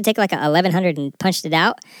they must have taken like a 1100 and punched it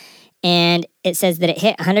out. And it says that it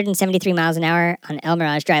hit 173 miles an hour on El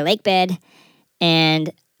Mirage dry lake bed.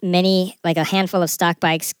 And like a handful of stock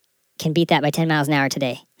bikes can beat that by 10 miles an hour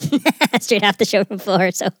today. Straight off the showroom floor.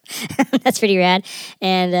 So that's pretty rad.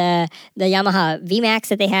 And the Yamaha VMAX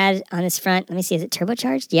that they had on this front, let me see, is it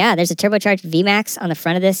turbocharged? Yeah, there's a turbocharged VMAX on the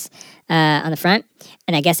front of this, on the front.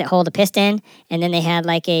 And I guess it holds a piston. And then they had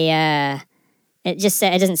like it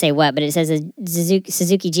doesn't say what, but it says a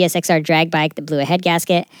Suzuki GSX-R drag bike that blew a head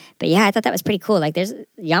gasket. But yeah, I thought that was pretty cool. Like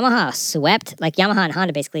Yamaha and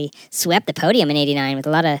Honda basically swept the podium in '89 with a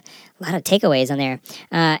lot of takeaways on there.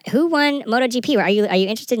 Who won MotoGP? Are you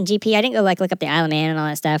interested in GP? I didn't go look up the Isle of Man and all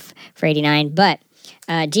that stuff for '89, but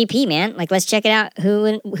GP, man, let's check it out.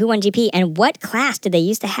 Who won GP and what class did they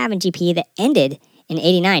used to have in GP that ended in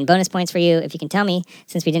 '89? Bonus points for you if you can tell me,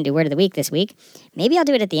 since we didn't do Word of the Week this week. Maybe I'll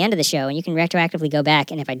do it at the end of the show, and you can retroactively go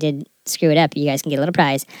back, and if I did screw it up, you guys can get a little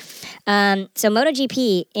prize. So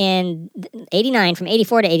MotoGP in '89, from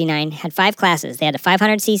 '84 to '89, had 5 classes. They had the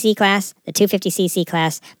 500cc class, the 250cc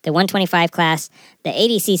class, the 125 class, the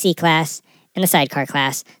 80cc class, and the sidecar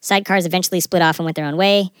class. Sidecars eventually split off and went their own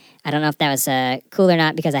way. I don't know if that was cool or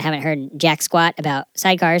not, because I haven't heard jack squat about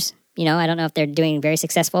sidecars. I don't know if they're doing very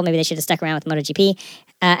successful. Maybe they should have stuck around with MotoGP.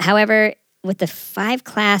 However, with the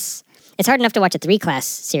 5-class, it's hard enough to watch a 3-class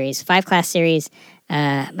series. 5-class series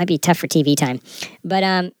might be tough for TV time.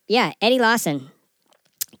 But yeah, Eddie Lawson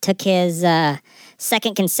took his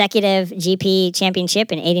second consecutive GP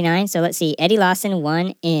championship in '89. So let's see. Eddie Lawson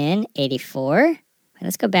won in '84.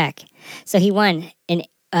 Let's go back. So he won from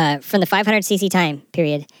the 500cc time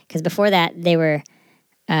period, because before that they were...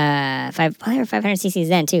 they were 500 cc's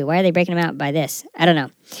then too. Why are they breaking them out by this? I don't know.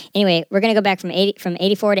 Anyway, we're gonna go back from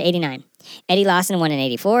 84 to '89. Eddie Lawson won in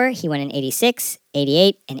 '84. He won in '86,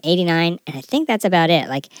 '88, and '89, and I think that's about it.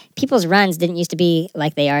 Like, people's runs didn't used to be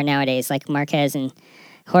like they are nowadays. Like Marquez and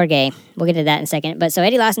Jorge. We'll get to that in a second. But so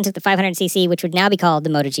Eddie Lawson took the 500cc, which would now be called the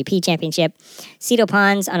MotoGP Championship. Cito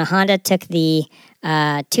Pons on a Honda took the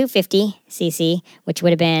 250cc, which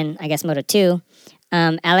would have been, I guess, Moto2.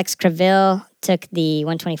 Alex Creville took the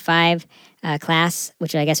 125 class,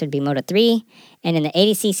 which I guess would be Moto3. And in the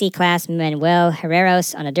 80cc class, Manuel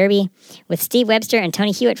Herreros on a Derby, with Steve Webster and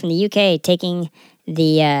Tony Hewitt from the UK taking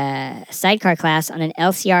the sidecar class on an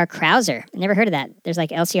LCR Krauser. I never heard of that. There's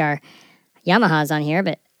like LCR Yamahas on here,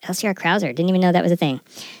 but LCR Krauser, didn't even know that was a thing.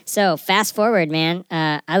 So fast forward, man.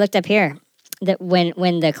 I looked up here that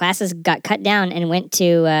when the classes got cut down and went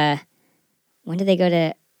to, when did they go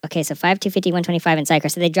to? Okay, so 5, 250, 125 in sidecar.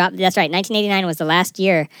 So they dropped, that's right, 1989 was the last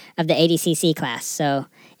year of the 80cc class. So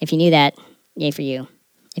if you knew that, yay for you.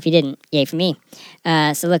 If you didn't, yay for me.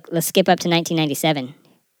 So look, let's skip up to 1997.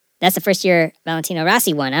 That's the first year Valentino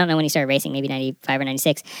Rossi won. I don't know when he started racing, maybe 95 or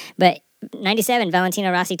 96. But 97,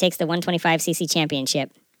 Valentino Rossi takes the 125cc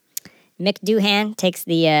championship. Mick Doohan takes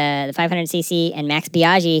the 500cc, and Max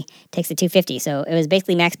Biaggi takes the 250. So it was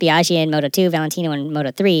basically Max Biaggi in Moto2, Valentino in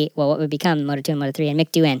Moto3. Well, what would become Moto2 and Moto3, and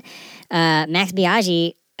Mick Doohan. Max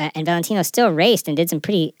Biaggi and Valentino still raced and did some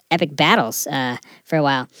pretty epic battles for a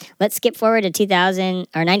while. Let's skip forward to 2000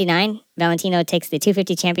 or 99. Valentino takes the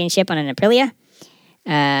 250 championship on an Aprilia.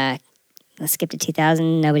 Let's skip to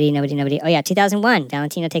 2000. Nobody. Oh yeah, 2001.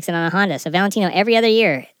 Valentino takes it on a Honda. So Valentino every other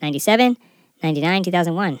year. 97, 99,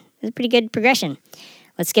 2001. It was a pretty good progression.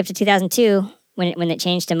 Let's skip to 2002 when it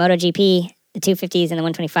changed to MotoGP, the 250s and the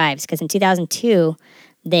 125s. Because in 2002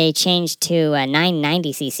 they changed to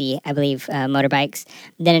 990cc, I believe, motorbikes.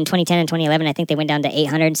 Then in 2010 and 2011, I think they went down to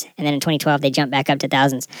 800s, and then in 2012 they jumped back up to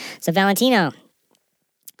thousands. So Valentino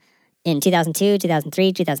in 2002,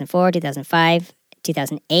 2003, 2004, 2005.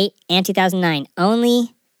 2008 and 2009.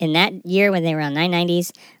 Only in that year when they were on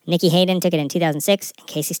 990s, Nicky Hayden took it in 2006, and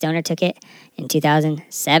Casey Stoner took it in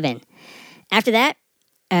 2007. After that,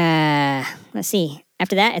 let's see.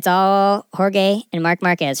 After that, it's all Jorge and Marc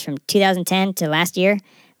Marquez from 2010 to last year,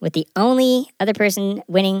 with the only other person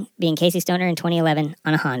winning being Casey Stoner in 2011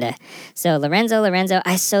 on a Honda. So Lorenzo,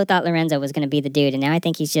 I so thought Lorenzo was going to be the dude, and now I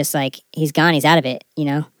think he's just like, he's gone, he's out of it, you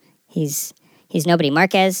know? He's nobody.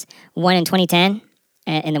 Marquez won in 2010.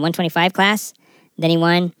 In the 125 class. Then he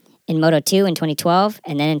won in Moto2 in 2012.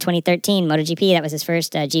 And then in 2013, MotoGP, that was his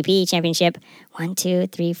first GP championship. 1, 2,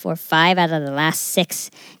 3, 4, 5 out of the last 6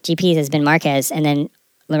 GPs has been Marquez. And then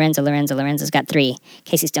Lorenzo's got 3.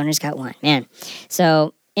 Casey Stoner's got 1. Man.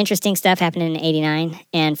 So interesting stuff happening in 89.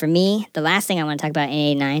 And for me, the last thing I want to talk about in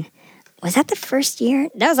 89, was that the first year?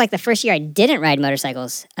 That was like the first year I didn't ride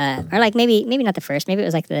motorcycles. Or like maybe not the first. Maybe it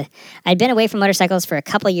was like I'd been away from motorcycles for a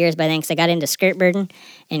couple of years by then because I got into skirt burden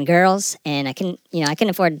and girls, and I couldn't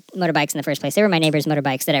afford motorbikes in the first place. They were my neighbor's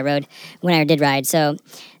motorbikes that I rode when I did ride. So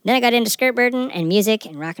then I got into skirt burden and music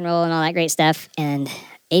and rock and roll and all that great stuff. And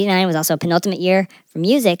 89 was also a penultimate year for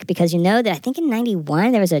music because you know that I think in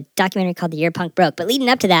 91 there was a documentary called The Year Punk Broke. But leading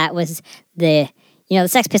up to that was the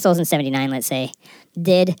Sex Pistols in 79, let's say,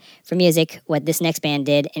 did for music what this next band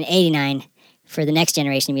did in 89 for the next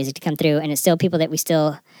generation of music to come through. And it's still people that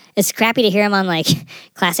it's crappy to hear them on like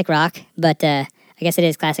classic rock, but I guess it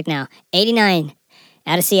is classic now. 89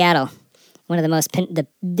 out of Seattle, one of the most,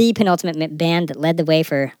 the penultimate band that led the way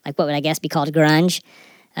for like what would I guess be called grunge,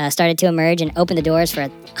 started to emerge and opened the doors for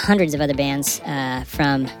hundreds of other bands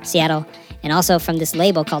from Seattle and also from this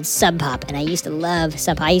label called Sub Pop. And I used to love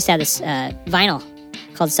Sub Pop. I used to have this vinyl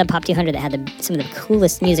called Sub Pop 200 that had some of the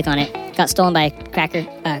coolest music on it. Got stolen by a cracker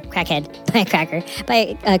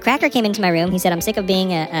came into my room. He said, I'm sick of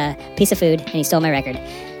being a piece of food, and he stole my record.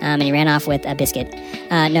 And he ran off with a biscuit.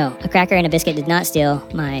 No, a cracker and a biscuit did not steal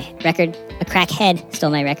my record. A crackhead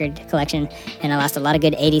stole my record collection, and I lost a lot of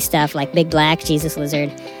good 80s stuff like Big Black, Jesus Lizard,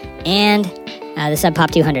 and the Sub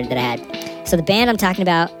Pop 200 that I had. So the band I'm talking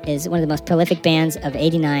about is one of the most prolific bands of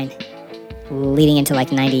 89, leading into like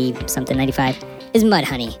 90-something, 95. Is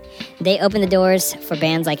Mudhoney. They opened the doors for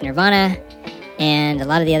bands like Nirvana and a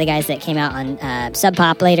lot of the other guys that came out on Sub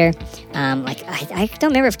Pop later. I don't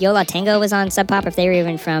remember if Yo La Tengo was on Sub Pop, if they were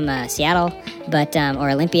even from Seattle, but or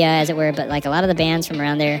Olympia, as it were. But like a lot of the bands from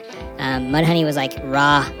around there, Mudhoney was like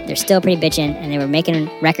raw. They're still pretty bitchin', and they were making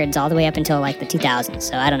records all the way up until like the 2000s.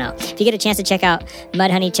 So I don't know. If you get a chance to check out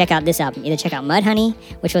Mudhoney, check out this album. Either check out Mudhoney,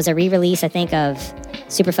 which was a re-release, I think, of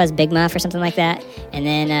Superfuzz Big Muff or something like that, and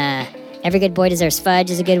then Every Good Boy Deserves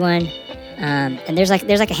Fudge is a good one. And there's like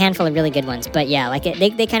a handful of really good ones. But yeah, like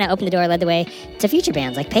they kind of opened the door, led the way to future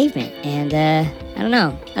bands like Pavement and I don't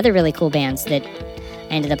know, other really cool bands that I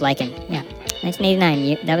ended up liking. Yeah,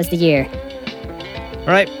 1989, that was the year. All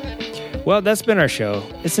right. Well, that's been our show.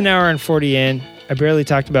 It's an hour and 40 in. I barely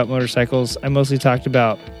talked about motorcycles. I mostly talked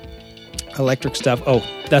about electric stuff. Oh,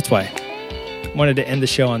 that's why I wanted to end the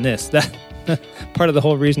show on this. That part of the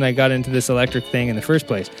whole reason I got into this electric thing in the first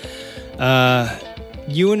place.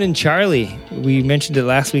 Ewan and Charlie, we mentioned it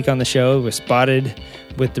last week on the show, was spotted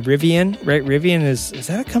with the Rivian, right? Rivian is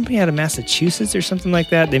that a company out of Massachusetts or something like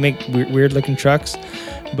that? They make weird looking trucks.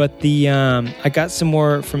 But I got some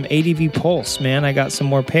more from ADV Pulse, man. I got some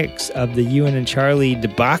more pics of the Ewan and Charlie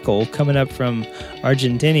debacle coming up from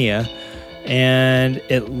Argentina. And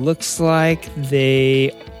it looks like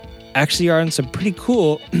they actually are on some pretty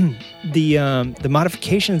cool, the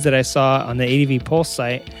modifications that I saw on the ADV Pulse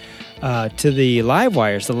site to the live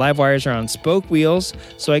wires. The live wires are on spoke wheels,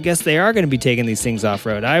 so I guess they are going to be taking these things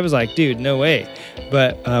off-road. I was like, dude, no way.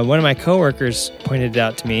 But one of my coworkers pointed it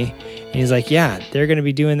out to me, and he's like, yeah, they're going to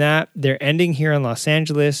be doing that. They're ending here in Los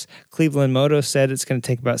Angeles. Cleveland Moto said it's going to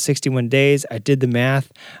take about 61 days. I did the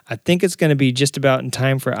math. I think it's going to be just about in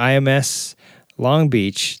time for IMS Long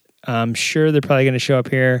Beach. I'm sure they're probably going to show up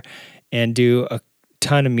here and do a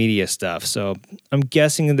ton of media stuff. So I'm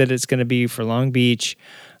guessing that it's going to be for Long Beach.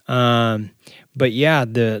 But yeah,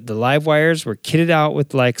 the live wires were kitted out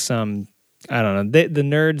with like some, I don't know, the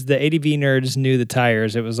nerds, the ADV nerds knew the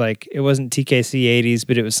tires. It was like, it wasn't TKC 80s,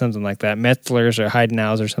 but it was something like that. Metzlers or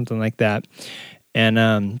Heidenau's or something like that.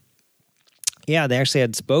 And, yeah, they actually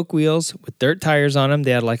had spoke wheels with dirt tires on them.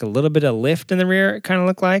 They had like a little bit of lift in the rear, it kind of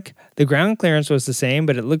looked like. The ground clearance was the same,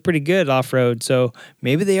 but it looked pretty good off-road. So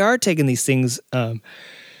maybe they are taking these things,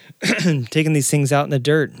 taking these things out in the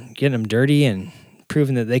dirt, getting them dirty and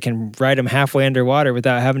proving that they can ride them halfway underwater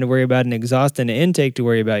without having to worry about an exhaust and an intake to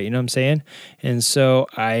worry about, you know what I'm saying? And so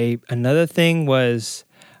another thing was,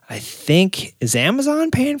 I think, is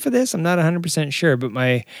Amazon paying for this? I'm not 100% sure, but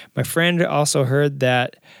my friend also heard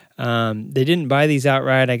that they didn't buy these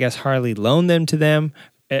outright. I guess Harley loaned them to them.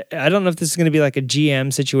 I don't know if this is going to be like a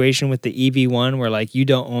GM situation with the EV1 where like you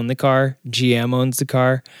don't own the car, GM owns the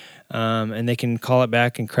car, and they can call it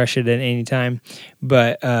back and crush it at any time.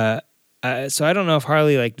 But so I don't know if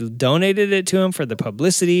Harley like donated it to him for the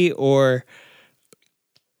publicity, or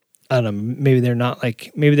I don't know, maybe they're not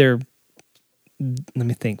like, maybe they're, let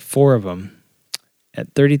me think, 4 of them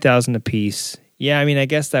at $30,000 a piece. Yeah, I mean, I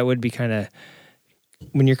guess that would be kind of,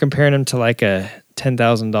 when you're comparing them to like a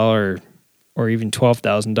 $10,000 or even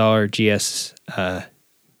 $12,000 GS,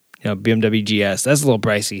 BMW GS, that's a little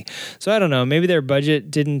pricey. So I don't know, maybe their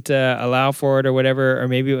budget didn't allow for it or whatever, or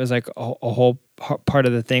maybe it was like a whole part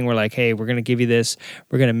of the thing where like, hey, we're going to give you this,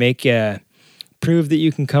 we're going to make you prove that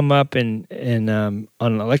you can come up and on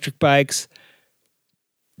electric bikes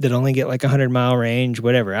that only get like 100-mile range,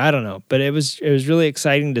 whatever. I don't know, but it was really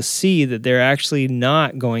exciting to see that they're actually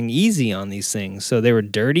not going easy on these things. So they were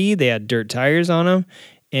dirty, they had dirt tires on them,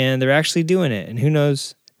 and they're actually doing it. And who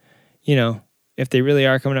knows, if they really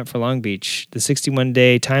are coming up for Long Beach. The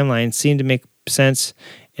 61-day timeline seemed to make sense,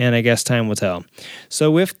 and I guess time will tell. So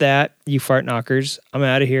with that, you fart knockers, I'm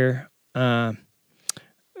out of here. I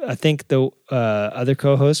think the other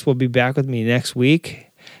co-hosts will be back with me next week.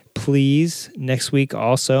 Please, next week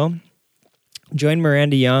also, join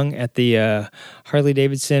Miranda Young at the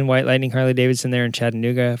Harley-Davidson, White Lightning Harley-Davidson there in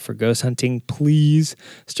Chattanooga for ghost hunting. Please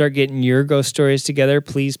start getting your ghost stories together.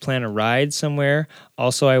 Please plan a ride somewhere.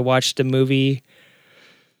 Also, I watched a movie.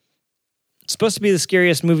 It's supposed to be the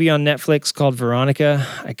scariest movie on Netflix called Veronica.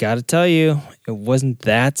 I got to tell you, it wasn't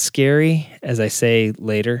that scary, as I say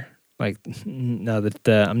later. Like, now that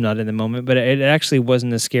I'm not in the moment, but it actually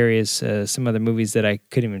wasn't as scary as some other movies that I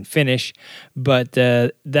couldn't even finish. But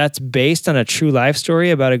that's based on a true life story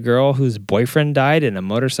about a girl whose boyfriend died in a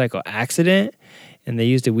motorcycle accident, and they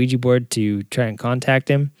used a Ouija board to try and contact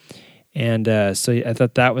him. And so I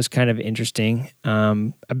thought that was kind of interesting.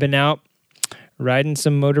 I've been out riding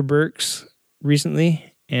some motorbikes recently,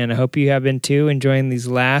 and I hope you have been too, enjoying these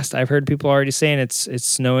last. I've heard people already saying it's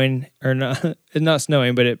snowing, or not, it's not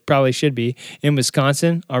snowing, but it probably should be in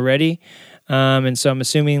Wisconsin already. And so I'm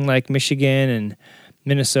assuming like Michigan and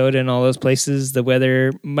Minnesota and all those places, the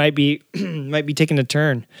weather might be taking a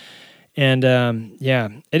turn. And yeah,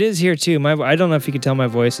 it is here too. I don't know if you can tell my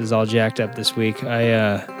voice is all jacked up this week.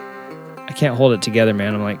 I can't hold it together,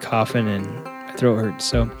 man. I'm like coughing and my throat hurts.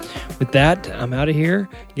 So with that, I'm out of here.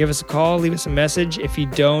 Give us a call, leave us a message. If you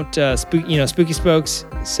don't, Spooky Spokes,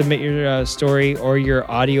 submit your story or your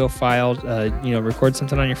audio file, record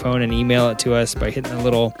something on your phone and email it to us by hitting the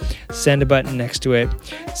little send a button next to it.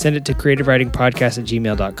 Send it to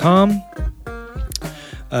creativewritingpodcast@gmail.com.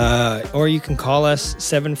 Or you can call us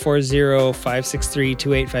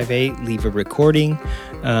 740-563-2858, leave a recording,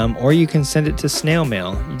 or you can send it to snail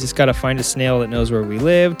mail. You just got to find a snail that knows where we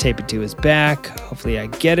live, tape it to his back. Hopefully I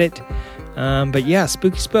get it. But yeah,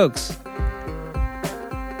 Spooky Spokes.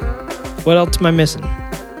 What else am I missing?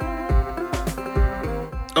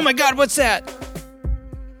 Oh my God, what's that?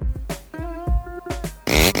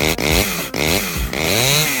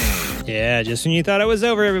 Yeah, just when you thought it was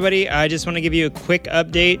over, everybody, I just want to give you a quick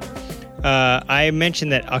update. I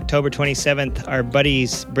mentioned that October 27th, our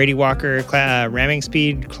buddies Brady Walker, Ramming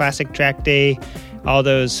Speed, Classic Track Day, all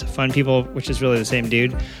those fun people, which is really the same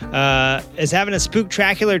dude, is having a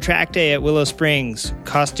Spooktacular Track Day at Willow Springs.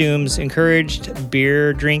 Costumes encouraged,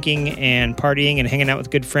 beer drinking and partying and hanging out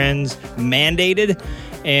with good friends mandated.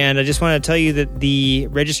 And I just want to tell you that the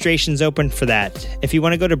registration's open for that. If you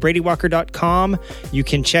want to go to bradywalker.com, you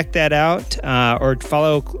can check that out, or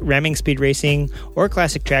follow Ramming Speed Racing or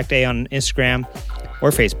Classic Track Day on Instagram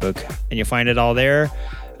or Facebook, and you'll find it all there.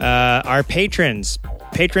 Our patrons,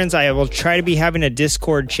 I will try to be having a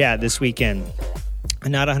Discord chat this weekend.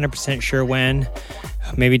 I'm not 100% sure when,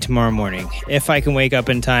 maybe tomorrow morning. If I can wake up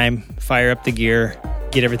in time, fire up the gear,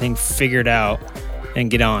 get everything figured out,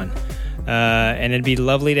 and get on. And it'd be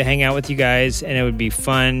lovely to hang out with you guys, and it would be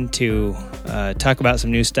fun to talk about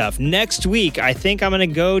some new stuff. Next week, I think I'm going to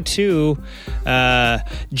go to...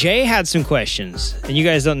 Jay had some questions, and you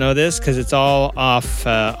guys don't know this because it's all off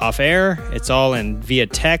air. It's all in via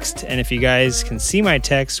text, and if you guys can see my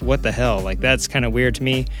text, what the hell? Like, that's kind of weird to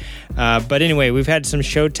me. But anyway, we've had some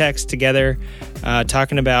show texts together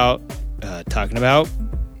talking about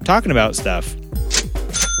stuff.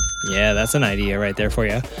 Yeah, that's an idea right there for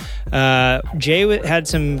you. Jay had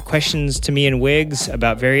some questions to me and Wiggs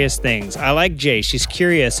about various things. I like Jay. She's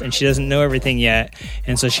curious and she doesn't know everything yet,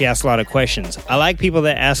 and so she asks a lot of questions. I like people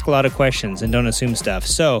that ask a lot of questions and don't assume stuff.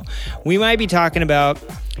 So we might be talking about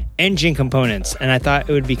engine components, and I thought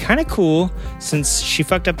it would be kind of cool, since she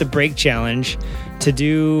fucked up the brake challenge, to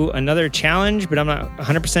do another challenge, but I'm not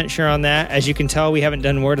 100% sure on that. As you can tell, we haven't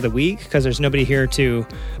done Word of the Week because there's nobody here to...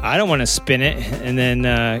 I don't want to spin it and then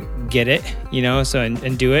get it, you know, so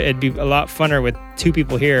and do it. It'd be a lot funner with two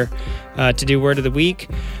people here to do Word of the Week.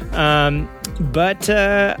 But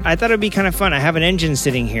I thought it'd be kind of fun. I have an engine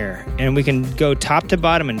sitting here, and we can go top to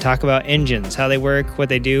bottom and talk about engines, how they work, what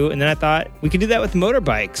they do. And then I thought we could do that with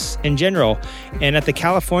motorbikes in general. And at the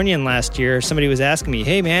Californian last year, somebody was asking me,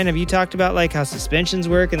 hey man, have you talked about like how suspensions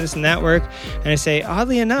work and this and that work? And I say,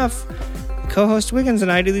 oddly enough, co-host Wiggins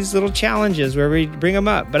and I do these little challenges where we bring them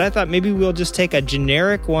up. But I thought maybe we'll just take a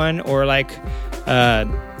generic one, or like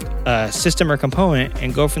a system or component,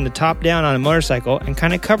 and go from the top down on a motorcycle and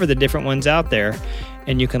kind of cover the different ones out there,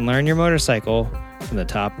 and you can learn your motorcycle from the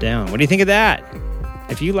top down. What do you think of that?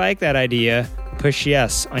 If you like that idea, push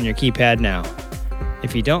yes on your keypad now.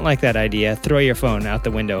 If you don't like that idea, throw your phone out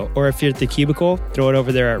the window, or if you're at the cubicle, throw it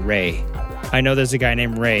over there at Ray. I know there's a guy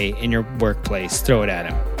named Ray in your workplace. Throw it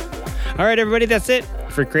at him. All right, everybody, that's it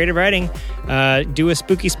for creative writing. Do a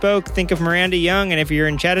spooky spoke. Think of Miranda Young, and if you're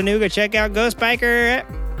in Chattanooga, check out Ghost Biker.